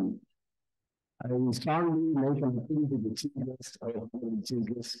department, I strongly make an appeal to the chief guest or chief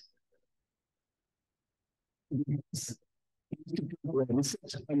guest.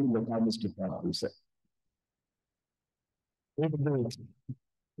 Research in the Commerce Department, sir. We'll do it.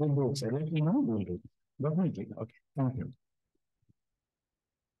 We'll do it, sir. Let me know. We'll do it. Definitely. Okay. Thank you.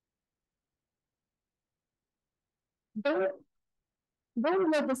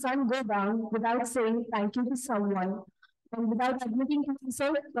 Don't let the sun go down without saying thank you to someone, and without admitting to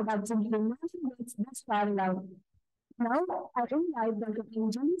yourself that absolutely nothing gets this far allowed. Now, I invite Dr.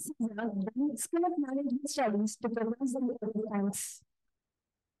 Angel Caesar, the Skill of Management Studies, to present the thanks.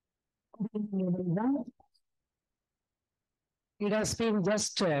 It has been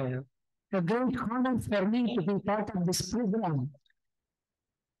just a great honor for me to be part of this program.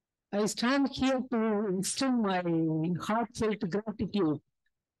 I stand here to extend my heartfelt gratitude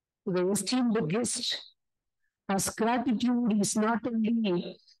to the esteemed guest, as gratitude is not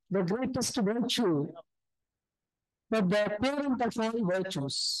only the greatest virtue, but the parent of all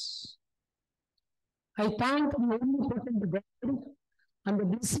virtues. I thank the omnipotent God and the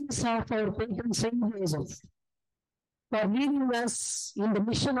blessings of our patron Saint Joseph for leading us in the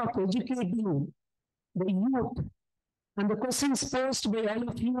mission of educating the youth. And the questions posed by all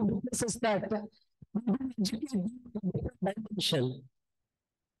of you witnesses that we do educate in a different dimension.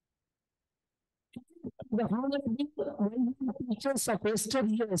 The honorable teachers of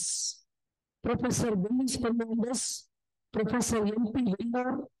yesteryears, Professor Dennis Fernandez, Professor M.P.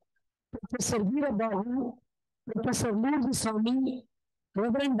 Veller, Professor Veera Babu, Professor Murthy,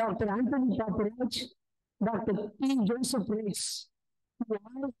 Reverend Dr. Anthony Paparaj, Dr. P. Joseph Rex, who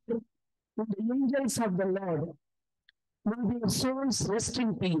are the angels of the Lord. May their souls rest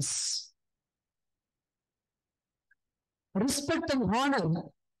in peace. Respect and honor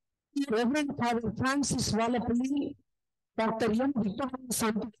Reverend Father Francis Wallapalli, Dr. M. Victor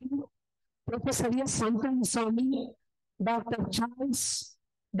Santini, Professor S. Sami, Dr. Charles,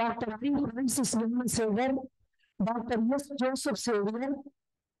 Dr. I. Francis Namasevar, Dr. S. Joseph Xavier,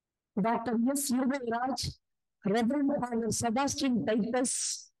 Dr. S. Raj, Reverend Father Sebastian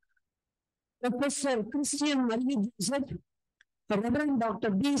Titus, Professor Christian Marie Joseph, Reverend Dr.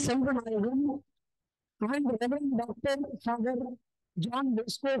 B. Sembanayagan, and Reverend Dr. Father John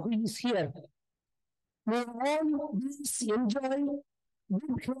Bosco, who is here. May all these enjoy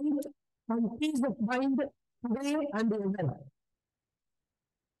good health and peace of mind today and ever.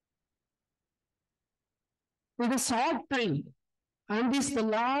 It is short time and is the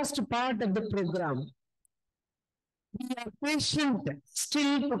last part of the program. We are patient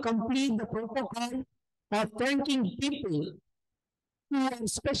still to complete the protocol of thanking people who are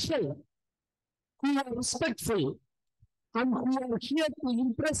special, who are respectful, and who are here to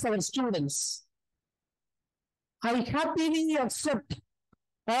impress our students. I happily accept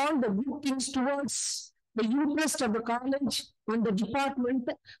all the good things towards the interest of the college and the department,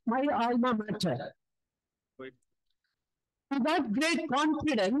 my alma mater. With that great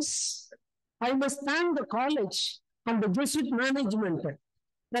confidence, I must thank the college and the Jesuit management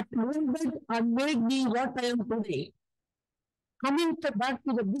that molded and made me what I am today. Coming back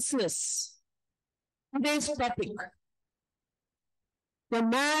to the business, today's topic. The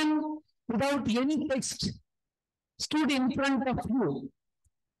man without any text stood in front of you.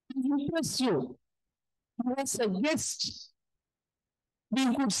 He impressed you. He was a guest.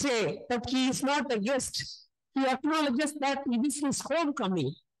 We could say that he is not a guest. He acknowledges that it is his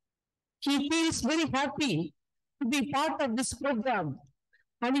homecoming. He feels very happy to be part of this program.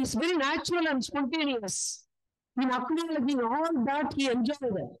 And it's very natural and spontaneous in acknowledging all that he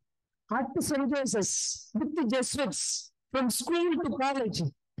enjoyed at St. Joseph's with the Jesuits, from school to college,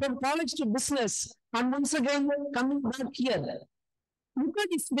 from college to business, and once again coming back here. Look at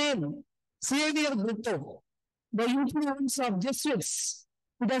his name, Xavier Brito, the influence of Jesuits.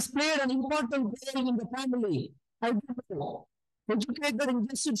 It has played an important role in the family. I know, educated in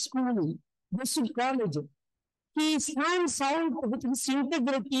Jesuit school, Jesuit college. He stands out with his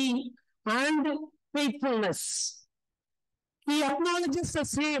integrity and faithfulness. He acknowledges the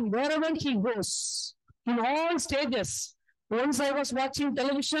same wherever he goes, in all stages. Once I was watching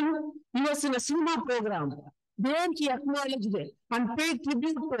television, he was in a cinema program. There he acknowledged it and paid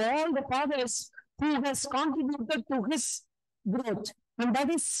tribute to all the fathers who has contributed to his growth. And that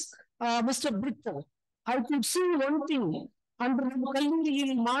is Mr. Brito. I could see one thing, அன்று நம்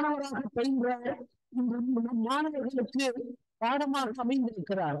கல்லூரியில் மாணவராக பயின்ற மாணவர்களுக்கு பாடமாக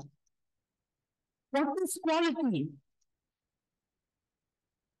அமைந்திருக்கிறார். What is quality?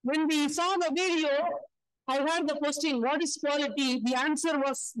 When we saw the video, I heard the question, what is quality? The answer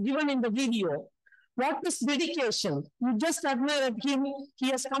was given in the video. What is dedication? You just admire him. He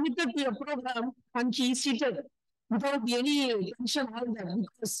has committed to a program and he is seated without any tension on that,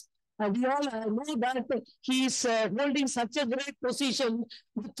 because we all know that he is holding such a great position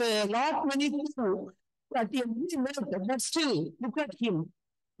with a lot many people that he has, but still, look at him.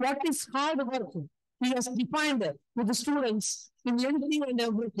 What is hard work? He has defined with the students in anything and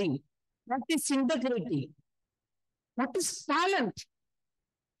everything. What is integrity? What is talent?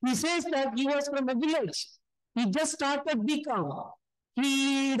 He says that he was from a village. He just started BCom. He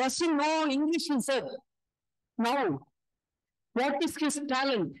doesn't know English himself. Now, what is his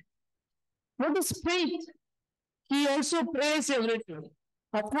talent? What is faith? He also prays every day.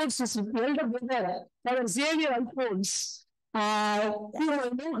 Of course, his elder brother, Father Xavier Alphonse, who I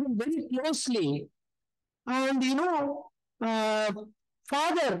know him very closely. And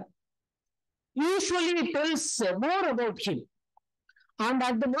Father usually tells more about him. And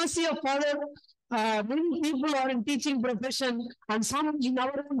at the mercy of Father, many people are in teaching profession and some in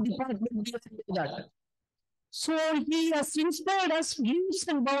our own department we do that. So he has inspired us leaps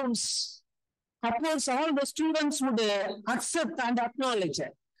and bounds. Of course, all the students would accept and acknowledge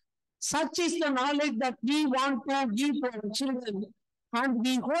it. Such is the knowledge that we want to give to our children. And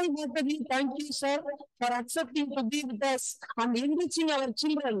we wholeheartedly thank you, sir, for accepting to be with us and enriching our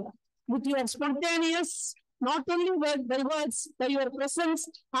children with your spontaneous, not only by words, by your presence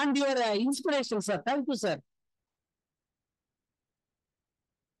and your inspiration, sir. Thank you, sir.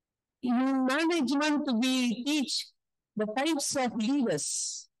 In management, we teach the types of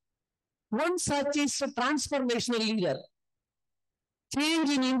leaders. One such is a transformational leader. Change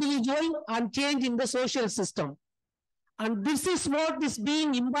in individual and change in the social system. And this is what is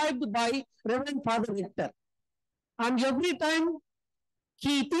being imbibed by Reverend Father Victor. And every time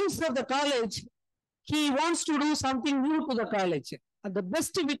he thinks of the college, he wants to do something new to the college. And the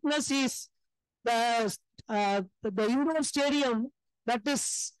best witness is the indoor stadium that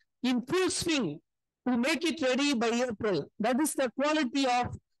is in full swing to make it ready by April. That is the quality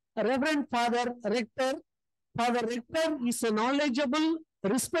of Reverend Father Rector. Father Rector is a knowledgeable,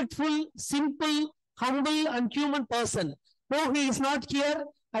 respectful, simple, humble, and human person. Though he is not here,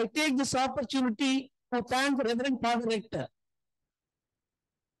 I take this opportunity to thank Reverend Father Rector.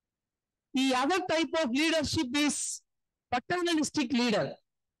 The other type of leadership is paternalistic leader.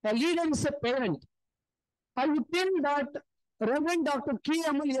 A leader is a parent. I would tell that Reverend Dr.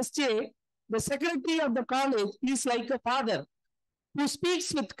 K.M.L.S.J., the secretary of the college, is like a father who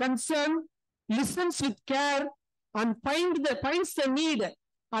speaks with concern, listens with care, and finds the need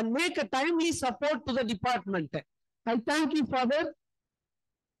and make a timely support to the department. I thank you, Father.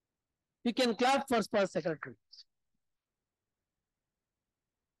 You can clap for secretary.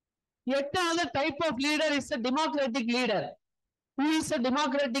 Yet another type of leader is a democratic leader. Who is a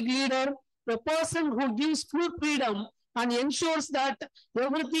democratic leader? The person who gives full freedom and ensures that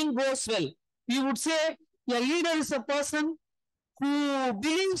everything goes well. We would say a leader is a person who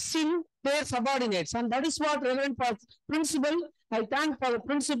believes in their subordinates, and that is what Reverend Principal, I thank for the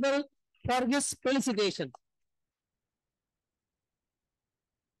principal for his felicitation.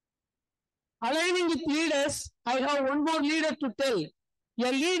 Aligning with leaders, I have one more leader to tell.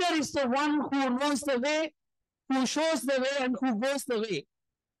 A leader is the one who knows the way, who shows the way, and who goes the way.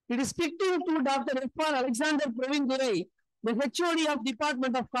 It is fitting to Dr. Irfan Alexander Praveen Durai, the HOD of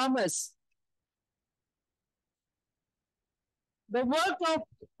Department of Commerce. The work of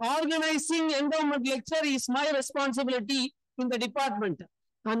organizing Endowment Lecture is my responsibility in the department.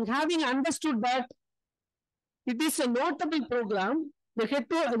 And having understood that it is a notable program, the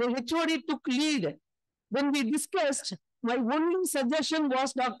HOD took lead. When we discussed, my only suggestion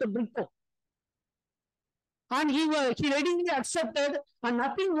was Dr. Brito. And he readily accepted, and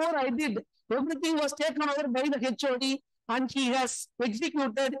nothing more I did. Everything was taken over by the HOD, and he has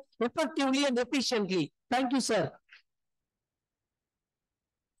executed effectively and efficiently. Thank you, sir.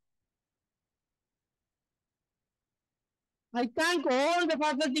 I thank all the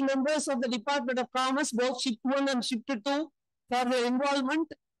faculty members of the Department of Commerce, both Shift 1 and Shift 2, for their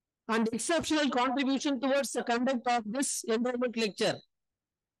involvement and exceptional contribution towards the conduct of this endowment lecture.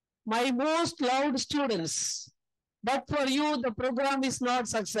 My most loved students, but for you, the program is not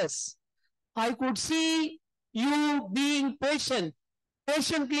success. I could see you being patient,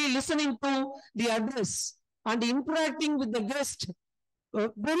 patiently listening to the address and interacting with the guest.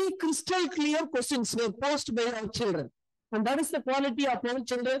 Very crystal clear questions were posed by our children. And that is the quality of our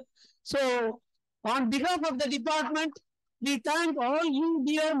children. So, on behalf of the department, we thank all you,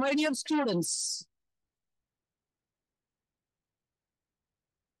 dear, my dear students.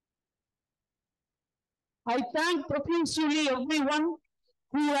 I thank profusely everyone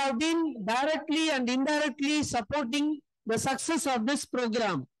who have been directly and indirectly supporting the success of this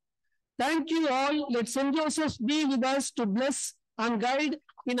program. Thank you all. Let St. Joseph be with us to bless and guide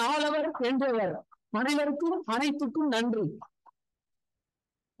in all our endeavor. அனைவருக்கும் அனைத்துக்கும் நன்றி.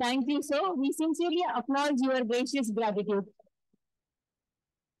 Thank you, sir. We sincerely acknowledge your gracious gratitude.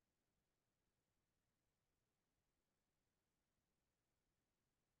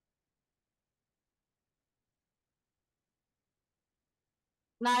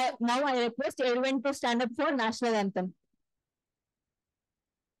 Now I request everyone to stand up for national anthem.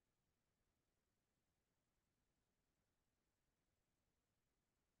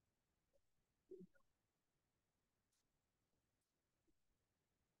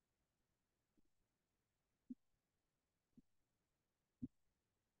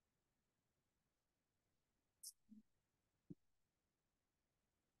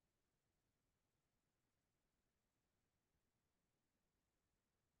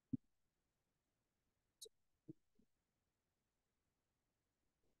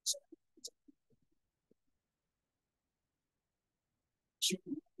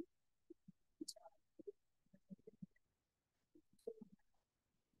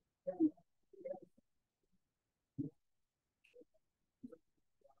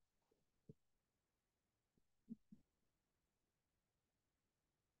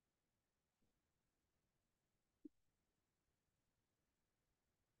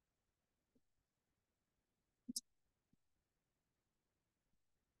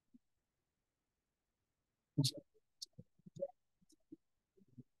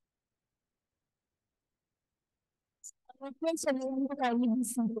 Request everyone to kindly be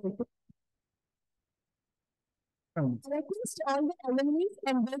seated. Request all the alumni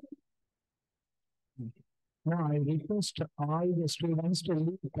and the Now I request all the students to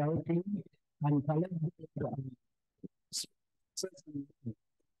leave quietly and collect the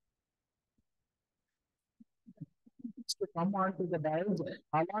to come on to the dais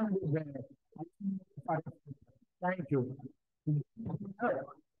along with the. Thank you.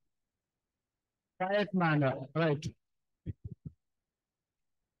 Quiet manner, right.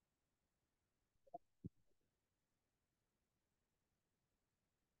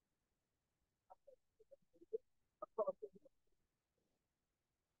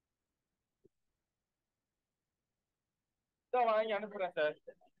 வாங்கி அனுப்புறேன் sir.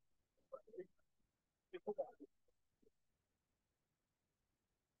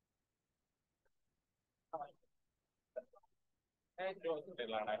 Thank you.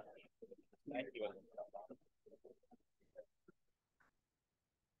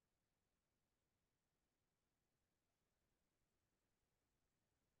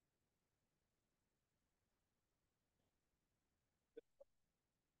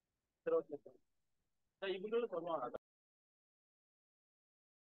 சரி okay sir. இவங்களும் சொல்லுவாங்க.